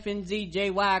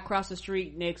WFNZ-JY across the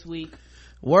street next week.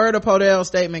 Word of Podell's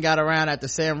statement got around after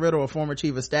Sam Riddle, a former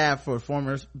chief of staff for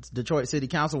former Detroit City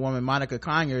Councilwoman Monica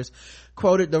Conyers,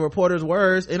 quoted the reporter's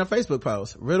words in a Facebook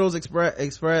post. Riddle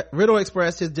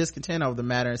expressed his discontent over the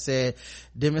matter and said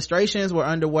demonstrations were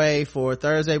underway for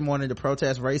Thursday morning to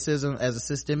protest racism as a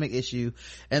systemic issue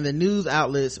and the news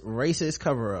outlet's racist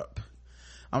cover-up.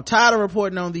 I'm tired of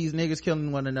reporting on these niggas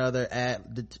killing one another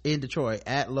in Detroit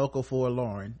at Local 4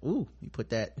 Lauren. Ooh, he put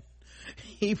that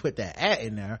at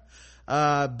in there.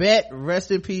 Bet rest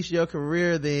in peace your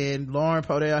career then. Lauren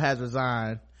Podell has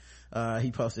resigned.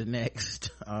 He posted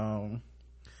next. So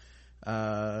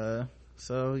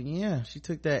yeah, she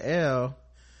took that L.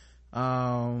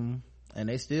 And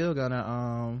they still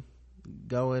gonna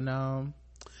go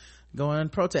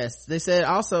and protest. They said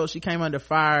also she came under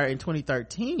fire in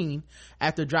 2013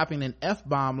 after dropping an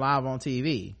F-bomb live on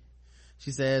TV.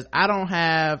 She says, I don't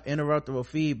have interruptible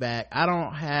feedback. I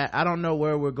don't know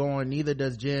where we're going. Neither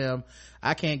does Jim.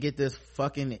 I can't get this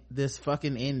fucking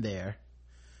in there.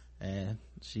 And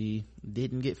she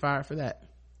didn't get fired for that.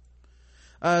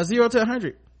 0 to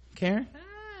 100. Karen?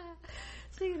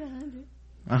 0 to 100.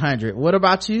 100. What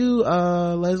about you,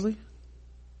 Leslie?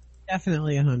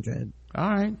 Definitely 100. All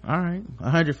right.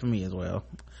 100 for me as well.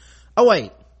 Oh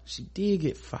wait, she did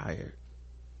get fired.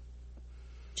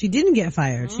 She didn't get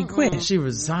fired. She quit. She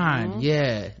resigned.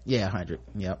 Yeah, 100.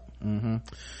 Yep.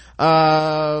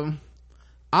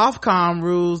 Ofcom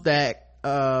rules that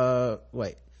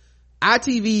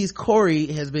ITV's Corey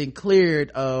has been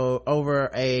cleared over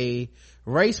a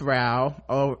race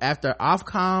row after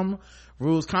Ofcom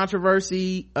rules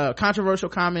controversial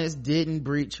comments didn't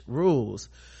breach rules.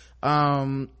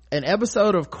 An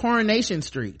episode of Coronation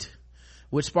Street,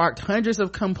 which sparked hundreds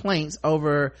of complaints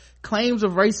over claims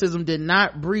of racism, did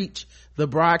not breach the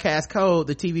broadcast code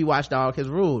the TV watchdog has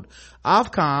ruled.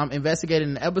 Ofcom investigated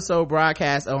an episode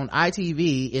broadcast on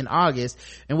ITV in August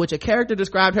in which a character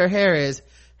described her hair as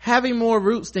having more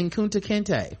roots than Kunta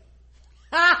Kinte.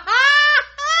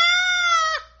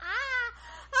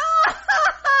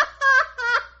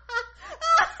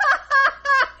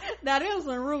 Now them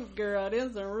some roots, girl.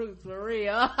 Them some roots for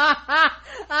real. Oh,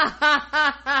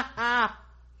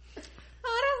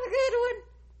 that's a good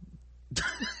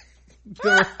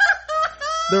one.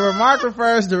 The remark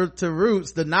refers to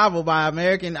Roots, the novel by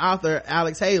American author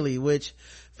Alex Haley, which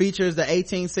features the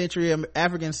 18th century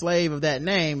African slave of that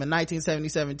name. A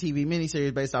 1977 TV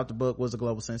miniseries based off the book was a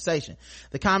global sensation.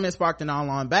 The comment sparked an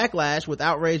online backlash, with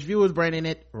outraged viewers branding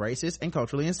it racist and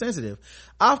culturally insensitive.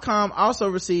 Ofcom also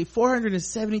received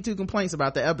 472 complaints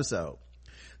about the episode.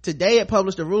 Today it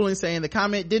published a ruling saying the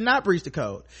comment did not breach the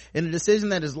code. In a decision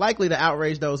that is likely to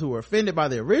outrage those who were offended by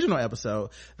the original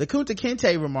episode, the Kunta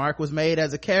Kinte remark was made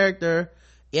as a character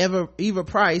Eva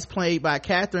Price, played by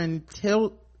Catherine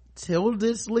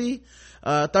Tildesley,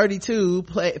 32,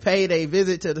 paid a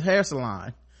visit to the hair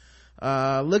salon.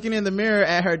 Looking in the mirror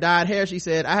at her dyed hair, she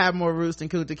said, "I have more roots than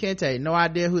Kunta Kinte. No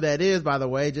idea who that is, by the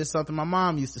way, just something my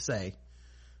mom used to say."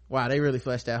 Wow, they really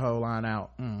fleshed that whole line out.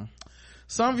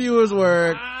 Some viewers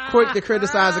were quick to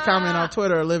criticize the comment on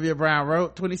Twitter. Olivia Brown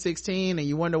wrote, 2016, and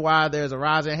you wonder why there's a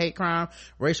rise in hate crime,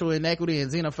 racial inequity,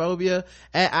 and xenophobia.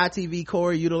 At ITV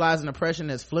Corey utilizing oppression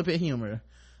as flippant humor.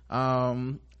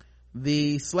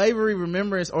 The Slavery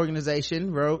Remembrance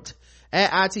Organization wrote,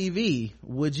 at ITV,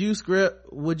 would you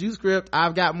script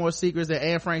I've Got More Secrets Than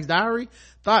Anne Frank's Diary?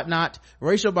 Thought not.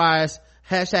 Racial bias,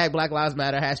 hashtag Black Lives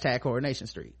Matter, hashtag Coronation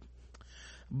Street.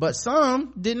 But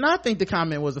some did not think the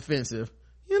comment was offensive.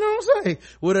 You know what I'm saying?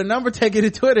 With a number taken to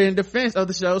Twitter in defense of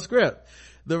the show's script.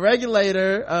 The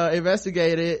regulator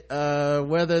investigated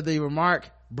whether the remark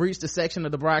breached a section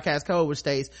of the broadcast code which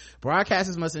states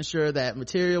broadcasters must ensure that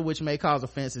material which may cause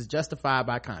offense is justified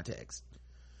by context.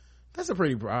 That's a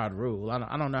pretty broad rule.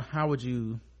 I don't know, how do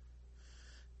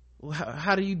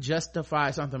you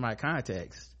justify something by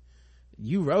context?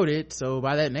 You wrote it, so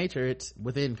by that nature it's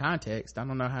within context. I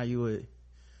don't know how you would,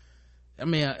 I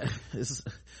mean,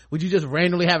 would you just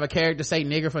randomly have a character say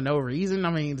nigger for no reason? I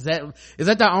mean, is that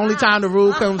the only time the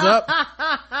rule comes up?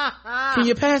 Can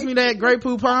you pass me that Grey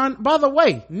Poupon? By the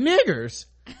way, niggers.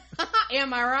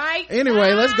 Am I right?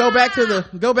 Anyway, let's go back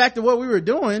to what we were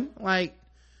doing. Like,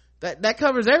 that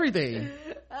covers everything.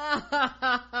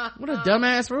 What a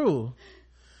dumbass rule.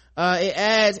 It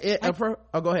adds go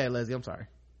ahead, Leslie, I'm sorry.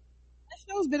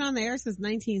 That show's been on the air since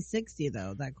 1960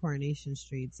 though, that Coronation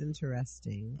Street's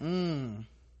interesting.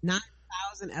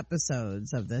 9,000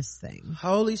 episodes of this thing.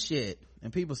 Holy shit.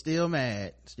 And people still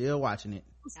mad, still watching it.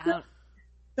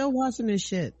 Still watching this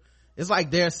shit. It's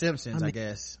like their Simpsons, I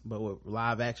guess, but with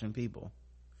live action people.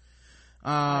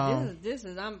 This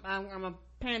is I'm a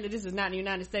panda. This is not in the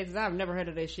United States, because I've never heard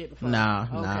of this shit before.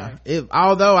 Nah.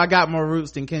 Although I got more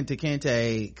roots than Kente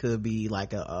Kente could be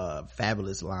like a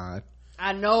fabulous line.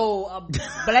 I know,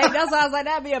 Blake, that's why I was like,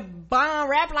 that'd be a bomb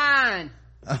rap line.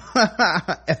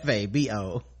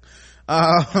 FABO.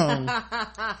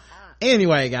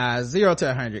 Anyway, guys, 0 to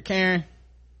 100. Karen?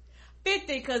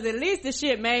 50, because at least the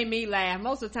shit made me laugh.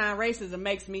 Most of the time, racism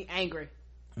makes me angry.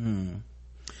 You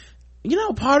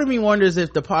know, part of me wonders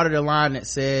if the part of the line that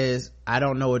says, I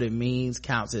don't know what it means,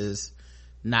 counts as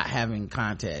not having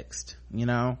context, you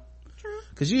know? True.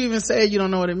 Because you even said you don't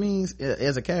know what it means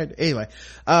as a character. Anyway,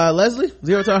 Leslie,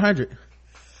 0 to 100.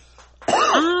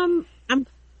 I'm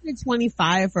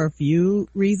 25 for a few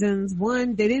reasons.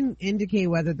 One, they didn't indicate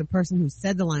whether the person who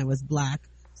said the line was black.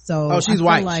 So she's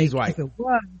white. Like she's white. If it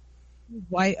was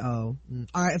white, all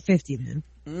right, 50 then.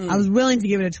 I was willing to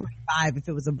give it a 25 if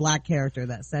it was a black character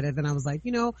that said it. Then I was like,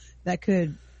 you know, that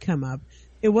could come up.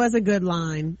 It was a good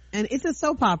line, and it's a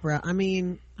soap opera. I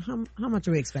mean, how much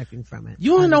are we expecting from it?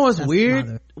 You want to know what's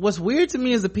weird? What's weird to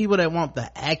me is the people that want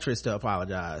the actress to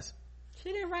apologize.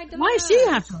 She didn't write the Why lines. she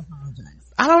have to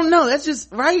apologize? I don't know. That's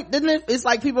just right, isn't it? It's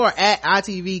like people are at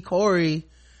ITV Corey.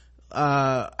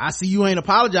 I see you ain't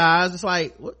apologized. It's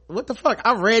like, what the fuck?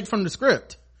 I read from the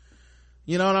script.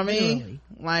 You know what I mean? Really?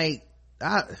 Like,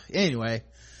 anyway.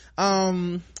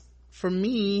 For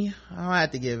me, I'll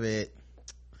have to give it,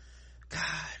 God.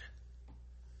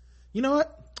 You know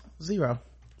what? 0.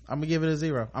 I'm gonna give it a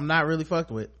 0. I'm not really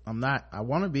fucked with. I'm not. I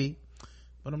want to be,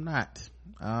 but I'm not.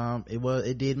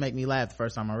 It did make me laugh the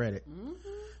first time I read it.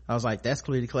 I was like, that's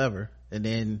clearly clever. And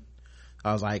then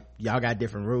I was like, y'all got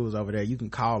different rules over there. You can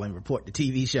call and report the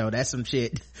TV show. That's some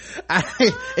shit.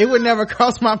 It would never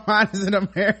cross my mind as an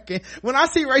American. When I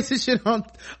see racist shit on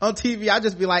TV, I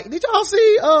just be like, did y'all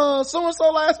see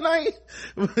so-and-so last night?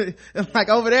 Like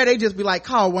over there, they just be like,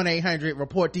 call 1-800,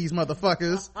 report these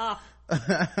motherfuckers.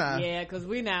 Yeah, because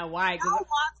we not white.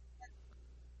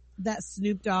 That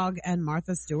Snoop Dogg and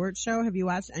Martha Stewart show. Have you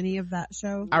watched any of that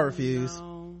show? I refuse.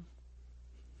 No.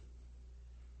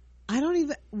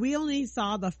 We only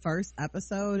saw the first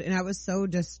episode, and I was so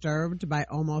disturbed by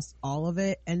almost all of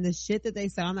it. And the shit that they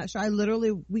said on that show,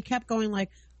 we kept going like,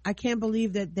 I can't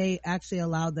believe that they actually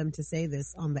allowed them to say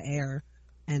this on the air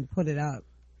and put it up.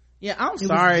 Yeah, I'm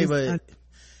sorry, but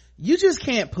you just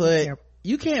can't put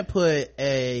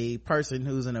a person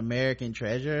who's an American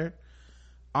treasure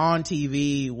on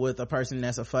TV with a person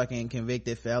that's a fucking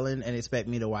convicted felon and expect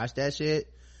me to watch that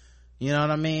shit. You know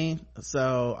what I mean?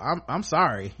 So I'm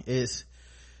sorry. If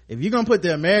you're gonna put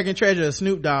the American treasure of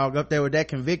Snoop Dogg up there with that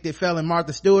convicted felon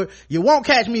Martha Stewart, you won't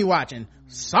catch me watching.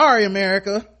 Sorry,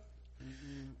 America.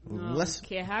 No, I don't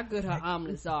care how good her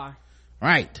omelets are.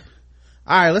 Right.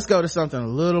 All right, let's go to something a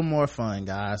little more fun,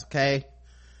 guys. Okay,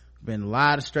 been a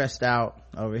lot of stressed out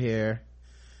over here,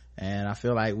 and I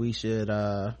feel like we should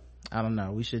I don't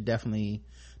know, we should definitely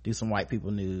do some white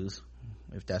people news,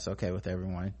 if that's okay with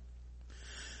everyone.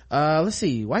 Let's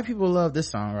see, white people love this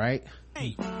song, right?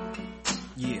 Hey.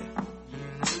 Yeah.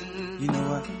 You know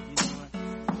what?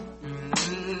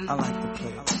 I like to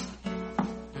play.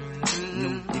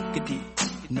 No diggity,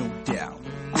 no doubt.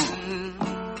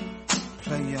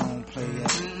 Play on, play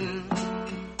it.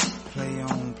 Play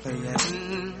on, play it.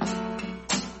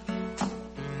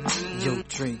 Yo,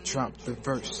 Dre, drop the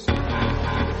verse.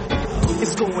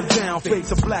 It's going down, fade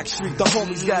to Black Street. The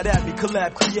homies got at me,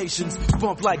 collab creations,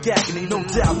 bump like agony, no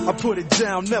doubt. I put it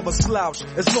down, never slouch.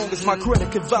 As long as my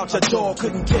credit can vouch, a dog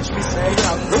couldn't catch me. Say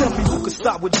out. Tell me who could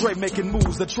stop with Dre making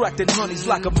moves, attracting honeys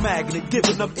like a magnet,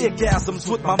 giving them orgasms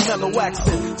with my mellow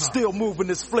accent. Still moving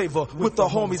this flavor with the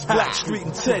homies Black Street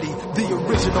and Teddy, the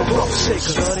original rough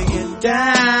shakers. Shutting it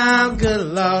down, good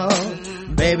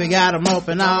Lord. Baby got 'em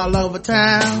open all over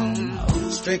town.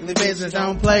 Strictly business,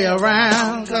 don't play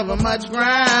around. Cover much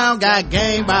ground, got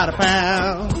game by the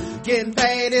pound. Getting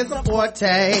paid is a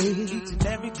forte. Each and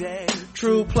every day.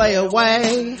 True play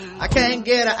away. I can't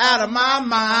get her out of my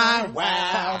mind.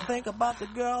 Wow. I think about the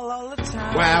girl all the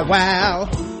time. Wow, wow.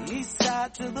 East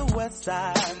side to the west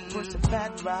side, pushing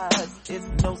fat rides, it's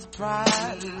no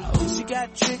surprise. She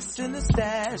got tricks in the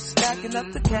stash, stacking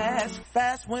up the cash,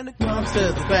 fast when it comes to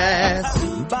the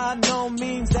fast. By no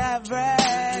means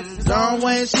average. It's on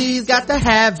when she's got to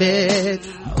have it.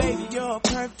 Baby, you're a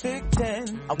perfect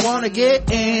 10. I wanna get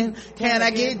in, can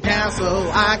I get down so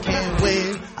I can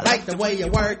win? I like the way you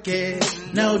work it,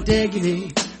 no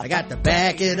diggity. I got to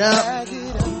back it up.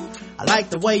 I like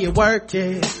the way you work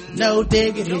it, no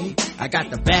diggity. I got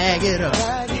to bag it up.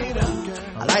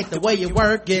 I like the way you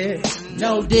work it,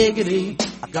 no diggity.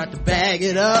 I got to bag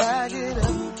it up.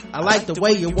 I like the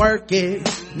way you work it,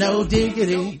 no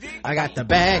diggity. I got to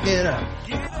bag it up.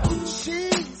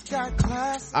 She's got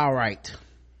class. All right,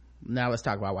 now let's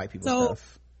talk about white people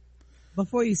stuff.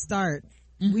 Before you start,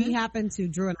 we happened to,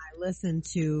 Drew and I listened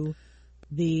to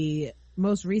the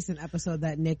most recent episode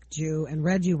that Nick, Jew, and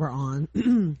Reggie were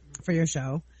on for your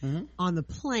show on the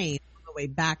plane on the way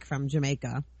back from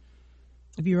Jamaica.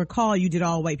 If you recall, you did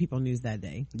all white people news that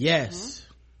day. Yes.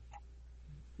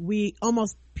 We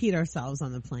almost peed ourselves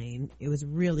on the plane. It was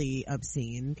really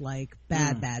obscene, like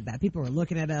bad. People were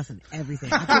looking at us and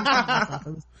everything. I couldn't help myself.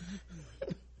 It was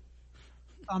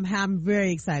I'm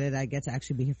very excited I get to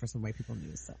actually be here for some white people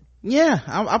news. So yeah,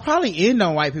 I'll probably end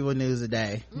on white people news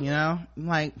today. You know,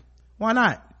 like, why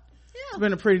not? Yeah. It's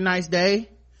been a pretty nice day.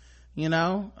 You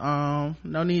know,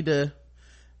 no need to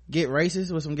get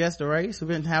racist with some guest race. We've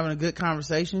been having a good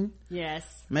conversation. Yes.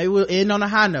 Maybe we'll end on a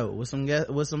high note with some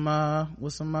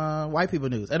white people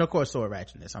news, and of course sword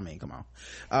ratchetness. I mean, come on.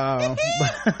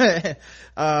 But,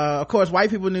 of course, white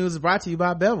people news is brought to you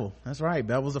by Bevel. That's right.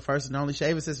 Bevel's the first and only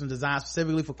shaving system designed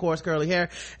specifically for coarse, curly hair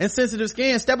and sensitive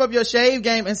skin. Step up your shave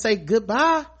game and say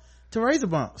goodbye to razor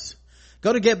bumps.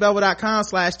 Go to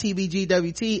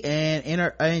getbevel.com/tbgwt and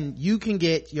enter, and you can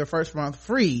get your first month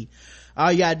free.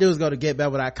 All you gotta do is go to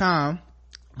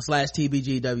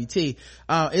getbevel.com/tbgwt.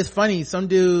 It's funny, some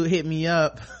dude hit me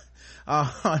up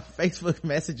on Facebook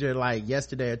Messenger like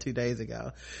yesterday or 2 days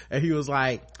ago, and he was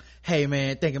like, hey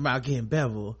man, thinking about getting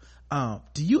Bevel,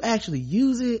 do you actually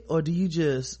use it or do you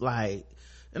just like,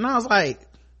 and I was like,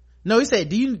 no. He said,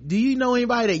 do you know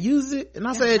anybody that uses it? And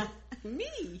I said,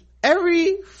 me.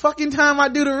 Every fucking time I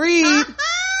do the read,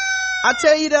 I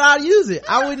tell you that I use it.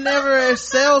 I would never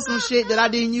sell some shit that I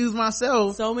didn't use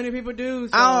myself. So many people do.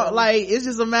 So. I don't, like, it's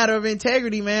just a matter of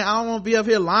integrity, man. I don't want to be up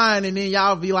here lying and then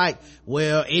y'all be like,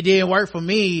 well, it didn't work for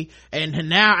me and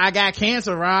now I got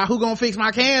cancer, Rod. Who gonna fix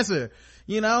my cancer?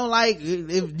 You know, like,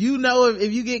 if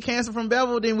you get cancer from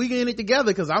Bevel, then we get in it together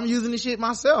because I'm using the shit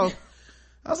myself.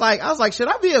 I was like, should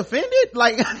I be offended?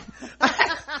 Like,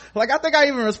 I think I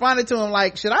even responded to him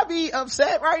like, should I be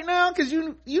upset right now? Cause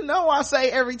you know, I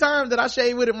say every time that I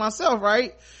shave with it myself,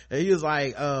 right? And he was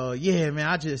like, oh yeah, man,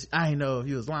 I didn't know if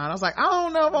he was lying. I was like, I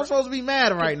don't know if I'm supposed to be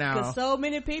mad right now. Cause so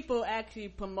many people actually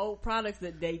promote products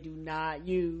that they do not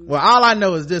use. Well, all I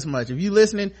know is this much. If you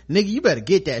listening, nigga, you better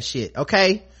get that shit,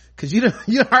 okay? cause you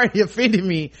already offended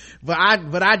me, but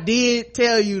I did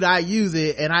tell you that I use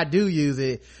it, and I do use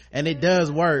it, and it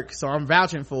does work, so I'm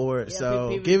vouching for it.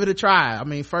 So give it a try. I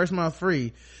mean, first month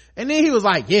free. And then he was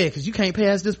like, yeah, cause you can't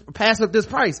pass up this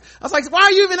price. I was like, why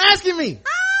are you even asking me?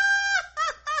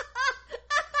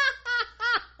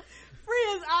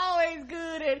 Free is always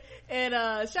good, and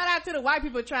shout out to the white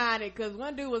people trying it, cause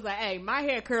one dude was like, hey, my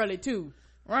hair curly too.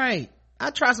 Right. I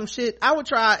try some shit. I would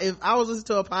try if I was listening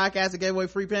to a podcast that gave away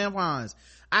free tampons.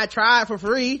 I try it for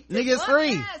free. Nigga, it's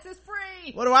free. Yes, it's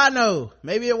free. What do I know?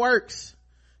 Maybe it works.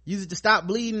 Use it to stop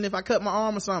bleeding if I cut my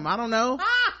arm or something. I don't know.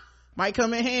 Might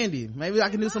come in handy. Maybe I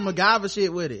can do some MacGyver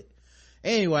shit with it.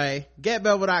 Anyway,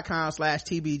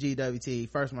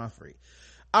 getbelva.com/tbgwt. First month free.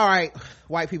 All right.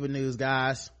 White people news,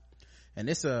 guys. And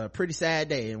it's a pretty sad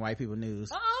day in white people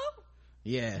news.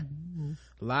 Yeah.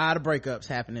 A lot of breakups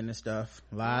happening and stuff.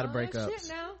 A lot of breakups. Shit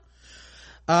now.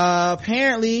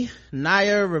 Apparently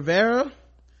Naya Rivera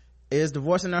is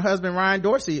divorcing her husband Ryan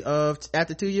Dorsey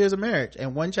after 2 years of marriage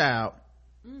and one child.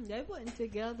 They wasn't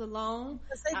together long.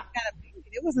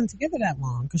 It wasn't together that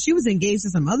long, because she was engaged to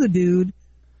some other dude,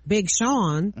 Big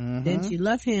Sean. Then she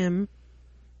left him,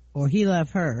 or he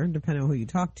left her, depending on who you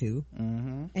talk to.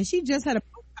 And she just had a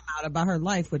book come out about her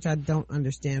life, which I don't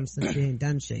understand since she ain't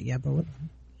done shit yet, but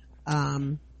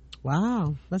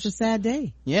wow, that's a sad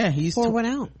day. Yeah, went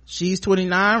out. She's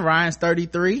 29, Ryan's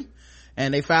 33,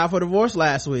 and they filed for divorce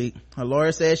last week. Her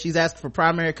lawyer says she's asking for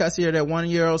primary custody of their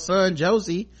 1-year-old son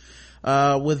Josie,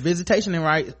 with visitation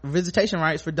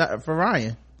rights for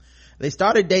Ryan. They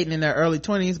started dating in their early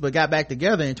 20s but got back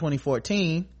together in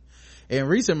 2014. In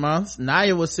recent months,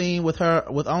 Naya was seen with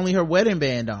only her wedding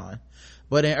band on,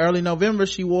 but in early November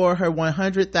she wore her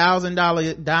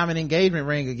 $100,000 diamond engagement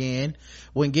ring again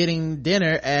when getting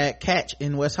dinner at Catch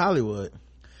in West Hollywood.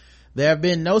 There have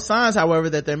been no signs,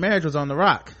 however, that their marriage was on the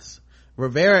rocks.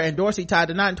 Rivera and Dorsey tied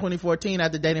the knot in 2014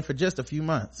 after dating for just a few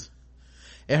months.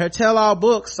 In her tell-all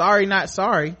book, Sorry Not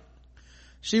Sorry,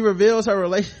 she reveals her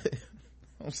relationship.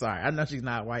 I'm sorry, I know she's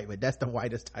not white, but that's the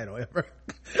whitest title ever.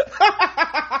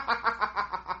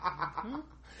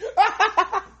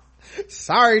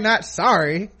 Sorry Not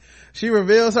Sorry. She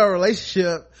reveals her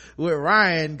relationship with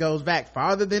Ryan goes back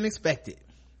farther than expected.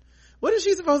 What is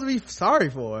she supposed to be sorry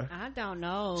for? I don't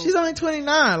know. She's only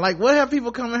 29. Like, what have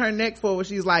people come in her neck for when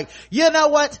she's like, you know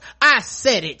what? I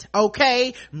said it,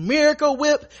 okay? Miracle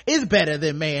Whip is better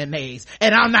than mayonnaise,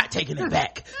 and I'm not taking it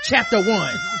back. Chapter 1.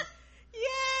 Yes,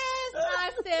 I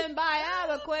stand by. I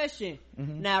have a question.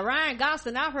 Now, Ryan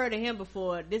Gosling, I've heard of him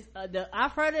before.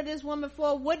 I've heard of this woman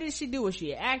before. What did she do? Was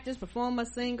she an actress, performer,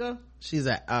 singer? She's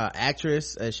an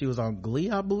actress. She was on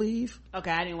Glee, I believe. Okay,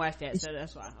 I didn't watch that, so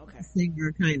that's why. Okay.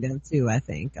 Singer, kind of, too, I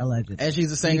think, allegedly. And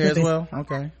she's a singer as well?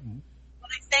 Okay. Well,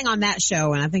 they sang on that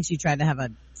show, and I think she tried to have a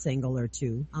single or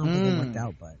two. I don't think it worked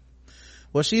out, but.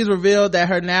 Well, she's revealed that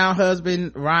her now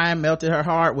husband Ryan melted her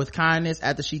heart with kindness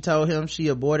after she told him she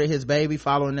aborted his baby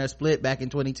following their split back in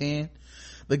 2010.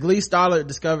 The Glee starlet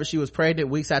discovered she was pregnant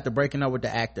weeks after breaking up with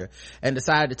the actor and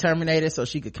decided to terminate it so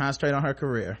she could concentrate on her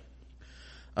career.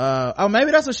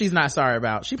 Maybe that's what she's not sorry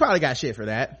about. She probably got shit for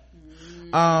that.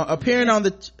 Appearing on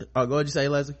the go ahead, you say,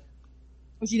 Leslie?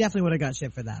 Well, she definitely would have got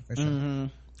shit for that, for sure.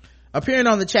 Appearing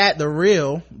on the chat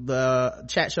show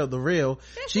The Real.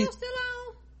 She's still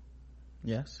on?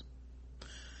 Yes.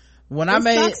 When I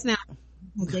made sucks now.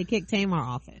 They kicked Tamar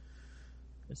off it.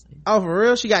 Oh, for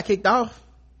real? She got kicked off?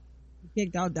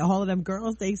 Kicked out all of them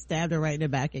girls. They stabbed her right in the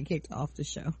back and kicked off the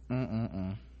show.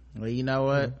 Well, you know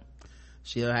what?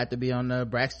 She'll have to be on the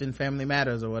Braxton Family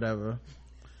Matters or whatever.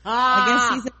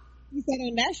 I guess she said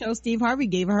on that show Steve Harvey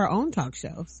gave her own talk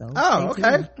show. So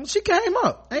okay. Well, she came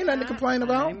up. Ain't nothing to complain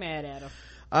about. I ain't mad at her.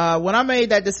 When I made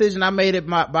that decision, I made it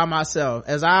by myself,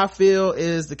 as I feel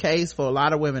is the case for a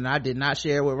lot of women. I did not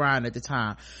share with Ryan at the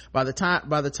time. By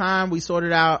the time we sort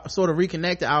of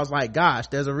reconnected, I was like, gosh,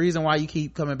 there's a reason why you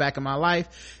keep coming back in my life,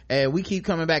 and we keep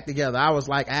coming back together. I was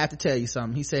like, I have to tell you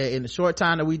something. He said, in the short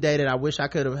time that we dated, I wish I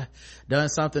could have done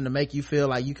something to make you feel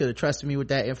like you could have trusted me with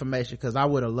that information, because I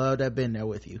would have loved to have been there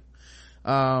with you.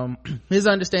 His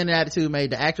understanding attitude made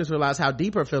the actress realize how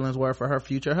deep her feelings were for her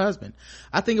future husband.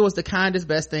 I think it was the kindest,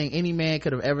 best thing any man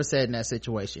could have ever said in that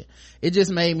situation. It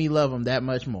just made me love him that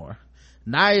much more.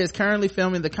 Naya is currently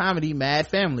filming the comedy Mad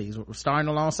Families, starring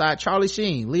alongside Charlie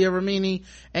Sheen, Leah Remini,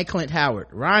 and Clint Howard.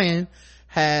 Ryan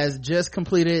has just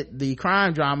completed the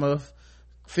crime drama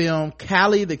film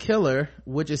Callie the Killer,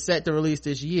 which is set to release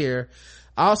this year.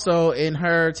 Also, in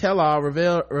her tell-all,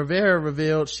 Rivera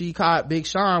revealed she caught Big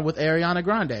Sean with Ariana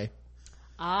Grande.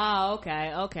 Oh,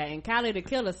 okay. And Callie the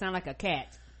Killer sound like a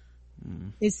cat.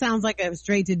 It sounds like a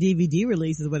straight to DVD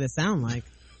release is what it sounds like.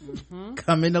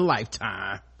 come in a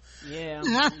lifetime. Yeah.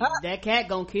 That cat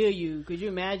gonna kill you. Could you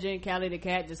imagine Callie the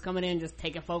cat just coming in just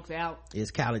taking folks out?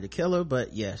 It's Callie the killer,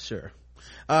 but yeah, sure.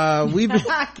 We've been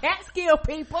cats kill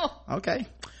people. Okay.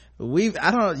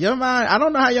 I don't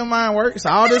know how your mind works.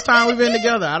 All this time we've been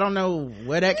together, I don't know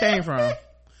where that came from. I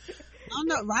don't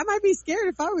know. I might be scared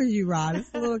if I was you, Rod. It's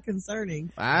a little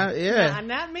concerning. Yeah. Nah,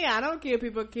 not me. I don't kill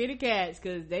people, kitty cats,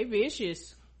 because they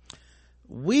vicious.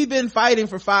 We've been fighting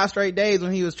for 5 straight days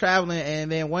when he was traveling,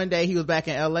 and then one day he was back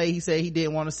in LA. He said he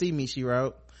didn't want to see me, she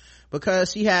wrote.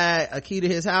 Because she had a key to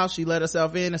his house, she let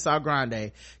herself in and saw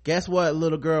Grande. Guess what?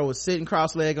 Little girl was sitting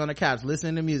cross-legged on the couch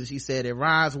listening to music. She said it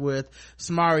rhymes with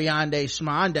Smariande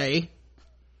Schmande.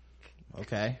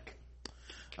 Okay.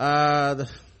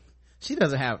 She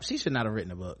should not have written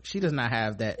a book. She does not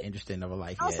have that interesting of a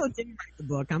life I also yet. didn't write the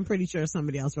book. I'm pretty sure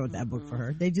somebody else wrote that book for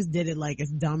her. They just did it like as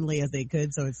dumbly as they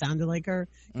could, so it sounded like her.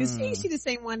 Because she the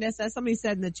same one that said, somebody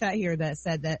said in the chat here that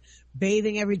said that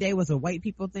bathing every day was a white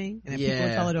people thing, and that people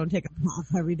of color don't take a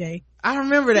bath every day. I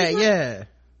remember that, yeah.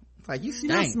 Like, you She's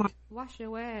not stink. smart. Wash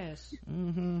your ass. I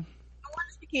wonder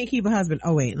if she can't keep a husband.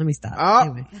 Oh wait, let me stop. Oh,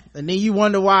 Anyway. and then you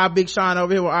wonder why Big Sean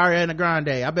over here with Ariana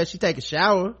Grande. I bet she take a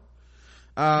shower.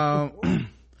 In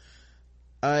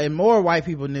more white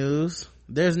people news,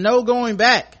 there's no going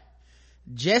back.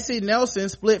 Jessie Nelson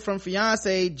split from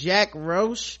fiance Jack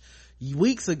Roche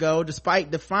weeks ago despite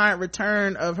defiant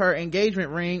return of her engagement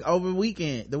ring over the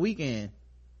weekend.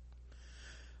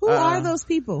 Who are those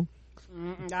people?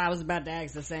 I was about to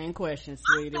ask the same question,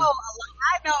 sweetie.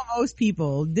 I know most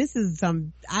people.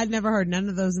 I've never heard none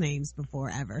of those names before,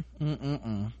 ever.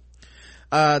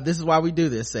 This is why we do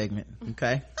this segment,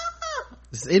 okay?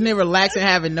 Isn't it relaxing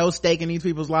having no stake in these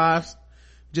people's lives?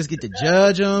 Just get to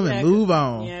judge them and move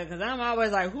on. Yeah, because I'm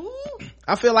always like, who?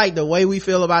 I feel like the way we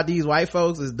feel about these white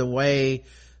folks is the way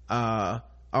on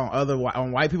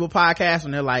white people podcasts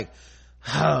when they're like,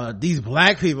 these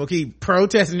black people keep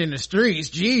protesting in the streets.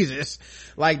 Jesus.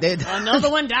 Like they another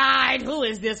one died. Who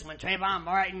is this one? Trayvon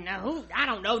Martin. Now, who? I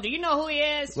don't know. Do you know who he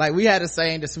is? Like we had the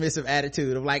same dismissive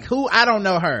attitude of like, who? I don't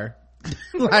know her.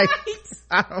 Like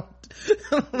I don't.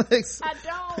 I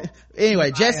don't.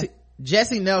 Anyway,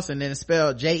 Jessie Nelson, and it's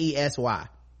spelled Jessy. Okay,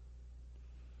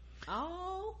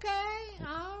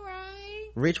 all right.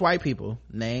 Rich white people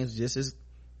names just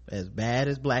as bad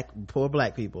as poor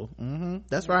black people.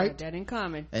 That's right. That in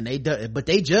common. And but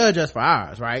they judge us for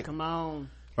ours, right? Come on.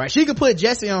 Right, she could put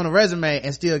Jessie on a resume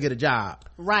and still get a job.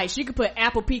 Right, she could put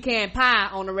apple pecan pie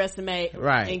on a resume,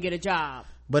 right, and get a job.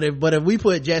 But if we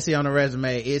put Jessie on a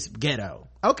resume, it's ghetto.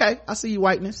 Okay, I see you,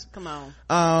 whiteness. Come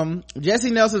on. Jessie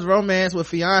Nelson's romance with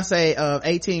fiance of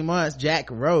 18 months, Jack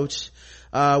Roach,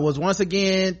 was once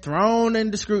again thrown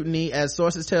into scrutiny as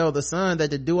sources tell The Sun that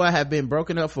the duo have been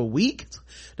broken up for weeks,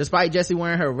 despite Jessie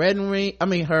wearing her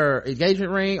her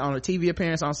engagement ring on a TV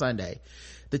appearance on Sunday.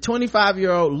 The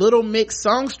 25-year-old Little Mix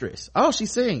songstress. Oh, she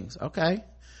sings. Okay.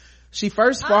 She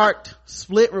first sparked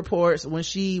split reports when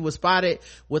she was spotted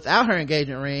without her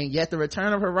engagement ring, yet the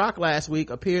return of her rock last week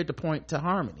appeared to point to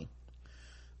harmony.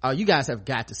 Oh, you guys have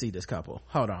got to see this couple.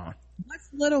 Hold on. What's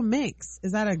Little Mix?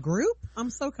 Is that a group? I'm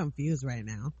so confused right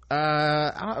now.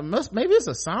 Maybe it's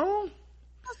a song?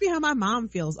 Must be how my mom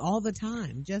feels all the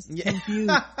time. Just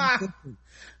confused.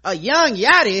 A young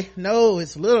Yachty? No,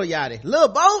 it's Little Yachty. Little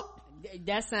Boat?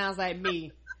 That sounds like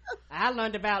me. I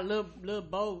learned about Little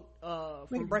Boat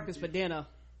from Breakfast for Dinner.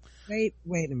 Wait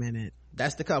a minute.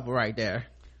 That's the couple right there.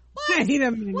 What? Wait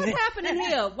a minute. What's happening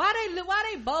here? Why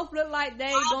they both look like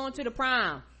they going to the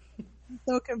prom? I'm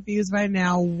so confused right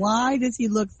now. Why does he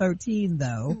look 13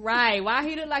 though? Right. Why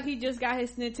he look like he just got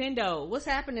his Nintendo? What's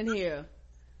happening here?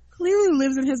 Clearly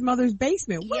lives in his mother's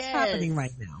basement. What's happening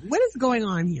right now? What is going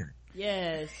on here?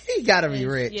 Yes. He gotta be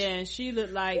rich. Yeah, and she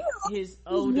looked like his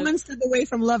older. One step away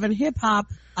from loving hip hop.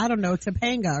 I don't know,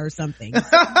 Topanga or something. This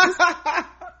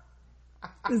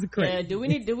is crazy. Yeah, do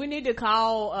we need to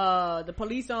call the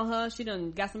police on her? She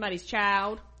done got somebody's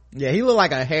child. Yeah, he looked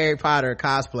like a Harry Potter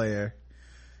cosplayer.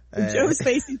 Joe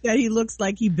Spacey said he looks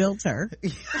like he built her.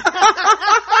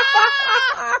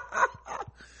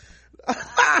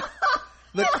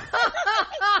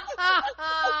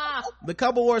 The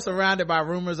couple were surrounded by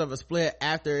rumors of a split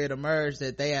after it emerged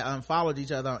that they had unfollowed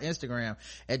each other on Instagram,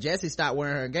 and Jessie stopped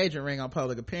wearing her engagement ring on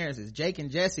public appearances. Jake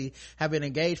and Jessie have been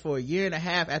engaged for a year and a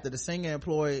half after the singer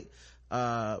employed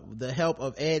the help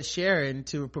of Ed Sheeran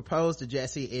to propose to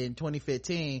Jessie in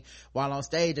 2015 while on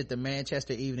stage at the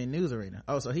Manchester Evening News Arena.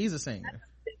 Oh, so he's a singer.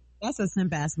 That's a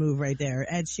simp ass move right there.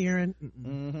 Ed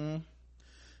Sheeran.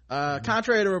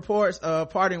 Contrary to reports of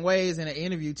parting ways in an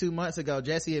interview 2 months ago,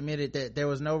 Jessie admitted that there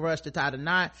was no rush to tie the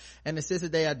knot and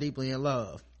insisted they are deeply in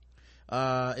love.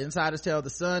 Insiders tell The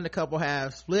Sun the couple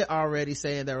have split already,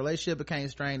 saying their relationship became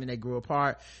strained and they grew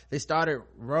apart. They started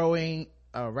rowing,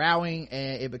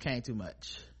 and it became too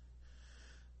much.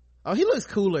 Oh, he looks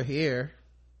cooler here.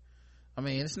 I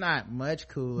mean, it's not much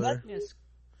cooler.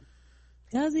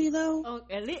 Does he though? Oh,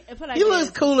 He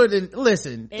looks cooler than,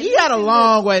 listen, he had a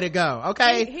long way to go,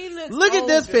 okay? He looks look at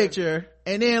this older. picture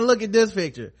and then look at this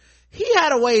picture. He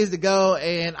had a ways to go,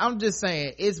 and I'm just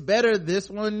saying, it's better this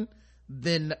one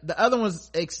than the other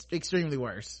one's extremely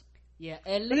worse. Yeah, at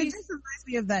But it least just reminds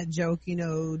me of that joke, you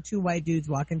know, two white dudes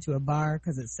walk into a bar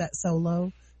because it's set so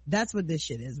low. That's what this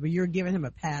shit is, where you're giving him a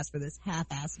pass for this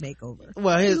half-ass makeover.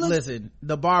 Well, listen,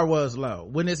 the bar was low.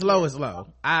 When it's low, it's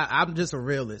low. I'm just a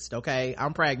realist, okay?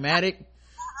 I'm pragmatic.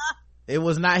 He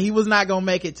was not gonna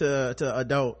make it to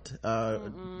adult,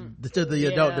 to the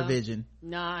adult division.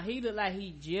 Nah, he looked like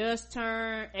he just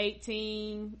turned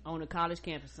 18 on a college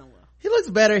campus somewhere. He looks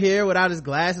better here without his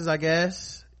glasses, I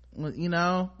guess. You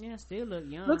know? Yeah, still look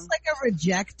young. Looks like a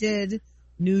rejected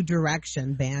New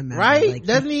Direction band member. Right? Like,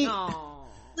 Doesn't he?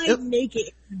 like make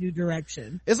it into New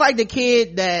Direction. It's like the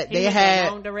kid that they had.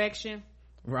 Wrong direction.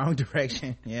 Wrong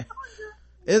direction, yeah.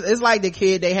 It's like the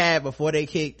kid they had before they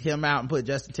kicked him out and put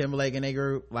Justin Timberlake in their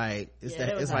group. Like, it's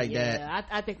like that.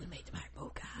 I think we made the right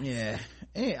move, guys.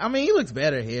 Yeah. I mean, he looks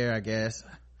better here, I guess.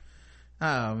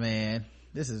 Oh man.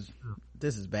 This is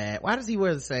bad. Why does he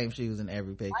wear the same shoes in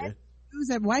every picture?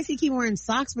 Why does he keep wearing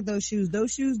socks with those shoes?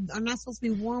 Those shoes are not supposed to be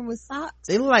worn with socks.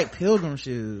 They look like pilgrim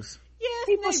shoes.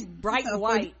 Yeah, they bright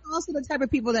white. Also the type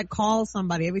of people that call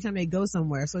somebody every time they go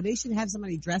somewhere, so they should have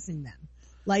somebody dressing them.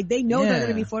 Like, they know they're going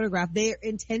to be photographed. Their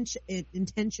intention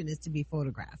is to be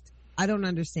photographed. I don't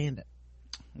understand it.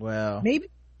 Well, maybe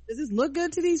does this look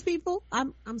good to these people?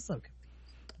 I'm so confused.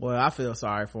 Well, I feel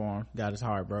sorry for him. Got his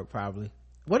heart broke probably.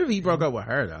 What if he broke up with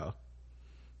her though?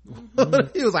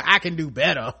 He was like, I can do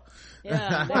better.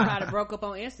 Yeah, they probably broke up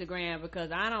on Instagram,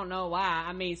 because I don't know why.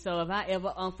 I mean, so if I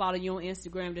ever unfollow you on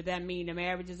Instagram, does that mean the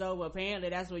marriage is over? Apparently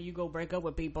that's where you go break up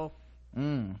with people.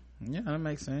 Yeah, that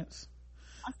makes sense.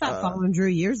 I stopped following Drew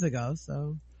years ago,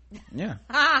 so yeah.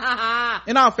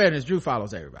 In all fairness, Drew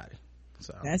follows everybody,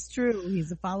 so that's true.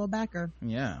 He's a follow backer.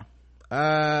 Yeah.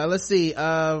 Let's see.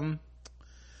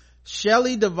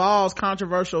 Shelley Duvall's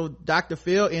controversial Dr.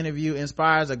 Phil interview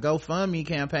inspires a GoFundMe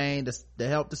campaign to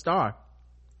help the star.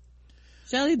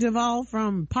 Shelley Duvall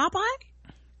from Popeye?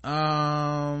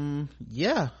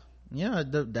 Yeah,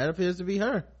 that appears to be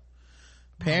her.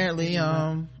 Apparently,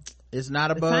 it's not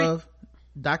above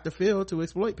Dr. Phil to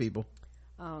exploit people.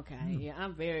 Okay, yeah,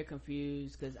 I'm very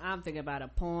confused, because I'm thinking about a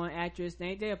porn actress.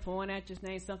 Ain't there a porn actress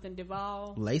named something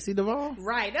Duvall? Lacey Duvall?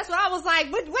 Right, that's what I was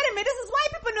like. Wait a minute, this is white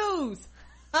people news.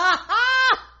 I'm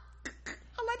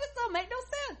like, this don't make no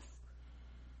sense.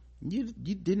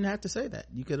 You didn't have to say that.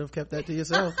 You could have kept that to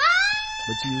yourself.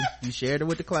 But you shared it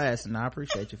with the class, and I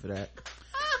appreciate you for that.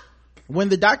 When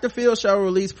the Dr. Phil show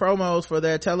released promos for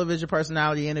their television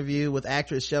personality interview with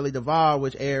actress Shelley Duvall,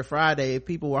 which aired Friday,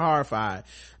 people were horrified.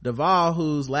 Duvall,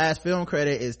 whose last film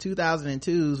credit is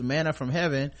 2002's Manna from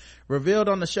Heaven, revealed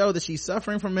on the show that she's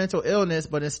suffering from mental illness,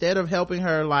 but instead of helping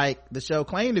her like the show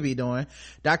claimed to be doing,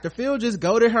 Dr. Phil just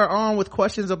goaded her on with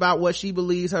questions about what she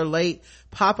believes her late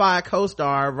Popeye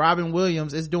co-star Robin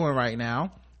Williams is doing right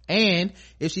now, and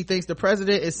if she thinks the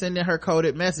president is sending her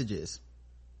coded messages.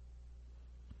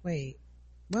 Wait,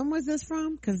 when was this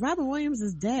from? Because Robin Williams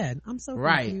is dead. I'm so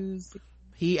confused.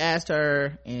 He asked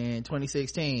her in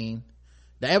 2016.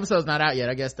 The episode's not out yet.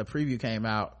 I guess the preview came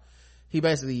out. He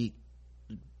basically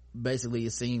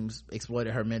it seems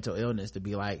exploited her mental illness to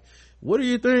be like, what do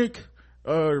you think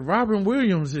Robin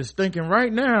Williams is thinking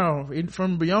right now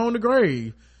from beyond the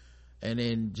grave? And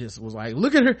then just was like,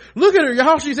 look at her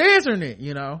y'all, she's answering it,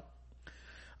 you know.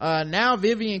 Now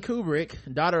Vivian Kubrick,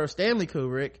 daughter of Stanley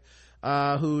Kubrick,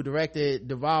 who directed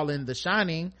Duvall in The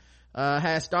Shining,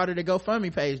 has started a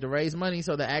GoFundMe page to raise money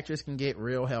so the actress can get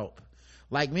real help.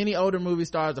 Like many older movie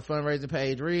stars, the fundraising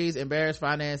page reads, embarrassed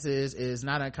finances is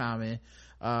not uncommon.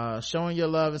 Showing your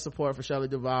love and support for Shelley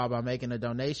Duvall by making a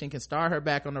donation can start her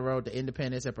back on the road to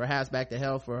independence and perhaps back to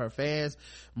health for her fans'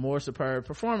 more superb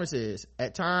performances.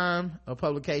 At time of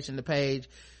publication, the page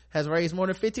has raised more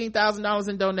than $15,000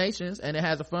 in donations, and it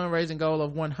has a fundraising goal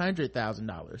of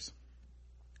 $100,000.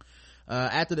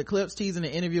 After the clips teasing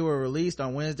the interview were released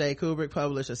on Wednesday, Kubrick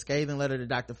published a scathing letter to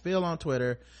Dr. Phil on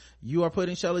Twitter. You are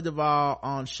putting Shelley Duvall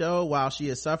on show while she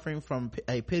is suffering from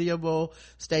a pitiable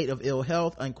state of ill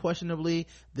health. Unquestionably,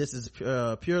 this is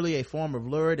purely a form of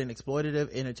lurid and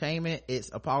exploitative entertainment. It's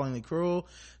appallingly cruel.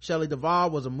 Shelley Duvall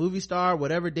was a movie star.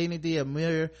 Whatever dignity a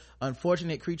mere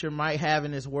unfortunate creature might have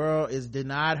in this world is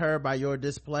denied her by your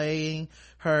displaying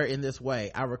her in this way.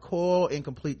 I recoil in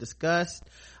complete disgust.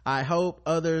 I hope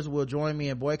others will join me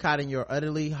in boycotting your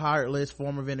utterly heartless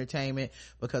form of entertainment,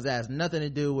 because that has nothing to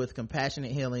do with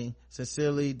compassionate healing.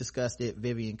 Sincerely disgusted,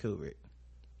 Vivian Kubrick.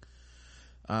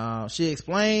 She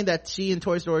explained that she and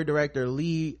Toy Story director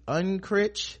Lee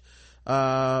Unkrich,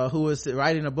 who was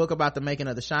writing a book about the making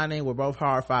of The Shining, were both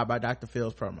horrified by Dr.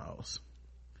 Phil's promos.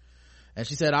 And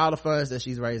she said all the funds that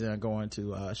she's raising are going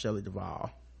to Shelley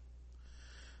Duvall.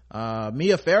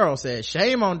 Mia Farrow said,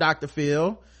 shame on Dr.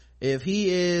 Phil. If he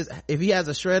has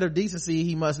a shred of decency,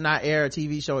 he must not air a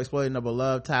TV show exploiting a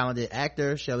beloved, talented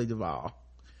actor, Shelley Duvall.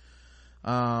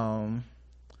 Al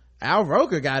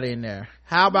Roker got in there.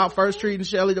 How about first treating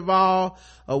Shelley Duvall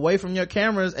away from your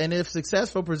cameras, and if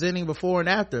successful, presenting before and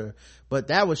after? But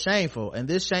that was shameful, and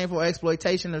this shameful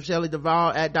exploitation of Shelley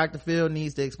Duvall at Dr. Phil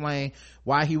needs to explain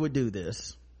why he would do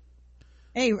this.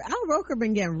 Hey, Al Roker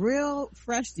been getting real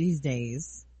fresh these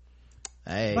days.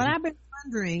 Hey. But I've been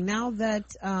wondering, now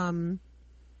that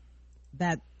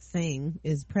that thing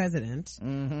is president,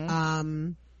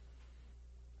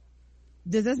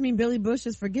 does this mean Billy Bush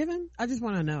is forgiven? I just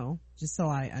want to know, just so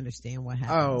I understand what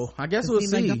happens. Oh, I guess we'll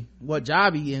see what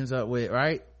job he ends up with,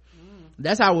 right?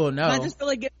 That's how we'll know. I just feel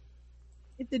like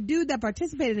if the dude that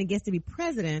participated and gets to be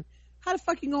president, how the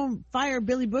fuck you gonna fire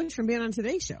Billy Bush from being on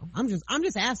Today's Show? I'm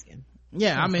just asking.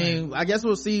 Yeah, I mean, I guess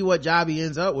we'll see what job he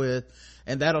ends up with,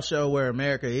 and that'll show where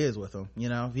America is with him. You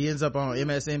know, if he ends up on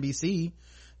MSNBC,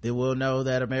 then we'll know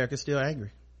that America's still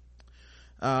angry.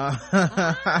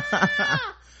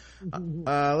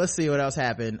 Let's see what else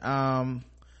happened.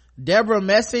 Deborah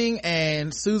Messing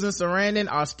and Susan Sarandon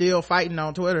are still fighting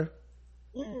on Twitter.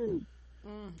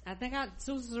 I think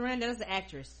Susan Sarandon is the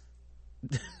actress.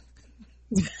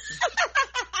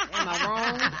 Am I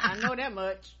wrong? I know that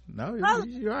much. No,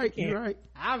 you're right. You're right.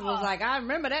 I was like, I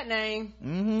remember that name.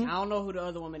 I don't know who the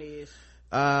other woman is.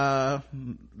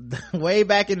 Way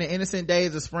back in the innocent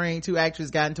days of spring, two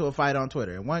actors got into a fight on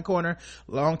Twitter. In one corner,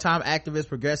 longtime activist,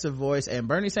 progressive voice, and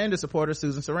Bernie Sanders supporter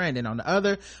Susan Sarandon. On the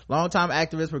other, longtime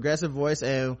activist, progressive voice,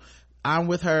 and I'm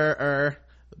with her,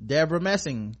 Deborah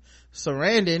Messing.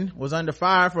 Sarandon was under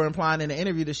fire for implying in an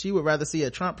interview that she would rather see a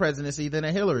Trump presidency than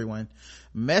a Hillary one.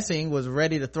 Messing was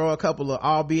ready to throw a couple of,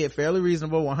 albeit fairly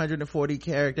reasonable, 140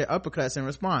 character uppercuts in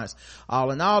response.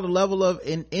 All in all, the level of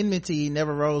enmity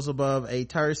never rose above a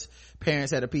terse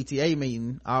parents at a PTA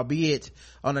meeting, albeit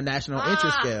on a national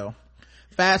interest scale.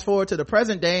 Fast forward to the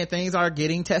present day and things are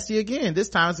getting testy again. This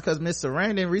time it's because Ms.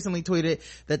 Sarandon recently tweeted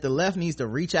that the left needs to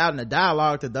reach out in a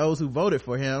dialogue to those who voted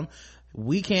for him.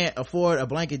 We can't afford a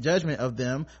blanket judgment of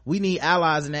them. We need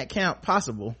allies in that camp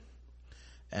possible.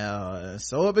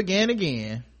 So it began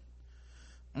again.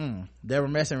 Deborah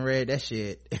Messing read that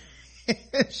shit.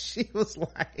 She was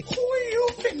like, who you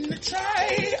finna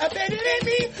try? I bet it ain't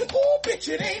me. Oh, bitch,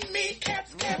 it ain't me.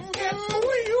 Cats. Who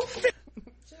you finna?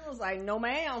 She was like, no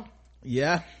ma'am.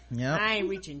 Yeah. I ain't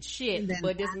reaching shit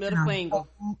but this middle finger.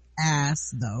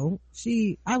 Ass though.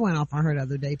 I went off on her the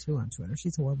other day too on Twitter.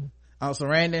 She's horrible. Oh,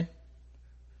 Sarandon?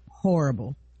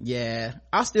 Horrible. Yeah,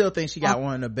 I still think she got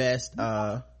one of the best.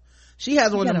 She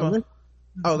has one of them.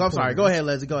 Oh, I'm sorry. Go ahead,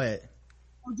 Leslie. Go ahead.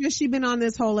 Just she been on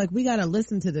this whole like, we gotta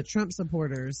listen to the Trump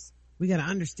supporters. We gotta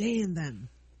understand them.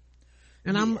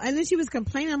 And and then she was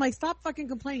complaining. I'm like, stop fucking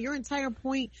complaining. Your entire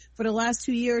point for the last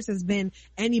 2 years has been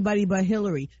anybody but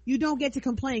Hillary. You don't get to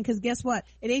complain because guess what?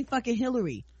 It ain't fucking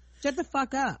Hillary. Shut the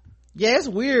fuck up. Yeah, it's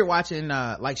weird watching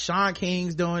like Sean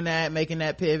King's doing that, making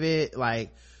that pivot.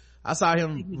 Like I saw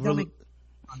him Sean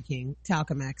King,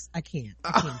 Talcum X. I can't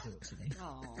do it today.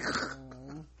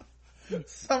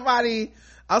 Somebody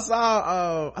I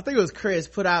saw I think it was Chris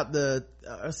put out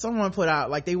someone put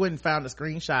out like they went and found a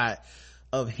screenshot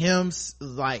of him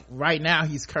like right now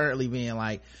he's currently being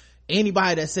like,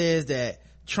 anybody that says that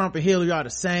Trump and Hillary are the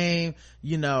same,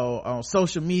 you know, on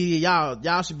social media,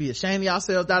 y'all should be ashamed of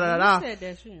yourselves,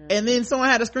 And then someone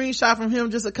had a screenshot from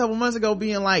him just a couple months ago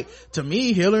being like, to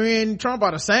me, Hillary and Trump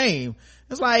are the same.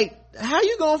 It's like, how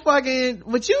you gonna fucking,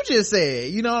 what you just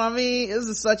said, you know what I mean? This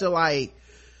is such a like,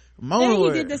 moment. Yeah,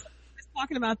 he did this,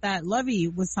 talking about that. Lovey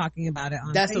was talking about it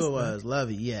on That's Facebook. who it was,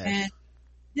 Lovey, yeah. And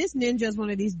this ninja is one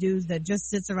of these dudes that just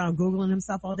sits around Googling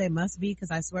himself all day, must be,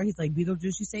 because I swear he's like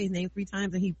Beetlejuice. You say his name 3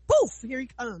 times and he, poof, here he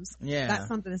comes. Yeah. Got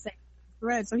something to say.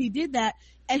 Thread. So he did that.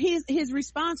 And his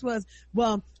response was,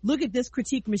 well, look at this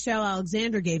critique Michelle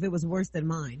Alexander gave. It was worse than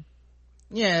mine.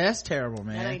 Yeah, that's terrible,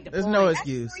 man. That ain't the There's point. no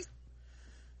excuse.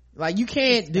 Like, you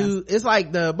can't do, it's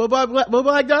like the but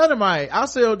like Dynamite, I'll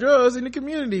sell drugs in the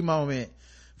community moment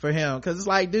for him, because it's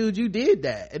like, dude, you did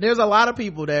that. And there's a lot of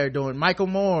people that are doing, Michael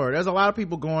Moore, there's a lot of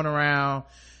people going around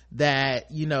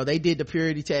that, you know, they did the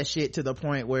purity test shit to the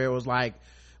point where it was like,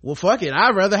 well, fuck it,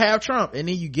 I'd rather have Trump. And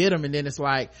then you get him, and then it's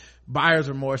like buyer's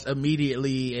remorse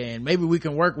immediately, and maybe we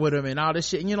can work with him and all this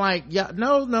shit. And you're like, yeah,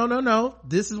 no,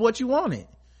 this is what you wanted,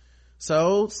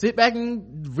 so sit back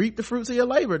and reap the fruits of your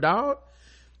labor, dog.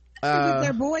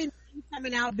 Their boy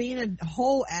coming out being a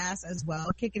whole ass as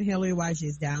well, kicking Hillary while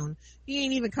she's down. He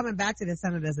ain't even coming back to the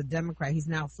Senate as a Democrat. He's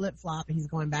now flip-flopping. He's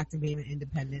going back to being an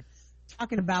independent,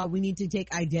 talking about we need to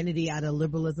take identity out of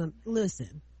liberalism.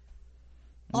 Listen,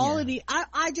 all of the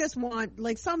I just want,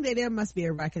 like, someday there must be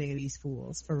a reckoning of these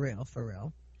fools, for real.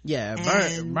 Yeah,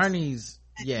 Bernie's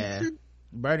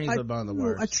among the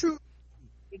worst. A true,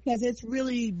 because it's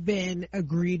really been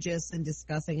egregious and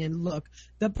disgusting. And look,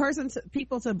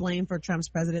 people to blame for Trump's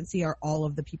presidency are all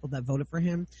of the people that voted for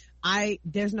him.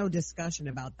 There's no discussion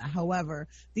about that. However,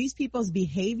 these people's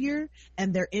behavior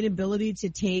and their inability to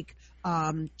take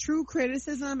true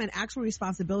criticism and actual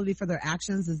responsibility for their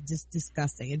actions is just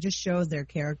disgusting. It just shows their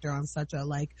character on such a,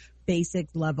 like, basic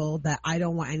level that I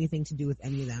don't want anything to do with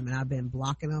any of them. And I've been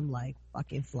blocking them like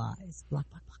fucking flies. Block.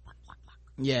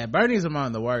 Yeah, Bernie's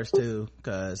among the worst too,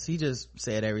 because he just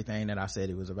said everything that I said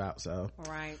he was about. So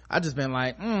right, I just been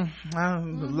like, a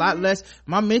lot less.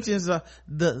 My mentions are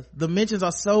the mentions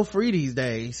are so free these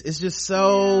days. It's just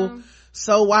so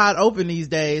wide open these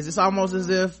days. It's almost as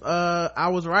if I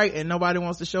was right and nobody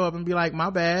wants to show up and be like,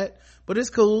 my bad. But it's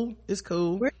cool. Where's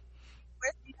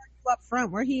he up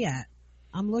front? Where he at?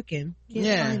 I'm looking.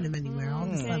 Can't find him anywhere. All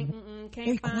of a sudden,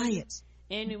 can't find quiet.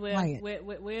 Anywhere,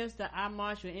 where's the I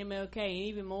March with MLK? And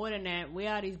even more than that, where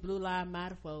are these Blue Lives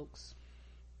Matter folks?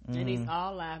 And these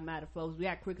All Lives Matter folks? We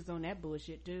got crickets on that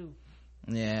bullshit too.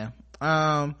 Yeah.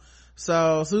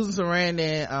 So Susan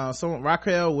Sarandon,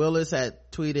 Raquel Willis had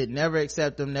tweeted, never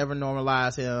accept him, never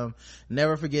normalize him,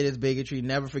 never forget his bigotry,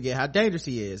 never forget how dangerous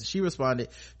he is. She responded,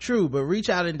 true, but reach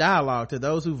out in dialogue to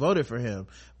those who voted for him.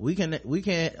 We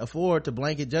can't afford to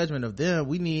blanket judgment of them.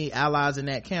 We need allies in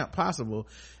that camp possible.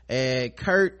 And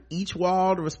Kurt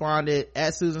Eachwald responded,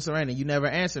 at Susan Sarandon, you never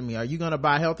answered me. Are you going to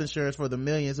buy health insurance for the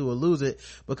millions who will lose it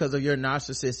because of your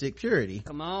narcissistic purity?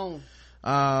 Come on.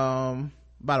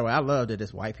 By the way, I love that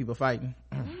it's white people fighting.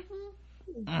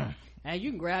 And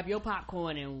you can grab your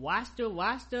popcorn and watch the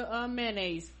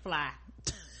mayonnaise fly.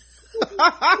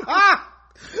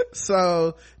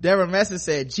 So Deborah Messer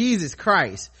said, Jesus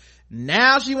Christ,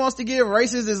 now she wants to give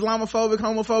racist, Islamophobic,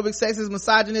 homophobic, sexist,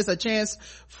 misogynist a chance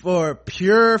for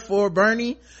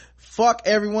Bernie. Fuck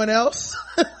everyone else.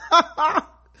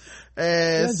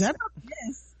 Deborah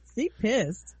pissed. She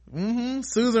pissed.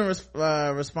 Susan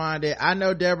responded, I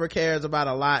know Deborah cares about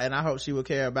a lot, and I hope she will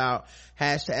care about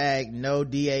hashtag no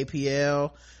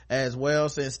DAPL as well,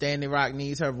 since Standing Rock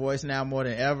needs her voice now more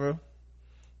than ever.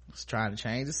 Just trying to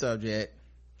change the subject.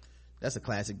 That's a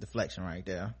classic deflection right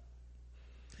there.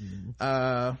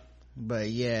 But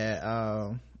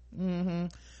yeah,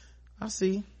 I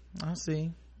see.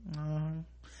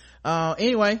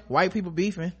 Anyway, white people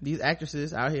beefing. These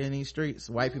actresses out here in these streets,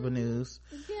 white people news.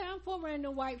 Yeah, I'm for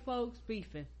random white folks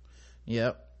beefing.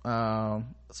 Yep.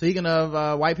 Speaking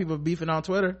of white people beefing on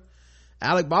Twitter,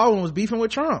 Alec Baldwin was beefing with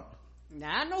Trump.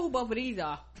 Now I know who both of these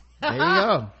are. There you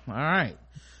go. All right.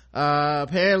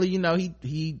 Apparently,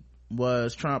 he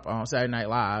was Trump on Saturday Night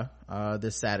Live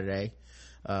this Saturday,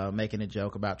 making a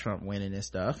joke about Trump winning and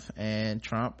stuff. And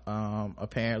Trump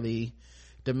apparently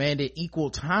demanded equal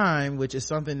time, which is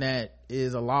something that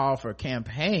is a law for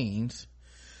campaigns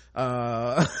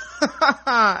and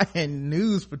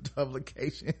news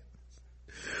publications.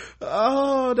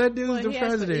 Oh, that dude's the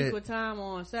president. Equal time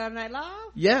on Saturday Night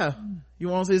Live? Yeah, he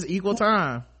wants his equal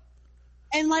time.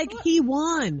 And like, he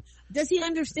won. Does he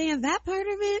understand that part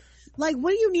of it? Like,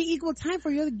 what do you need equal time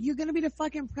for? You're gonna be the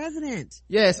fucking president.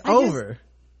 Yeah, it's over.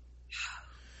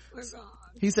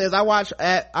 He says, I watched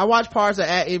parts of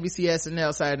at NBC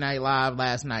SNL Saturday Night Live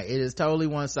last night. It is totally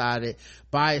one-sided,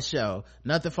 biased show.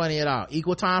 Nothing funny at all.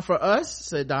 Equal time for us,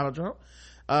 said Donald Trump.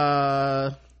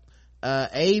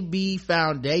 AB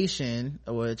Foundation,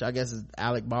 which I guess is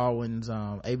Alec Baldwin's,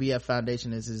 ABF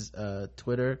Foundation is his,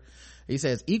 Twitter. He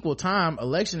says, equal time,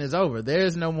 election is over.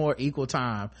 There's no more equal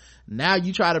time. Now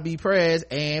you try to be prez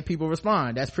and people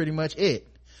respond. That's pretty much it.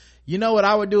 You know what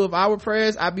I would do if I were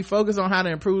prez? I'd be focused on how to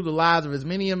improve the lives of as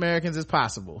many Americans as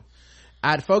possible.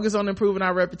 I'd focus on improving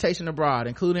our reputation abroad,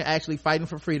 including actually fighting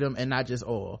for freedom and not just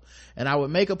oil. And I would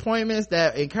make appointments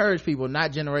that encourage people,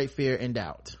 not generate fear and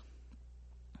doubt.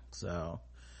 So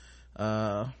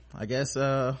I guess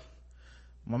my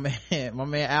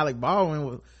man Alec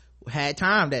Baldwin had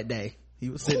time that day. He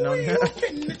was sitting on you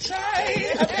finna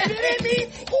try? I bet it ain't me.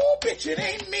 Ooh, bitch, it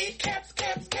ain't me. Caps.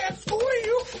 Who are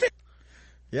you?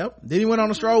 Yep. Then he went on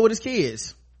a stroll with his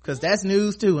kids, because that's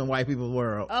news too in white people's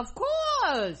world. Of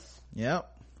course. Yep.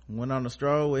 Went on a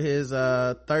stroll with his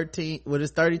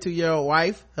 32-year-old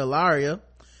wife Hilaria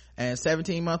and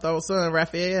 17-month-old son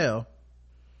Raphael,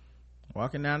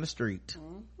 walking down the street.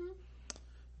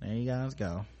 There you guys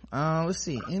go. Let's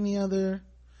see, any other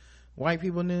white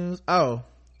people news? Oh,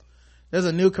 there's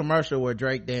a new commercial where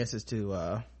Drake dances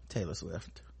to Taylor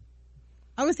Swift.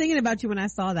 I was thinking about you when I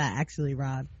saw that, actually,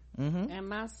 Rod.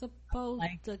 Am I supposed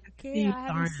to care? I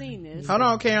haven't seen this. Hold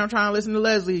on, Karen, I'm trying to listen to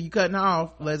Leslie. You cutting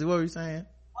off. Leslie, what were you saying?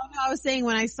 Oh, no, I was saying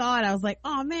when I saw it, I was like,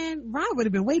 oh man, Rod would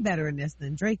have been way better in this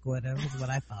than Drake would have, is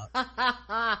what I thought.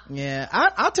 Yeah,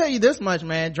 I'll tell you this much,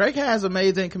 man. Drake has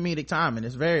amazing comedic timing.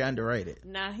 It's very underrated.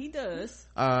 Nah, he does.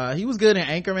 He was good in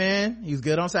Anchorman. He was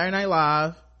good on Saturday Night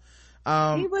Live.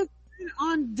 He was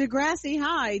on Degrassi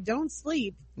High. Don't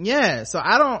sleep. Yeah, so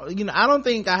I don't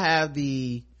think I have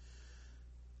the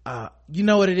you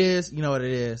know what it is.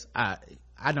 I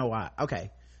know why.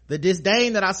 Okay, the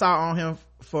disdain that I saw on him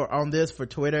for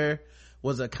Twitter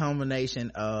was a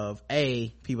combination of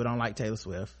people don't like Taylor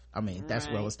Swift. I mean, that's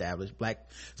well established.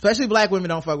 Especially black women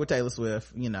don't fuck with Taylor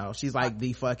Swift. You know, she's like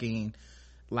the fucking,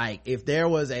 like, if there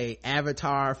was a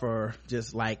avatar for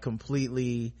just like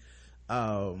completely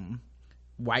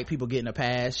white people getting a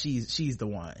pass, she's the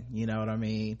one. You know what I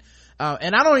mean?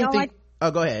 And I don't even think.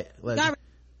 Go ahead.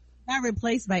 Got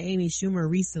replaced by Amy Schumer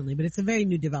recently, but it's a very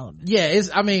new development. Yeah, it's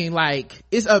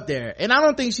up there, and I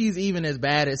don't think she's even as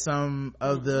bad as some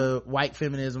of the white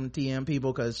feminism TM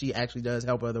people, because she actually does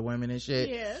help other women and shit.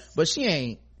 Yes. But she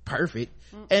ain't perfect.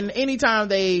 And anytime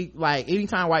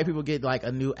white people get like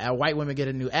white women get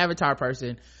a new avatar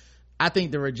person, I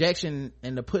think the rejection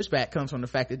and the pushback comes from the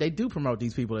fact that they do promote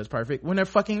these people as perfect when they're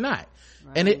fucking not.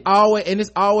 Right. And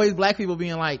it's always black people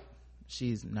being like,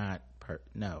 she's not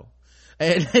no.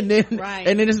 And then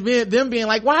it's them being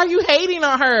like, why are you hating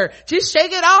on her? Just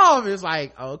shake it off. It's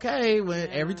like, okay,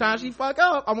 every time she fuck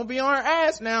up, I'm gonna be on her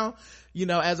ass now, you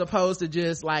know, as opposed to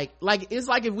just like it's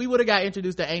like if we would have got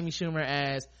introduced to Amy Schumer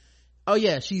as, oh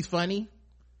yeah, she's funny,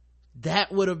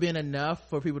 that would have been enough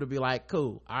for people to be like,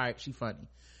 cool, all right, she's funny.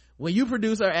 When you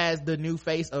produce her as the new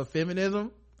face of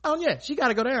feminism, oh yeah, she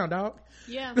gotta go down, dog.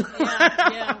 Yeah.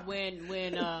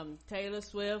 When Taylor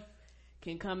Swift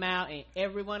can come out and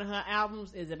every one of her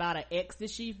albums is about an ex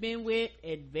that she's been with,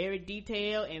 and very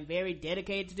detailed and very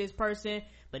dedicated to this person,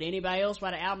 but anybody else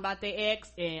write an album about their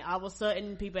ex and all of a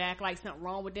sudden people act like something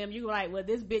wrong with them, you like, well,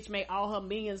 this bitch made all her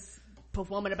millions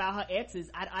performing about her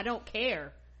exes. I don't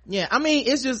care. Yeah, I mean,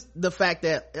 it's just the fact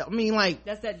that, I mean, like,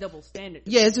 that's that double standard.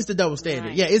 Yeah, it's just a double standard.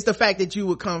 Right. Yeah, it's the fact that you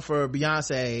would come for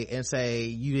Beyonce and say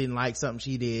you didn't like something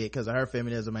she did because of her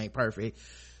feminism ain't perfect,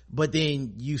 but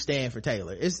then you stand for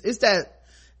Taylor. It's that,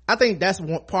 I think that's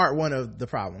part one of the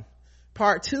problem.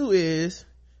 Part two is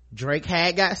Drake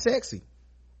had got sexy.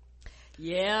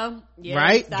 Yeah.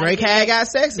 Right? Drake had got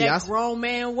sexy. That grown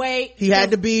man weight. He had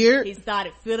the beard. He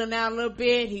started filling out a little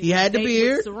bit. He had the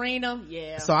beard. Serena.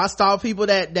 Yeah. So I saw people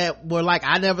that were like,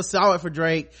 I never saw it for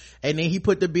Drake. And then he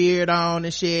put the beard on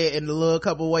and shit, and the little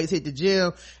couple of weights hit the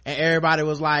gym, and everybody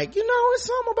was like, you know, it's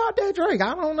something about that Drake.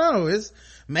 I don't know. It's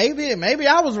maybe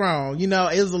I was wrong. You know,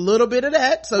 it was a little bit of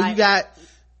that. So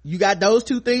you got those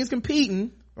two things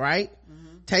competing, right?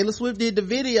 Taylor Swift did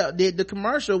the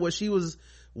commercial where she was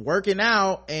working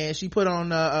out and she put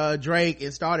on Drake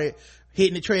and started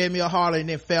hitting the treadmill harder and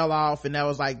then fell off, and that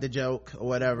was like the joke or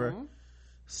whatever.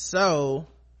 So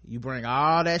you bring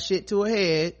all that shit to a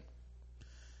head,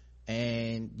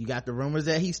 and you got the rumors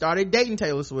that he started dating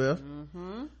Taylor Swift.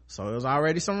 So there was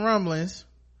already some rumblings,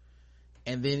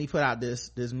 and then he put out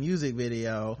this music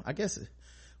video, I guess,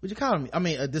 would you call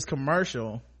it, this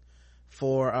commercial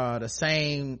for the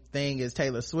same thing as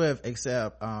Taylor Swift,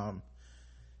 except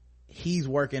he's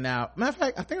working out. Matter of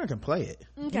fact, I think I can play it.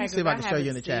 Okay, let me see if I can show you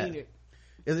in the chat.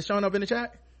 Is it showing up in the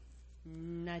chat?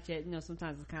 Not yet. No,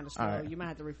 sometimes it's kind of slow. Right. You might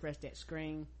have to refresh that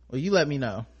screen. Well, you let me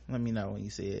know when you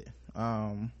see it.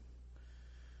 Yeah,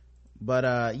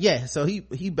 so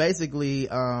he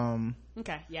basically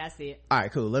okay, yeah, I see it. All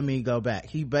right, cool, let me go back.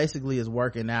 He basically is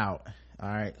working out. All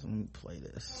right, so let me play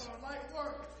this.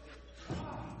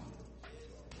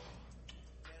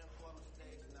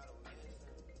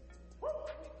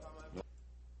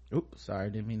 Oops, sorry,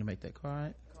 didn't mean to make that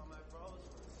quiet.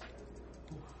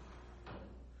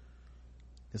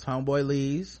 His homeboy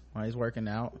leaves while he's working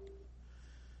out.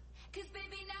 'Cause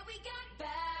baby, now we got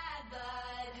bad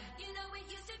blood. You know it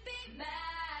used to be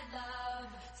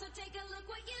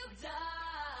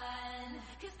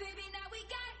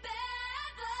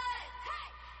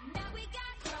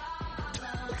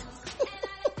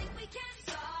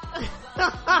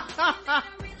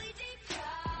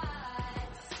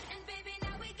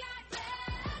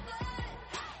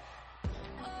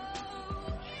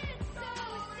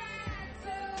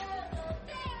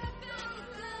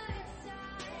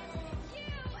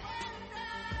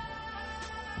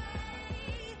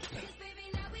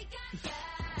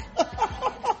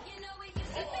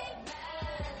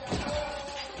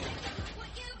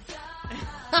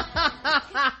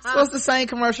So it's the same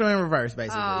commercial in reverse,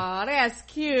 basically. Oh, that's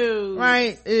cute.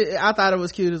 Right? I thought it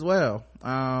was cute as well.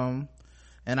 And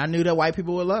I knew that white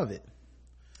people would love it.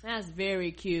 That's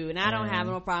very cute. And I don't have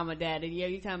no problem with that. And yeah,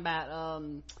 you're talking about,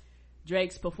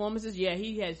 Drake's performances. Yeah,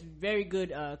 he has very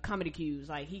good, comedy cues.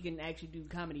 Like, he can actually do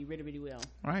comedy really, really well.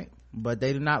 Right. But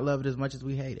they do not love it as much as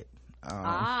we hate it.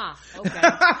 Okay.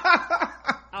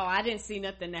 Oh, I didn't see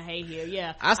nothing to hate here.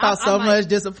 Yeah, I saw so much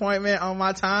disappointment on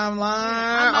my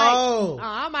timeline.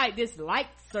 I might dislike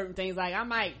certain things. Like, I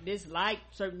might dislike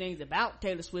certain things about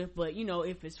Taylor Swift, but you know,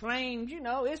 if it's Flames, you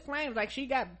know, it's Flames. Like, she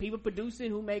got people producing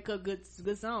who make her good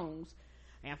songs.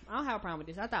 And I don't have a problem with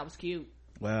this. I thought it was cute.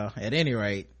 Well, at any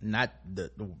rate, not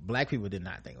the black people did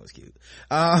not think it was cute.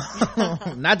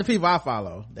 Not the people I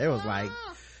follow. They was like,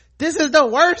 this is the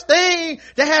worst thing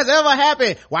that has ever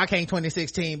happened. Why can't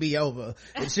 2016 be over?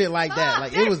 And shit like that.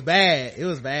 Like, it was bad. It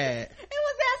was bad. It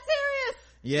was that serious.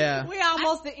 Yeah. We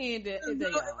almost ended. It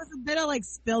was a bit of like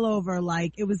spillover.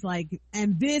 Like, it was like,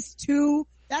 and this too.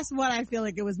 That's what I feel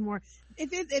like it was more. If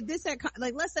this had,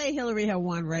 like, let's say Hillary had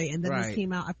won, right? And then this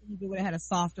came out, I think it would have had a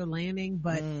softer landing,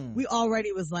 but we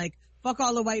already was like, fuck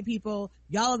all the white people,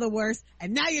 y'all are the worst,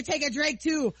 and now you're taking Drake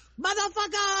too,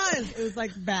 motherfuckers. It was like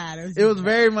bad. It was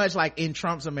very much like in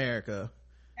Trump's America.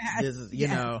 This is, you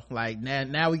know, like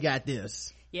now we got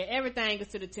this. Yeah, everything is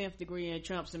to the 10th degree in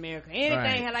Trump's America.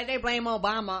 Anything, like they blame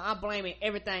Obama, I'm blaming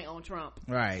everything on Trump.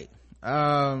 Right.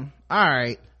 All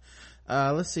right.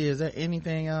 Let's see, is there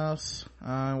anything else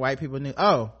white people knew?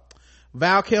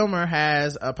 Val Kilmer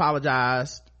has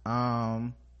apologized.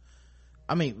 Val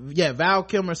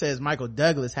Kilmer says Michael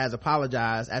Douglas has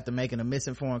apologized after making a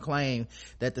misinformed claim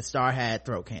that the star had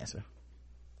throat cancer.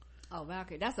 Oh, Val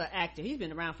Kilmer, that's an actor. He's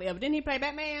been around forever. Didn't he play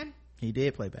Batman? He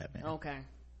did play Batman. Okay.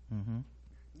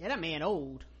 Yeah, that man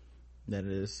old. That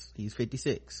is, he's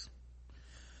 56.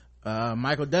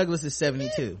 Michael Douglas is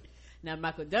 72. Now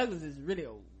Michael Douglas is really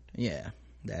old. Yeah,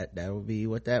 that would be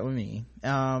what that would mean.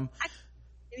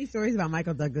 Any stories about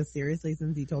Michael Douglas, seriously,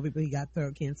 since he told people he got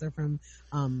throat cancer from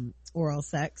oral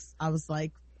sex? I was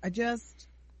like, I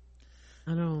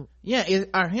don't. Yeah,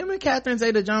 are him and Catherine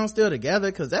Zeta-Jones still together?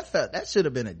 Because that should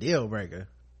have been a deal breaker.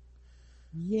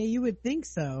 Yeah, you would think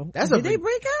so. Did they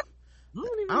break up?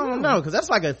 I don't know, because that's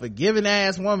like a forgiving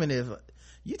ass woman. If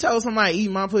you told somebody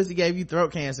eat my pussy gave you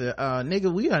throat cancer,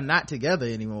 nigga, we are not together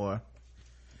anymore.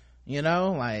 You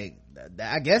know, like,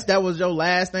 I guess that was your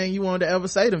last thing you wanted to ever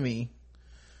say to me.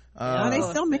 Are they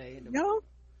still married? No.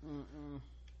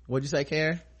 What'd you say,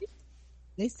 Karen?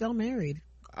 They still married.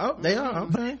 Oh, they are.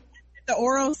 Okay. The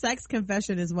oral sex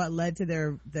confession is what led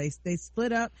to they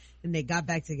split up and they got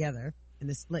back together, and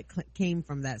the split came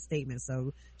from that statement.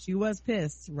 So she was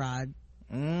pissed, Rod.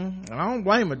 I don't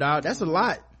blame her, dog. That's a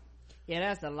lot. Yeah,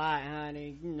 that's a lot,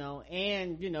 honey. You know,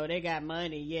 and you know they got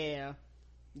money.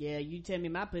 Yeah, you tell me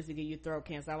my pussy give you throat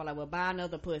cancer, I was like, well, buy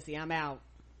another pussy, I'm out.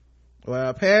 Well,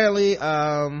 apparently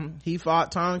he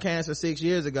fought tongue cancer 6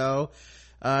 years ago.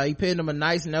 He pinned him a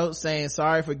nice note saying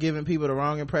sorry for giving people the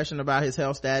wrong impression about his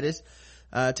health status.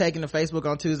 Taking to Facebook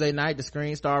on Tuesday night, the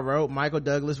Screen Star wrote, Michael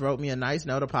Douglas wrote me a nice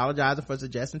note apologizing for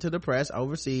suggesting to the press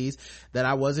overseas that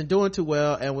I wasn't doing too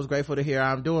well and was grateful to hear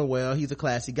I'm doing well. He's a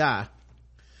classy guy.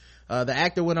 The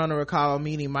actor went on to recall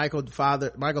meeting Michael's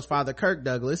father, Kirk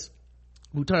Douglas,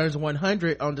 who turns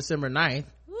 100 on December 9th.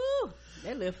 Woo,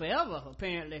 they live forever,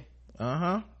 apparently.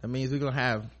 That means we're gonna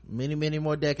have many, many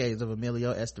more decades of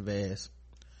Emilio Estevez.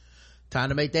 Time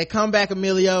to make that comeback,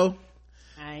 Emilio.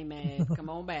 I ain't mad. Come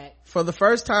on back. For the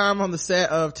first time on the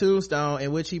set of Tombstone,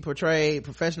 in which he portrayed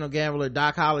professional gambler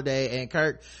Doc Holliday and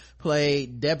Kirk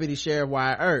played Deputy Sheriff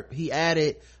Wyatt Earp, he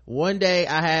added, one day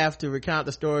I have to recount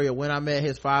the story of when I met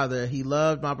his father. He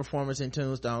loved my performance in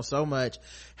Tombstone so much,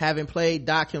 having played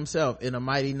Doc himself in a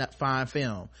mighty fine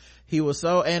film. He was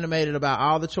so animated about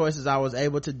all the choices I was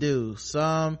able to do.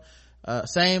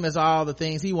 Same as all the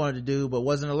things he wanted to do, but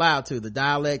wasn't allowed to. The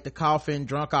dialect, the coughing,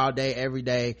 drunk all day, every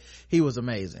day. He was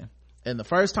amazing. And the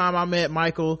first time I met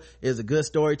Michael is a good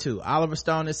story too. Oliver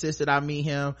Stone insisted I meet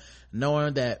him,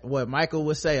 knowing that what Michael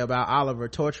would say about Oliver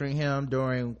torturing him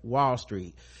during Wall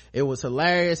Street. It was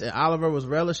hilarious, and Oliver was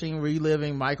relishing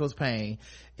reliving Michael's pain.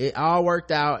 It all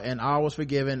worked out and all was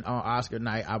forgiven on Oscar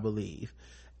night, I believe.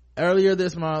 Earlier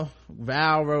this month,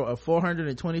 Val wrote a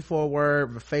 424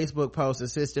 word Facebook post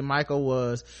insisting Michael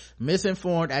was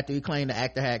misinformed after he claimed the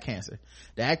actor had cancer.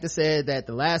 The actor said that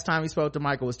the last time he spoke to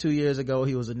Michael was 2 years ago.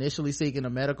 He was initially seeking a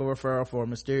medical referral for a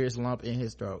mysterious lump in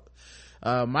his throat.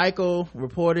 Michael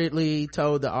reportedly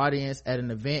told the audience at an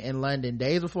event in London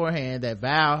days beforehand that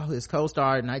Val, his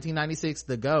co-star in 1996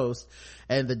 The Ghost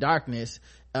and The Darkness,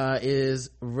 is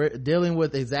dealing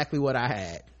with exactly what I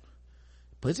had.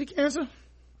 Pussy cancer?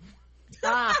 He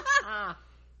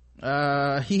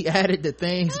added that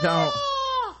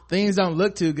things don't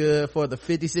look too good for the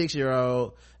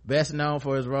 56-year-old, best known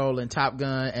for his role in Top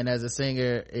Gun and as a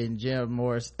singer in Jim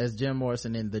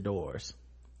Morrison in The Doors.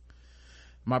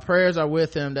 My prayers are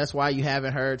with him. That's why you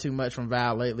haven't heard too much from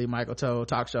Val lately, Michael told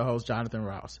talk show host Jonathan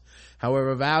Ross.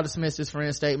 However, Val dismissed his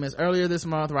friend's statements earlier this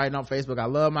month, writing on Facebook, I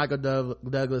love Michael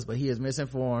Douglas, but he is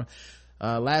misinformed.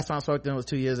 Last time I spoke to him was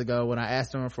 2 years ago when I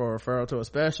asked him for a referral to a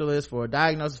specialist for a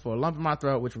diagnosis for a lump in my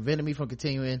throat, which prevented me from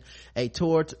continuing a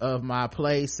tour of my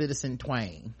play Citizen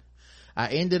Twain. I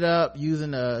ended up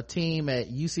using a team at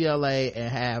UCLA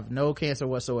and have no cancer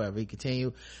whatsoever. He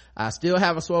continued, I still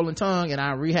have a swollen tongue and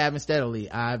I'm rehabbing steadily.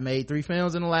 I've made 3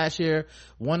 films in the last year,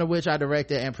 one of which I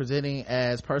directed and presenting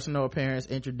as personal appearance,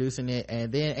 introducing it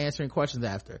and then answering questions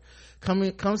after.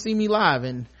 Come see me live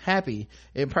and happy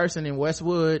in person in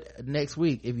Westwood next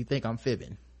week if you think I'm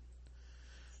fibbing.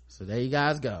 So there you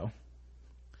guys go.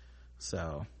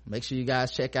 So make sure you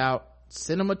guys check out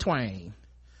Cinema Twain,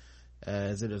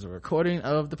 as it is a recording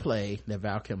of the play that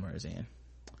Val Kilmer is in.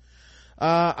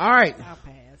 All right, I'll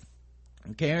pass.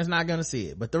 Karen's not gonna see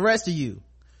it, but the rest of you,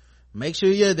 make sure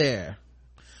you're there.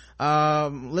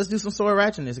 Let's do some sword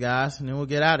ratchetness, guys, and then we'll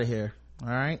get out of here. All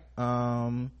right.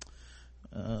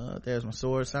 There's my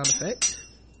sword sound effect.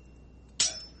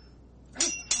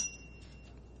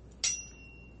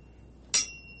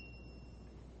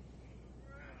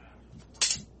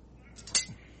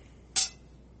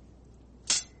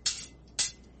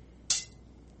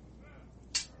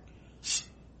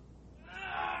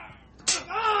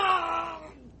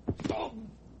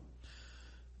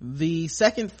 The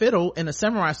second fiddle in a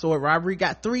samurai sword robbery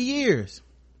got 3 years.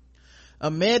 A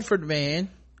Medford man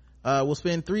will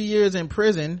spend 3 years in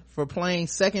prison for playing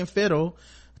second fiddle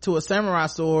to a samurai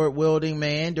sword wielding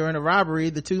man during a robbery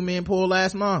the two men pulled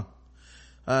last month.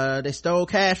 They stole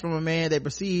cash from a man they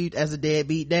perceived as a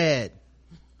deadbeat dad.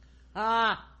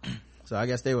 So I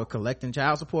guess they were collecting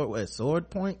child support at sword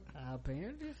point.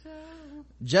 Apparently so.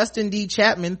 Justin D.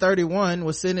 Chapman, 31,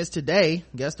 was sentenced today,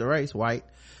 guess the race, white,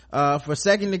 for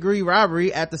second degree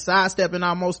robbery after sidestepping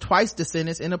almost twice the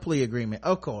sentence in a plea agreement.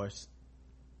 Of course,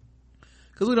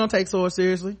 because we don't take swords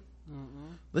seriously.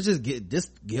 Let's just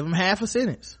give him half a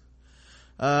sentence.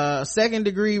 Second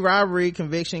degree robbery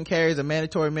conviction carries a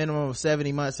mandatory minimum of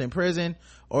 70 months in prison,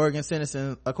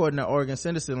 according to Oregon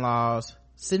sentencing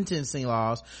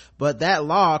laws, but that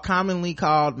law, commonly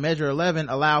called Measure 11,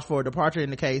 allowed for a departure in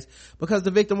the case because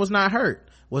the victim was not hurt,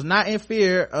 was not in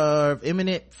fear of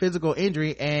imminent physical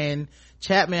injury, and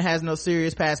Chapman has no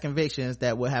serious past convictions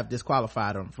that would have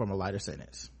disqualified him from a lighter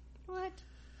sentence. What?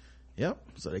 Yep.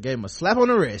 So they gave him a slap on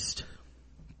the wrist.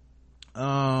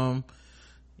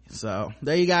 So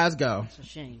there you guys go. It's a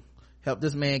shame. Help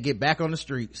this man get back on the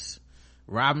streets,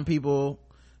 robbing people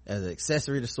as an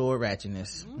accessory to sword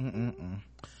ratchetness.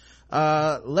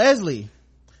 Leslie,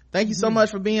 thank you so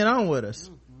much for being on with us.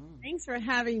 Thanks for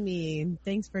having me.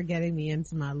 Thanks for getting me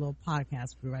into my little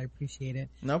podcast group. I appreciate it.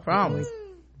 No problem.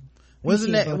 When's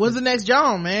the next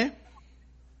John, man?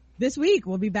 This week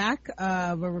we'll be back.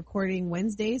 We're recording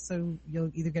Wednesday, so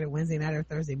you'll either get it Wednesday night or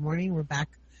Thursday morning. We're back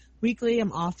weekly.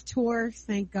 I'm off tour,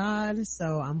 thank God,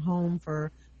 so I'm home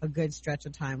for a good stretch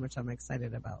of time, which I'm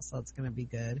excited about, so it's gonna be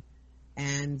good.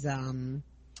 And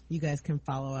you guys can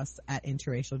follow us at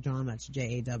Interracial John, that's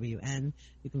JAWN.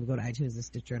 You can go to iTunes and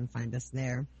Stitcher and find us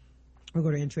there, or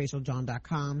go to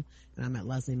interracialjohn.com, and I'm at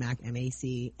Leslie Mac,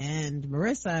 MAC. And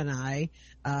Marissa and I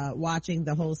watching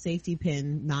the whole safety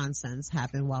pin nonsense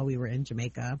happen while we were in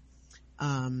Jamaica,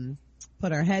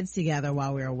 put our heads together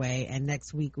while we were away, and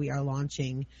next week we are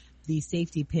launching the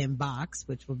Safety Pin Box,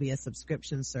 which will be a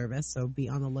subscription service, so be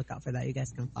on the lookout for that. You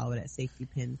guys can follow it at Safety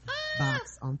Pin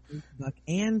Box on Facebook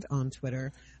and on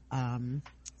Twitter.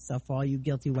 So for all you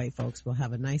guilty white folks, we'll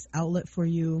have a nice outlet for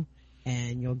you,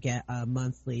 and you'll get a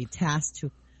monthly task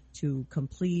to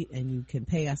complete, and you can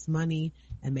pay us money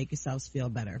and make yourselves feel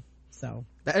better. So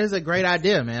that is a great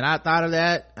idea, man. I thought of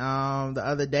that the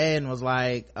other day and was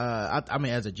like, I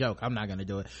mean, as a joke, I'm not gonna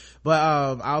do it, but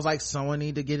I was like, someone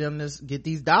need to get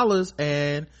these dollars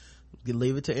and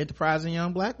leave it to enterprising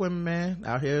young black women, man,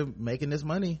 out here making this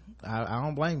money. I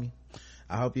don't blame you.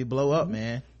 I hope you blow up,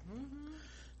 man.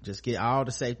 just get all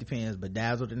the safety pins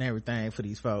bedazzled and everything for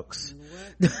these folks.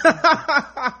 Yeah,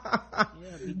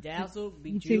 bedazzled,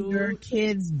 bejeweled. Your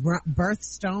kids'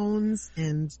 birthstones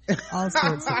and all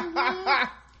sorts of.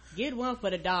 Get one for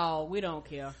the dog. We don't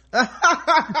care. All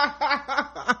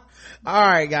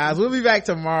right, guys. We'll be back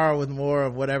tomorrow with more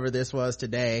of whatever this was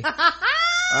today.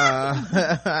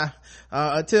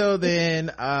 Until then,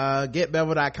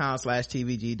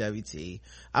 getbevel.com/tvgwt.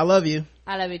 I love you.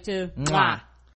 I love you too. Mwah.